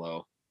says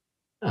hello.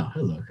 Oh,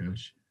 hello,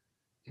 Coach.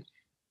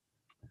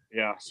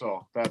 Yeah,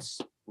 so that's.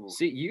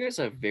 See, you guys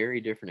have very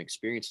different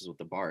experiences with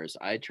the bars.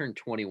 I turned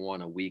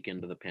 21 a week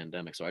into the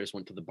pandemic, so I just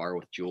went to the bar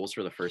with Jules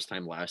for the first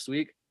time last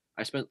week.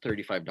 I spent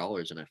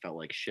 $35 and I felt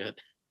like shit.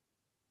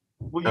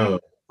 Well,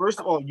 first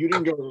of all, you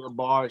didn't go to the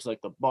bars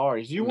like the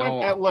bars. We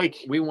went at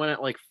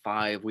like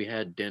 5. We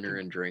had dinner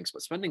and drinks,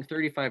 but spending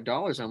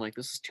 $35, I'm like,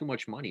 this is too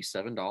much money.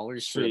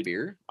 $7 for a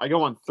beer. I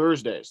go on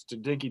Thursdays to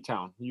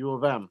Dinkytown, U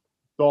of M,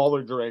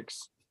 dollar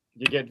drinks.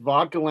 You get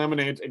vodka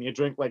lemonades and you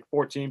drink like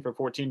 14 for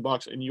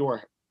 $14, and you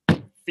are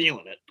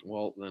feeling it.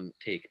 Well, then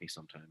take me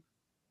sometime.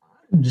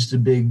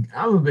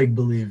 I'm a big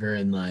believer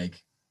in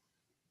like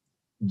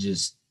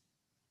just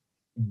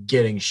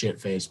getting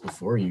shit faced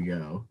before you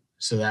go.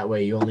 So that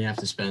way you only have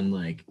to spend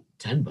like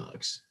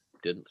 $10.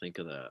 Didn't think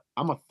of that.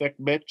 I'm a thick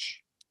bitch.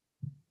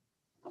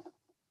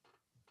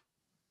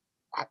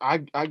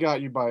 I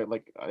got you by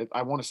like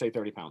I want to say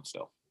 30 pounds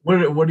still.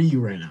 What are you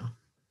right now?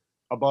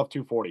 Above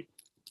 240.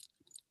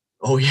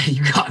 Oh yeah,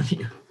 you got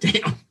me.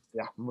 Damn.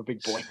 Yeah, I'm a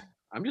big boy.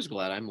 I'm just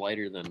glad I'm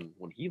lighter than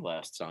when he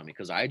last saw me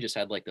because I just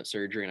had like the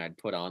surgery and I'd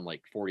put on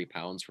like 40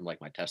 pounds from like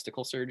my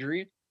testicle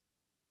surgery.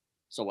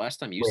 So last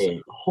time you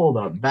Wait, hold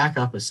up, back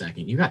up a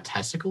second. You got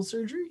testicle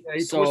surgery? Yeah,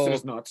 he twisted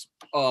his nuts.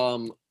 Let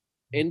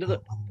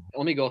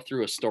me go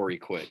through a story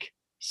quick.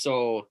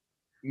 So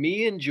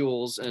me and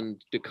Jules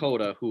and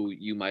Dakota, who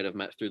you might have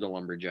met through the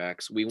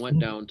Lumberjacks, we went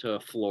down to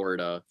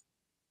Florida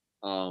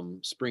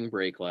spring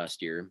break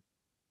last year,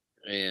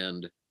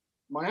 and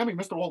Miami,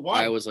 Mr.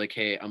 Worldwide. I was like,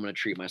 hey, I'm gonna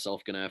treat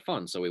myself, gonna have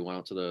fun. So we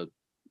went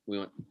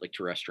like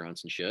to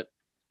restaurants and shit.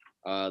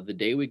 The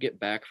day we get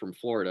back from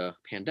Florida,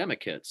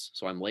 pandemic hits.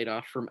 So I'm laid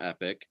off from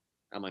Epic.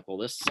 I'm like, well,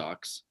 this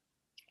sucks.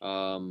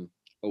 A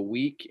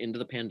week into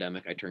the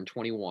pandemic, I turned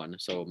 21,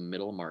 so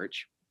middle of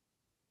March,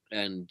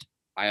 and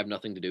I have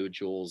nothing to do.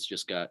 Jules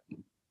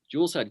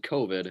had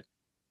COVID,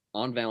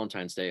 on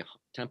Valentine's Day,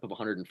 temp of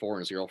 104,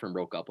 and his girlfriend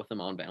broke up with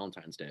him on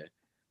Valentine's Day.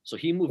 So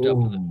he moved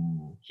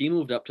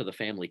up to the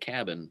family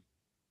cabin.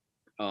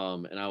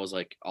 And I was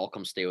like, I'll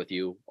come stay with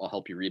you. I'll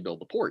help you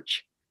rebuild the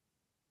porch.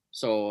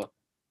 So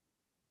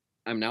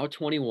I'm now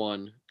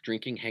 21,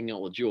 drinking, hanging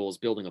out with Jules,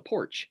 building a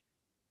porch.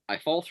 I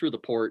fall through the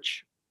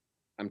porch.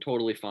 I'm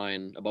totally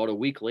fine. About a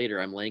week later,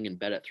 I'm laying in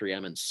bed at 3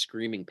 a.m. in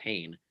screaming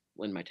pain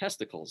in my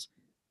testicles.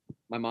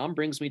 My mom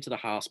brings me to the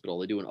hospital.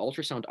 They do an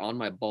ultrasound on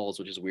my balls,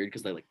 which is weird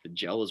because the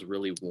gel is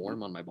really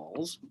warm on my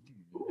balls.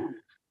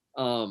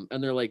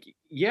 And they're like,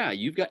 yeah,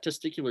 you've got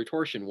testicular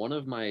torsion. One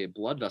of my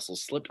blood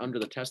vessels slipped under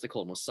the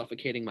testicle and was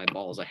suffocating my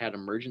balls. I had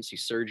emergency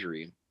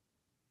surgery.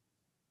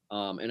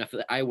 And if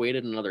I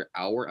waited another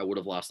hour, I would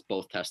have lost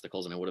both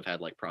testicles and I would have had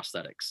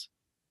prosthetics.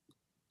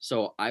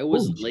 So I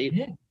was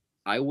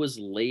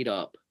laid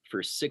up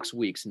for 6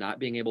 weeks, not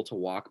being able to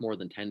walk more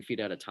than 10 feet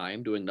at a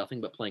time, doing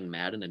nothing but playing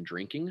Madden and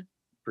drinking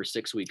for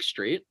 6 weeks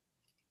straight.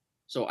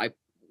 So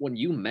when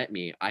you met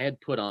me, I had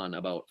put on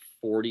about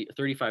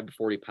 35 to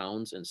 40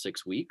 pounds in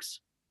 6 weeks.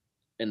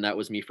 And that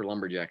was me for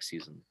Lumberjacks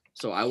season.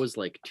 So I was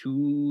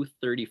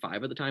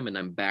 235 at the time, and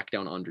I'm back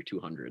down under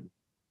 200.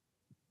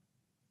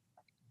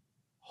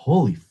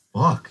 Holy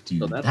fuck, dude.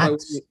 So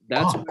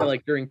that's why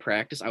during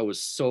practice, I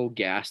was so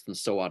gassed and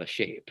so out of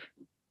shape.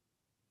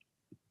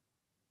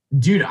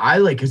 Dude,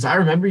 because I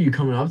remember you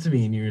coming up to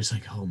me and you're just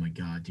like, oh my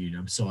God, dude,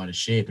 I'm so out of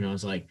shape. And I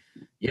was like,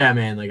 yeah,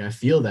 man, I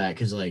feel that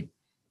because I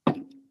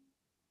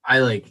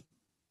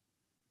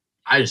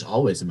just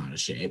always am out of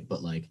shape,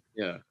 but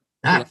yeah,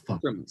 that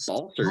from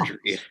ball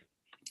surgery.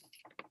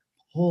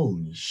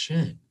 Holy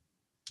shit.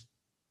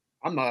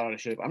 I'm not out of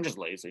shape. I'm just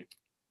lazy.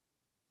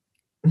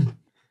 And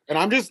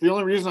the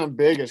only reason I'm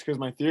big is because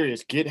my theory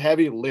is get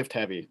heavy, lift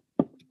heavy.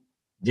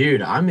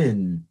 Dude, I'm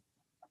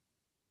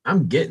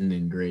getting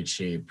in great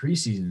shape.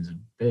 Preseason's a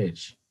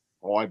bitch.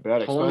 Oh, I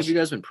bet. How long have you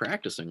guys been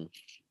practicing?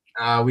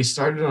 We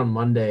started on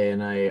Monday,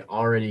 and I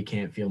already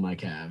can't feel my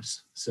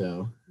calves.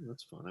 So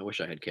that's fun. I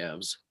wish I had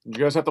calves. Did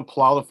you guys have to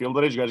plow the field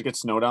today? Did you guys get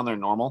snow down there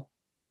normal?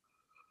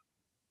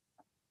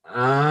 They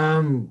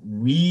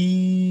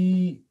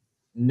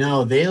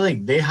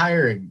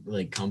hire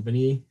a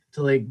company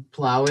to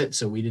plow it,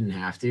 so we didn't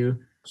have to.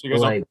 So you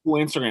guys have cool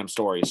Instagram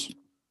stories.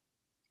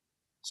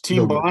 It's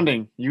team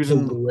bonding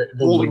using the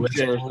bowling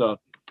chair stuff.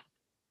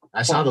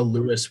 I saw the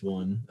Lewis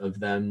one of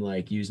them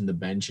using the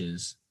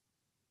benches.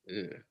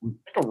 I think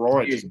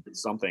Aurora just did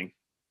something.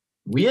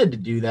 We had to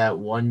do that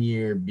one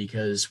year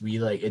because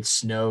it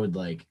snowed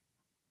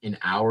an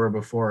hour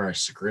before our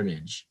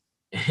scrimmage,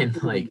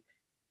 and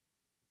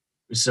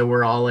so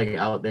we're all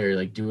out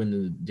there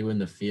doing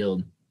the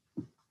field,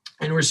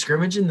 and we're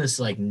scrimmaging this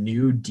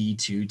new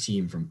D2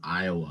 team from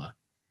Iowa,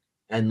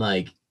 and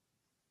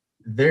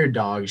they're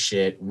dog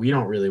shit. We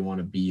don't really want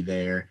to be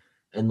there.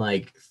 And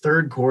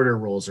third quarter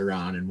rolls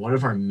around and one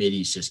of our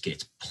middies just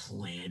gets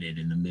planted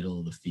in the middle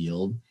of the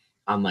field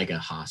on a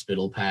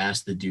hospital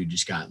pass. The dude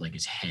just got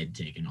his head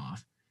taken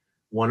off.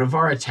 One of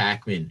our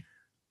attackmen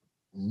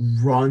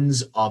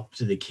runs up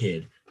to the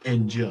kid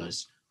and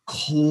just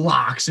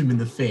clocks him in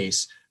the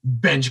face.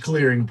 Bench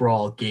clearing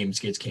brawl, games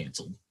gets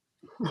canceled.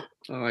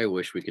 Oh, I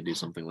wish we could do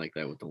something like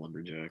that with the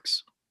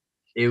Lumberjacks.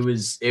 It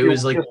was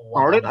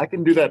started. I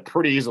can do that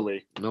pretty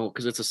easily. No,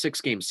 because it's a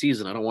 6-game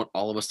season. I don't want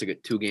all of us to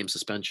get 2-game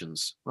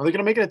suspensions. Are they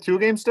gonna make it a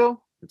 2-game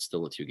still? It's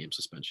still a 2-game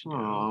suspension.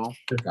 Oh,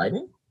 they're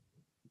fighting.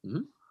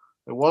 Mm-hmm.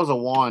 It was a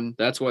 1.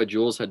 That's why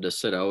Jules had to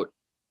sit out.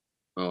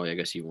 Oh, I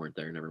guess you weren't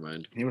there. Never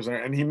mind. He was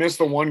there, and he missed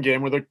the one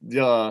game where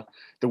the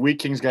Wheat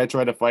Kings guy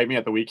tried to fight me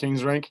at the Wheat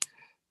Kings rink,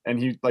 and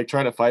he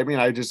tried to fight me,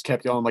 and I just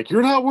kept yelling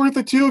 "You're not worth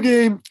a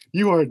 2-game.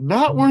 You are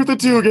not worth a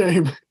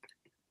 2-game."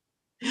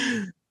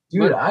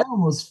 Dude, I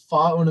almost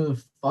fought one of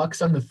the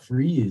fucks on the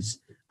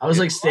freeze. I was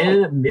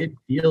standing at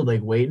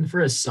midfield, waiting for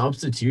a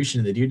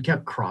substitution. The dude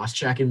kept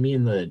cross-checking me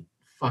in the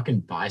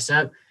fucking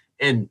bicep.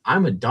 And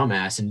I'm a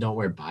dumbass and don't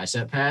wear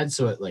bicep pads,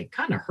 so it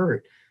kind of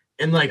hurt.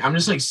 And I'm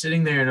just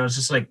sitting there and I was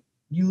just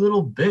you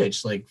little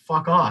bitch,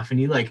 fuck off. And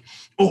he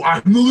oh,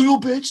 I'm the little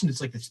bitch. And it's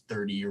this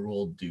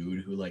 30-year-old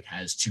dude who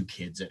has 2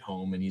 kids at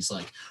home and he's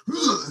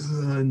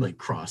and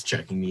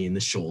cross-checking me in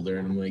the shoulder.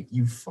 And I'm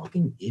you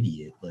fucking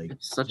idiot.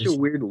 It's such a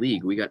weird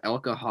league. We got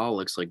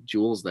alcoholics like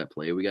Jules that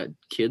play. We got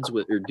kids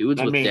with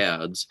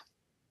dads.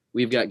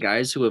 We've got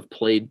guys who have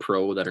played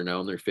pro that are now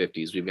in their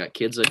 50s. We've got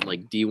kids at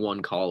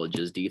D1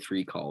 colleges,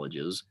 D3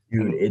 colleges.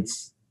 Dude,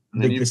 it's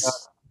the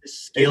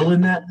skill in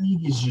that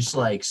league is just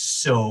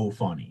so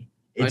funny.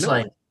 It's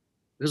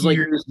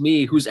there's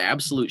me who's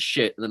absolute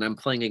shit, and then I'm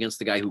playing against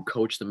the guy who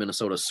coached the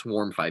Minnesota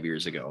Swarm 5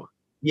 years ago.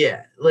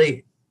 Yeah,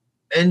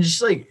 and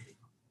just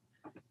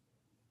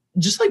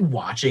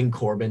watching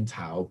Corbin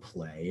Tao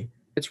play.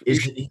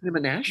 He's him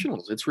at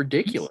Nationals. It's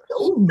ridiculous.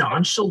 So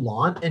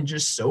nonchalant and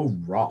just so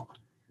raw.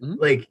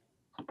 Mm-hmm.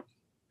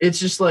 It's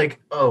just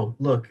oh,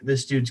 look,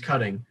 this dude's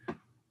cutting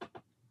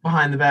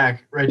behind the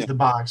back, right to the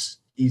box,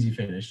 easy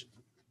finish.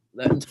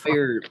 That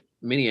entire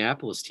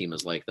Minneapolis team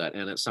is like that,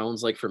 and it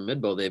sounds like for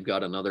Midbow they've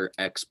got another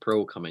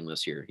ex-pro coming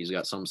this year. He's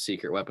got some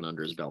secret weapon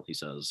under his belt, he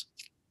says.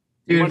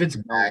 Dude,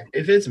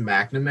 if it's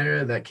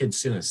McNamara, that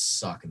kid's gonna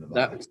suck in the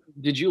box.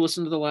 Did you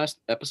listen to the last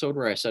episode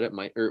where I said it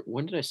might, or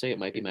when did I say it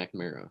might be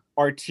McNamara?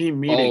 Our team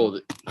meeting. Oh,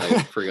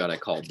 I forgot I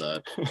called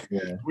that.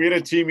 Yeah. We had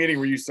a team meeting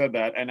where you said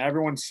that, and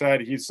everyone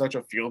said he's such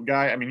a field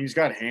guy. I mean, he's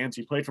got hands.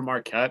 He played for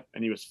Marquette,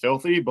 and he was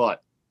filthy,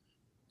 but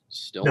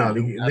Still, No,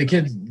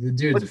 the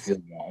dude's a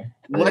field guy.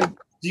 let's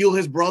steal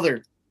his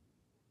brother.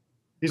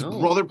 His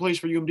brother plays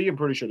for UMD, I'm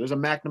pretty sure. There's a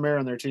McNamara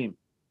on their team.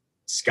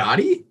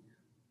 Scotty?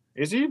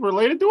 Is he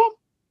related to him?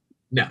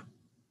 No.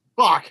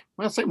 Fuck.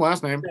 Well, same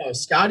last name. No,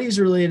 Scotty's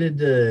related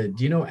to.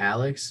 Do you know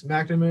Alex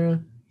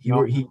McNamara? He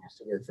No. he used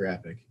to work for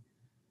Epic.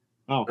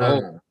 Oh.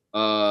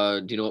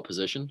 do you know what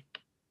position?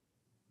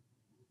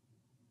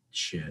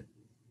 Shit.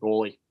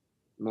 Goalie.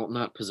 Well,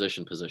 not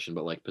position,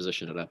 but like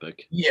position at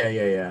Epic.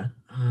 Yeah.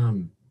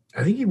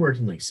 I think he worked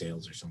in like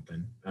sales or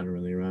something. I don't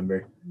really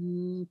remember.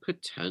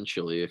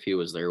 Potentially, if he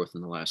was there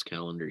within the last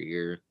calendar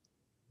year.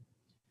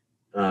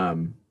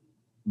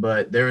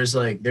 But there was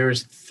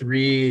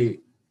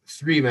three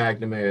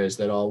McNamaras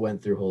that all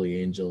went through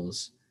Holy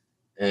Angels,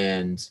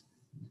 and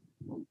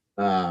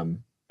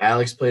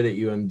Alex played at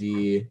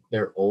UMD.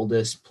 Their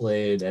oldest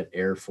played at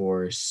Air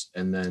Force,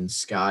 and then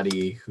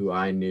Scotty, who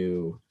I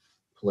knew,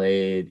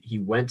 played. He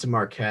went to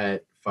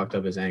Marquette, fucked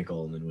up his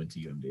ankle, and then went to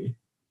UMD.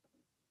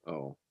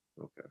 Oh,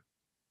 okay.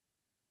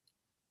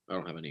 I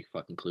don't have any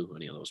fucking clue who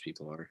any of those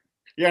people are.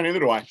 Yeah, neither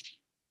do I.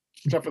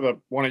 Except for the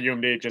one at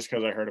UMD, just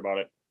because I heard about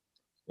it.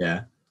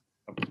 Yeah.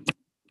 I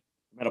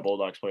met a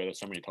Bulldogs player that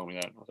somebody told me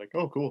that. I was like,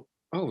 oh, cool.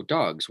 Oh,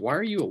 dogs. Why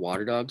are you a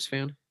Water Dogs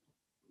fan?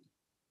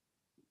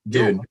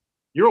 Dude.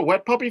 You're a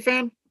Wet Puppy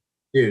fan?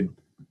 Dude.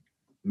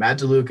 Matt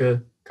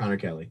DeLuca, Connor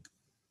Kelly.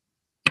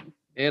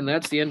 And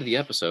that's the end of the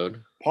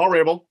episode. Paul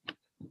Rabel.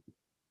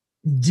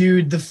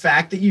 Dude, the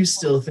fact that you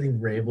still think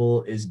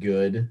Rabel is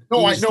good.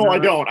 No, I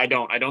don't.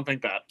 I don't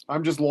think that.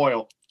 I'm just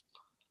loyal.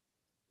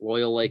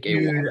 Loyal like a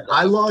Dude,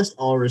 I lost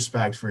all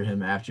respect for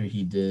him after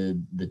he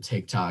did the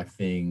TikTok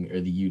thing or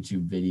the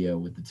YouTube video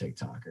with the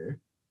TikToker.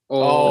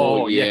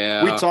 Oh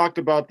yeah. We talked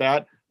about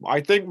that.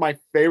 I think my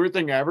favorite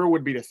thing ever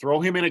would be to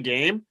throw him in a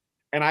game,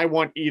 and I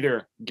want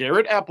either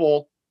Garrett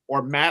Epple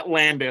or Matt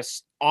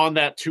Landis on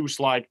that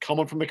 2-slide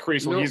coming from the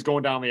crease when he's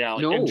going down the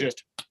alley. And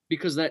just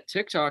because that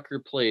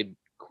TikToker played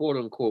quote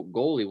unquote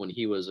goalie when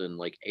he was in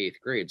like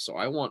 8th grade. So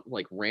I want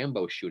like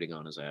Rambo shooting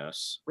on his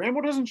ass. Rambo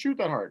doesn't shoot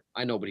that hard.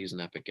 I know, but he's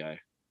an Epic guy.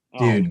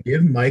 Dude,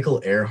 give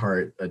Michael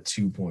Earhart a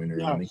 2-pointer.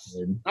 Yes.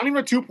 Not even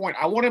a 2-point.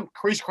 I want him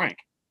crease crank.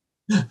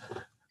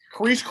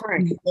 Crease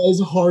crank. As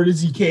hard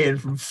as he can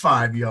from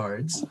 5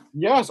 yards.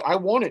 Yes, I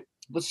want it.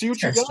 Let's see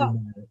what you got.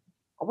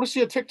 I want to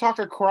see a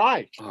TikToker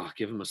cry. Oh,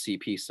 give him a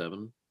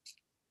CP7.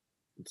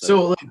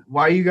 So, like,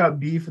 why you got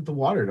beef with the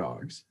Water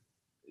Dogs?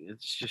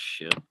 It's just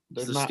shit.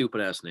 It's a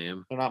stupid ass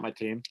name. They're not my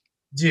team.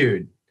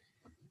 Dude,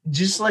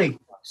 just like,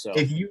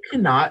 if you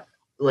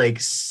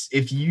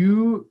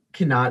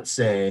cannot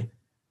say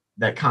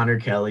that Connor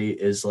Kelly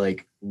is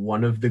like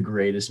one of the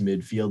greatest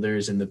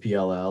midfielders in the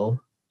PLL.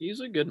 He's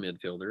a good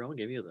midfielder. I'll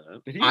give you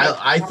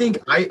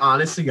that. I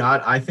honestly,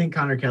 God, I think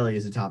Connor Kelly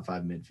is a top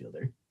 5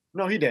 midfielder.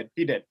 No, he did.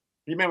 He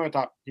made my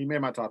top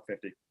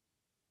 50.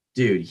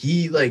 Dude,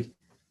 he like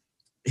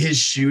his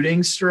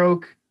shooting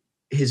stroke,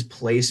 his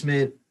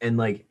placement, and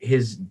like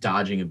his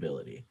dodging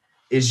ability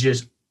is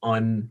just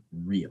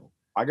unreal.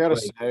 I gotta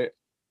say,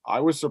 I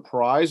was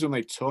surprised when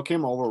they took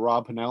him over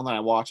Rob Pennell, and then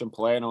I watched him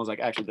play, and I was like,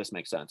 actually, this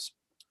makes sense.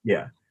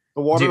 Yeah.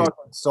 The Water Dogs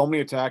had so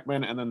many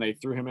attackmen, and then they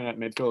threw him in at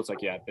midfield. It's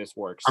like, yeah, this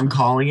works. I'm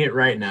calling it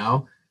right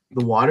now.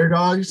 The Water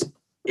Dogs,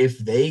 if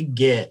they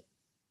get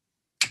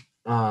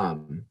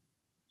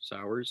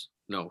Sowers?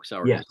 No,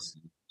 Sowers. Yes.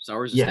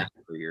 Sowers is staying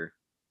for a year.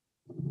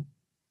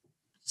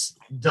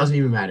 Doesn't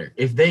even matter.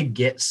 If they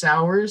get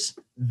Sowers,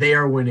 they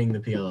are winning the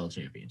PLL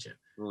championship.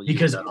 Well,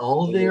 because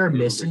all they are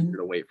missing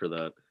to wait for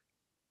that.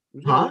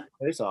 Huh?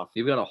 Face off.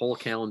 You've got a whole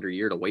calendar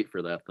year to wait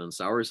for that. Then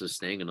Sowers is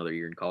staying another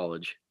year in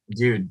college.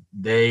 Dude,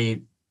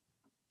 they're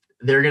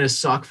gonna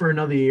suck for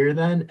another year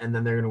then, and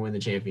then they're gonna win the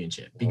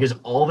championship because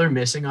all they're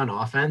missing on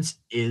offense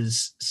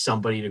is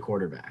somebody to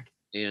quarterback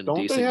and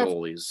decent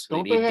goalies.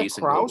 They need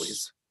decent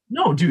goalies.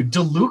 No, dude,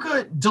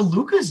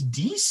 DeLuca's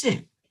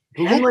decent.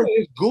 DeLuca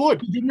is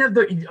good. He didn't have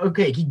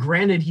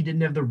he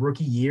didn't have the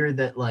rookie year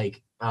that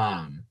like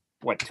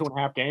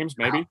 2.5 games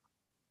maybe.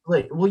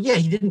 Like, well, yeah,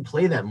 he didn't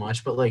play that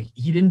much, but like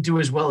he didn't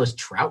do as well as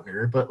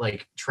Troutner. But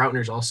like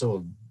Troutner's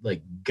also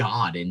like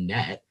god in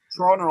net.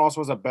 Troutner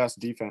also has a best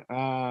defense,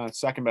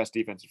 second best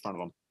defense in front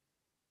of him.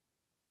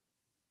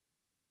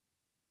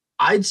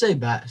 I'd say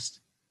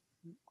best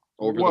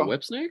over the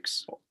Whip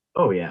Snakes.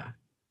 Oh yeah.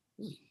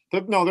 I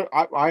want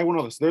to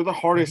know this. They're the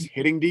hardest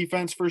hitting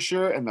defense for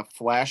sure, and the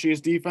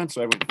flashiest defense.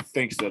 So everyone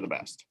thinks they're the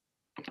best.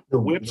 The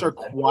Whips are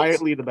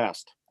quietly the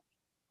best.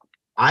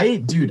 I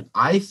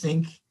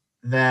think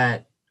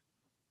that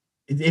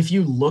if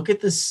you look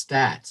at the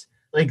stats,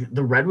 like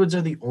the Redwoods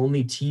are the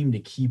only team to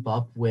keep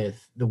up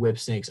with the Whip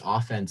Snakes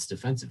offense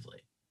defensively.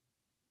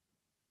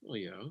 Well,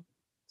 yeah.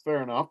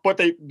 Fair enough. But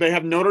they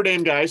have Notre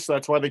Dame guys, so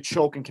that's why they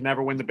choke and can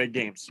never win the big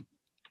games.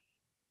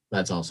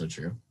 That's also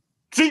true.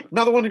 See,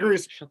 another one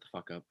agrees. Shut the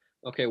fuck up.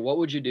 Okay, what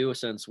would you do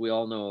since we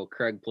all know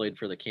Craig played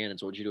for the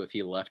Cannons? What would you do if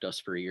he left us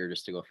for a year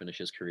just to go finish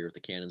his career with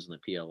the Cannons in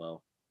the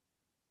PLL?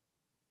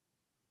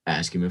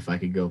 Ask him if I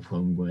could go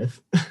plum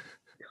with.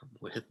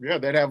 With Yeah,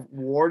 they'd have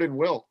Ward and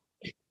Will.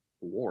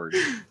 Ward.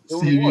 See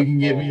if you can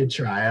get me a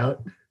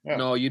tryout. Yeah.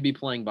 No, you'd be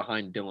playing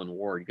behind Dylan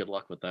Ward. Good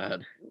luck with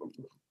that.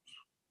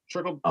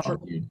 Trickle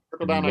Dude.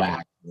 down,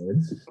 Whack,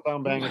 Woods. trickle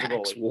down bang as a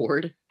Max goalie.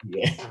 Ward.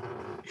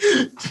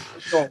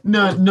 Yeah.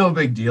 No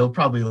big deal.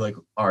 Probably like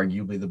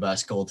arguably the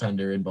best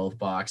goaltender in both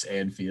box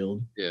and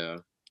field. Yeah.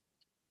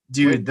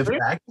 Dude,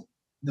 Wait,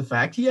 the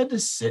fact he had to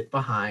sit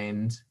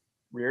behind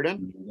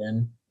Reardon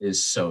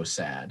is so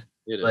sad.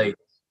 It is. Like,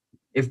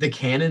 if the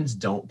Cannons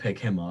don't pick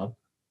him up,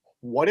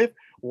 What if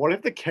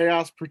the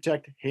Chaos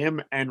protect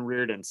him and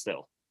Reardon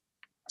still?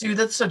 dude,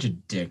 that's such a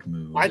dick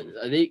move.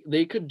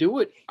 They could do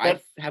it. I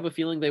That- have a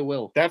feeling they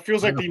will. That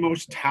feels like the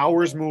most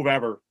Towers move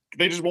ever.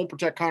 They just won't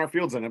protect Connor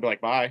Fields and they'll be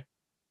like, bye.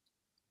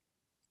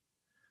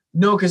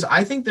 No, because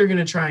I think they're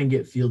gonna try and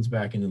get Fields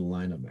back into the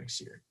lineup next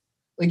year.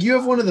 Like, you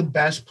have one of the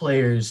best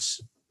players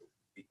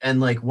and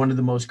like one of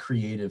the most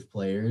creative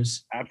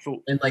players.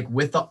 Absolutely. And like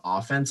with the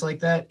offense like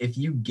that, if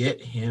you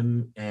get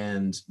him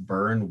and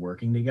Byrne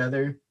working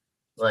together,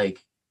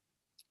 like,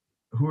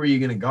 who are you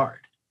gonna guard?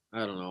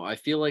 I don't know. I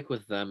feel like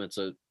with them, it's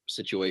a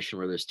situation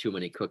where there's too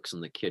many cooks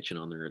in the kitchen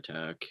on their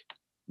attack.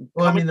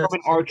 Well, Coming from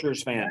an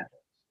Archers fan.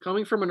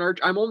 Coming from an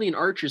I'm only an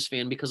Archers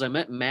fan because I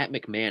met Matt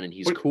McMahon and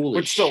he's cool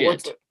But as still,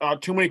 shit.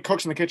 too many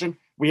cooks in the kitchen.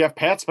 We have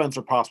Pat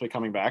Spencer possibly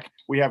coming back.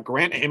 We have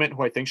Grant Ament,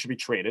 who I think should be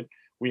traded.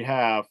 We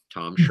have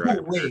Tom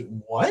Schreiber. Wait,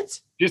 what?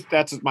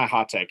 that's my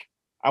hot take.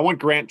 I want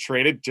Grant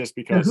traded just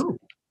because Who?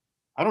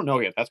 I don't know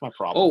yet. That's my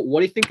problem. Oh,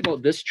 what do you think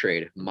about this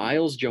trade?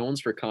 Miles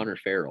Jones for Connor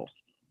Farrell.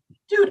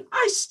 Dude,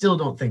 I still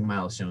don't think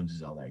Miles Jones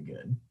is all that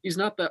good. He's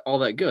not all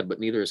that good, but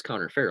neither is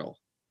Connor Farrell.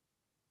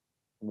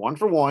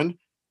 1-for-1.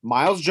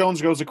 Miles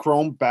Jones goes to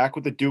Chrome back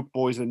with the Duke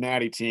boys, the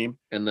Natty team.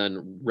 And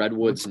then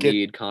Redwoods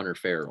need Connor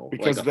Farrell,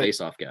 because like a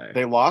face-off guy.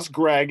 They lost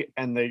Greg,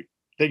 and they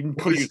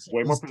could use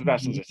way more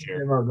possessions this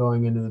year. About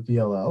going into the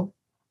PLL?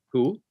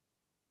 Who?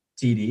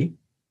 TD?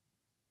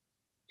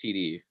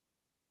 TD.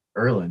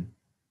 Erlin.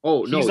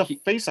 Oh, no, he's a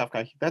face-off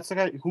guy. That's the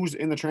guy who's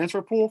in the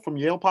transfer pool from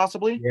Yale,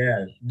 possibly.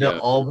 Yeah, the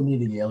Albany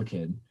to Yale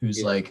kid,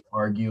 who's like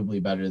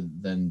arguably better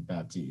than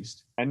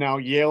Baptiste. And now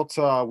Yale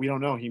to we don't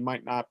know. He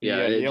might not be. Yeah,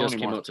 at it Yale just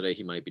anymore came out today.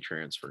 He might be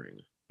transferring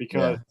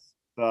because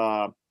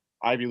the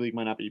Ivy League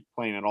might not be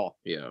playing at all.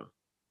 Yeah,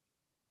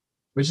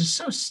 which is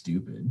so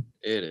stupid.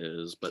 It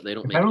is, but they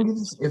don't.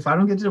 If I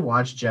don't get to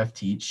watch Jeff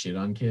Teach shit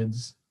on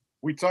kids,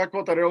 we talked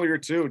about that earlier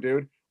too,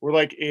 dude. We're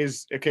like,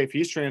 if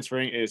he's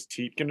transferring, is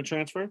Teat going to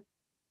transfer?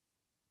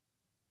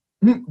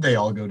 they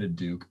all go to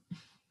Duke.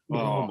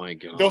 Oh my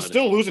god! They'll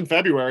still lose in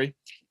February.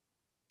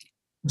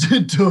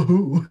 To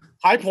who?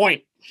 High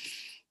Point.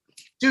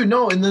 Dude,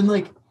 no, and then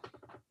like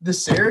the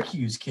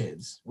Syracuse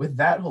kids with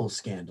that whole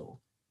scandal.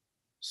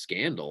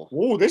 Scandal?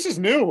 Whoa, this is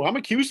new. I'm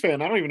a Q's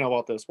fan. I don't even know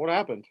about this. What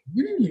happened?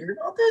 You didn't hear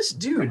about this,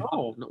 dude?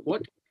 No,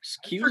 what?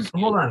 Excuse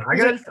me. Hold on, I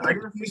gotta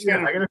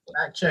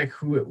fact check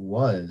who it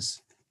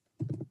was.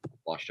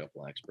 Washed up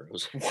Lax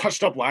Bros.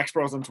 Washed up Lax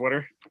Bros on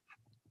Twitter.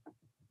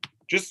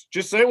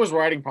 Just say it was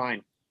Riding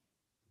Pine.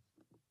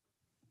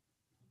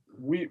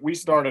 We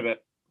started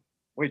it.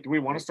 Wait, do we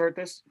want to start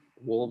this?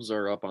 Wolves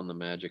are up on the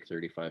Magic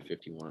 35-51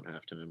 at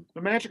halftime.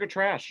 The Magic are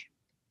trash.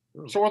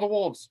 Oh. So are the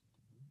Wolves.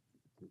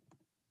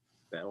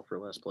 Battle for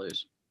last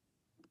place.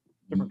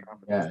 Different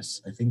conference.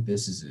 Yes, I think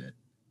this is it.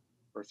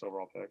 First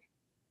overall pick.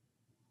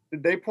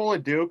 Did they pull a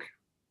Duke?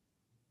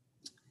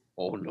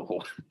 Oh no.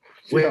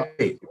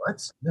 Wait,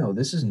 what? No,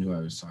 this isn't who I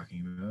was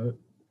talking about.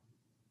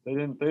 They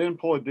didn't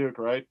pull a Duke,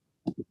 right?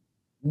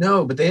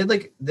 No, but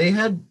they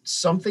had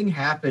something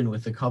happen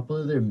with a couple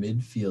of their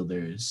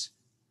midfielders,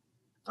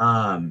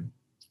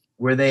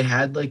 where they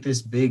had like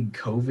this big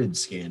COVID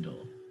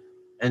scandal,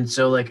 and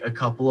so like a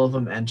couple of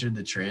them entered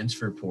the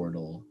transfer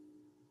portal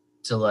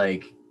to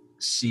like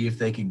see if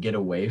they could get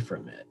away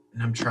from it.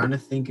 And I'm trying to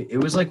think, it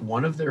was like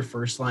one of their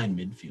first line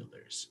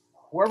midfielders.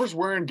 Whoever's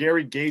wearing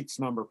Gary Gates'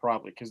 number,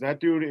 probably, because that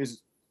dude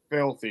is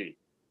filthy.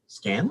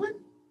 Scanlon?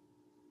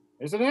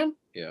 Is it him?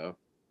 Yeah.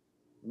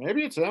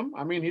 Maybe it's him.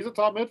 I mean, he's a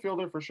top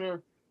midfielder for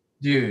sure.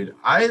 Dude,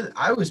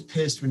 I was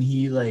pissed when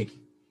he like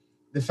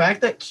the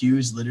fact that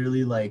Q's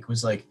literally like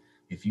was like,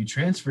 if you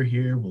transfer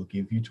here, we'll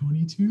give you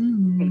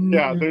 22.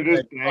 Yeah, they're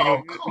just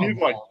like, he's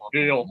like,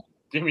 deal,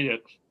 give me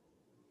it.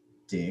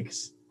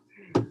 Dicks.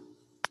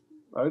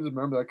 I just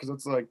remember that because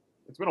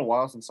it's been a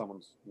while since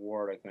someone's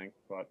wore it, I think.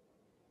 But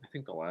I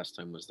think the last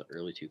time was the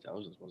early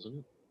 2000s, wasn't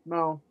it?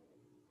 no,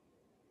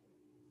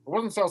 it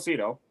wasn't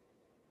Salcedo.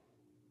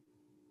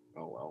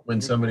 Oh well. When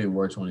somebody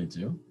wore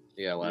 22.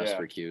 Yeah, last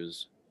for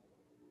Q's.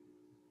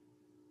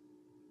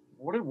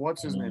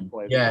 What's his name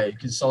play? Yeah,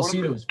 because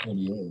Salcedo was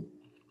 48.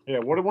 Yeah,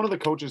 what did one of the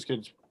coaches'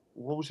 kids?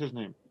 What was his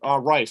name?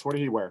 Rice. What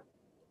did he wear?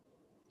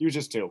 He was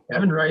just 2.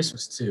 Kevin Rice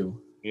was 2.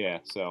 Yeah,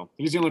 so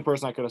he's the only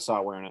person I could have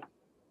saw wearing it.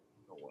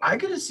 I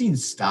could have seen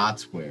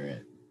Stotts wear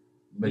it,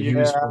 but he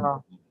was.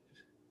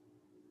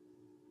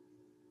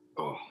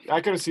 Oh, I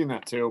could have seen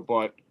that too,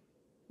 but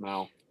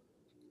no.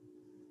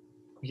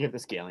 You have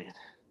this Galleon.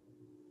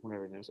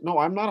 Whatever it is. No,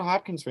 I'm not a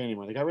Hopkins fan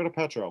anymore. They got rid of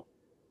Petro.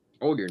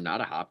 oh, you're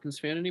not a Hopkins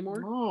fan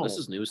anymore? No. This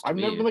is news to I've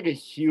me. never been like a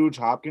huge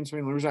Hopkins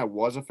fan. The reason I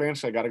was a fan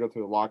is I got to go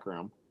through the locker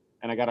room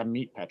and I got to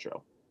meet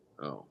Petro.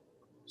 Oh.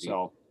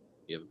 So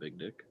You have a big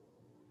dick?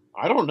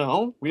 I don't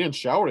know. We didn't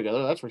shower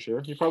together, that's for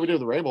sure. You probably did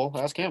with the Rabel.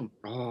 Ask him.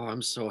 Oh,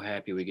 I'm so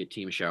happy we get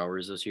team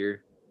showers this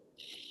year.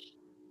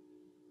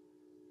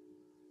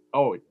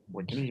 Oh,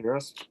 wait, can you hear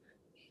us?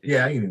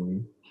 Yeah, I can hear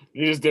you.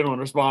 You just didn't want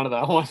to respond to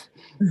that one.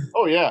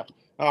 Oh, yeah.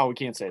 Oh, we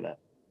can't say that.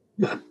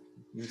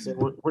 You said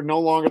we're no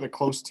longer the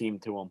close team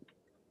to them.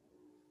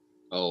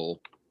 Oh.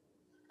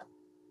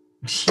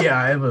 Yeah,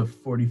 I have a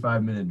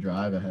 45-minute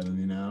drive ahead of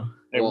me now.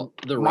 Well,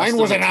 mine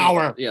was an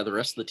hour. Yeah, the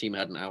rest of the team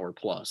had an hour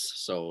plus,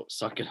 so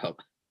suck it up.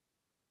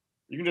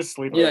 You can just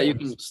sleep. Yeah, you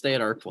can stay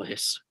at our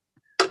place.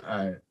 All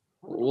right.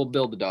 We'll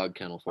build the dog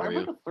kennel I for have you.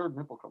 like a third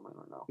nipple coming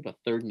right now. You have a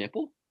third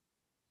nipple?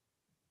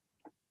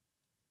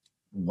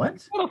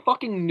 What? What a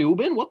fucking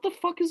Newbin? What the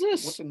fuck is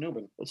this? What's a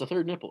Newbin? It's a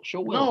third nipple.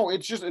 Show Will. No,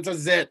 it's a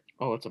zit.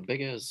 Oh, it's a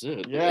big ass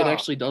zit. Yeah. It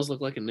actually does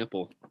look like a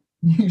nipple.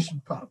 You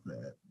should pop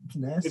that. It's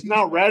nasty. It's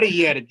not ready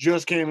yet. It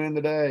just came in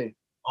today.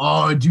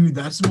 Oh, dude,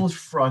 that's the most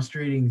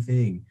frustrating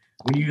thing.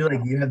 When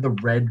you have the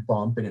red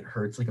bump and it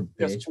hurts like a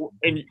Yes, bitch.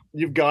 and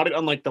you've got it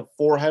on like the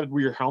forehead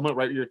where your helmet,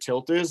 right where your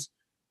tilt is,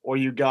 or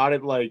you got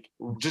it like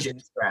just Chin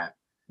strap.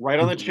 right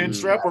on the chin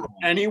strap, or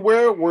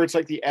anywhere where it's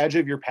like the edge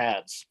of your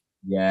pads.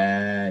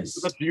 Yes.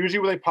 That's usually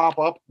where they pop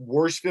up.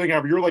 Worst feeling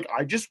ever. You're like,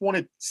 I just want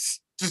to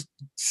just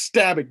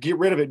stab it, get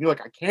rid of it. And you're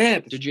like, I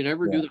can't. Did you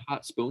never do the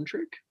hot spoon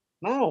trick?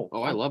 No.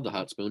 Oh, I love the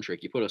hot spoon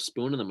trick. You put a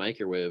spoon in the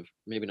microwave,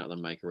 maybe not the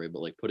microwave,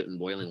 but like put it in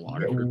boiling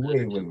water.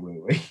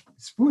 Wait.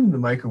 Spoon in the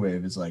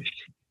microwave is like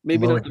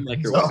Maybe not the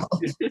blowing microwave.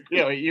 off.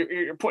 Yeah,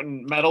 you're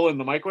putting metal in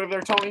the microwave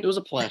there, Tony? It was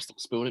a plastic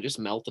spoon. It just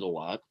melted a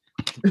lot.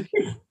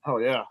 Oh,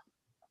 yeah.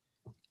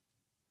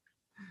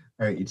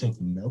 All right, you take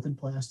the melted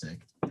plastic.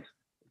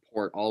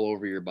 Pour it all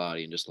over your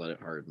body and just let it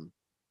harden.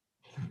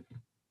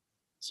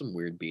 Some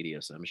weird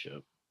BDSM shit.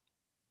 I'm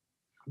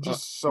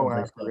just so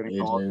happy we're going to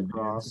call it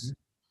across.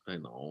 I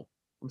know.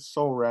 I'm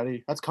so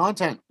ready. That's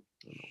content.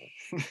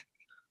 I know.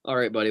 All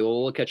right, buddy.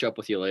 Well, we'll catch up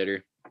with you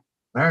later.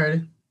 All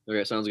right.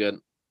 Okay, sounds good.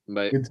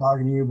 Bye. Good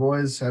talking to you,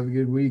 boys. Have a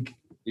good week.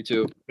 You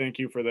too. Thank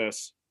you for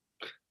this.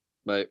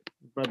 Bye.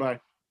 Bye-bye.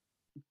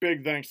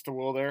 Big thanks to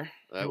Will there.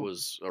 That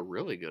was a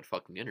really good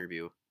fucking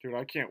interview. Dude,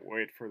 I can't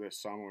wait for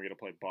this summer. We get to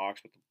play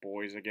box with the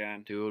boys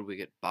again. Dude, we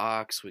get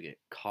box, we get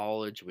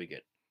college, we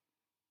get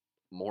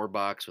more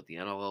box with the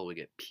NLL, we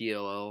get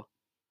PLL.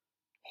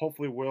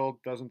 Hopefully Will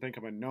doesn't think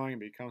I'm annoying and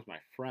becomes my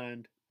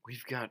friend.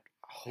 We've got,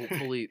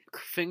 hopefully,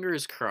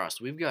 fingers crossed,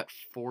 we've got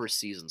 4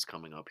 seasons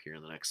coming up here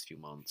in the next few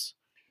months.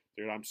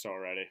 Dude, I'm so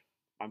ready.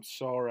 I'm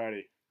so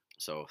ready.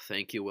 So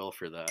thank you, Will,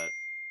 for that.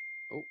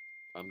 Oh,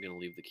 I'm going to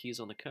leave the keys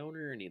on the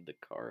counter. I need the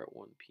car at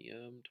 1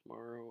 p.m.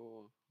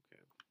 tomorrow.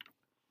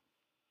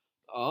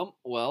 Okay.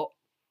 Well,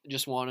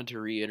 just wanted to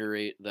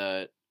reiterate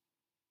that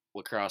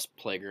Lacrosse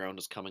Playground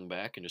is coming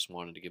back and just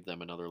wanted to give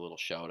them another little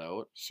shout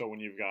out. So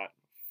when you've got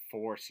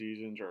 4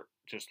 seasons or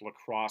just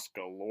lacrosse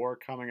galore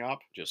coming up,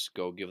 just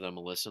go give them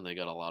a listen. They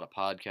got a lot of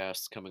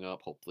podcasts coming up,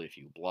 hopefully a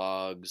few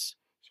blogs.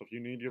 So if you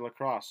need your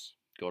lacrosse,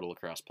 go to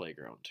Lacrosse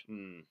Playground.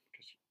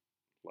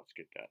 Let's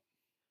get that.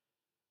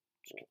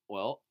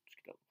 Well, let's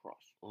get that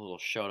lacrosse. A little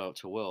shout out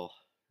to Will.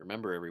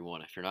 Remember,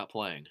 everyone, if you're not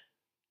playing,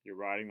 you're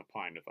riding the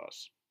pine with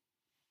us.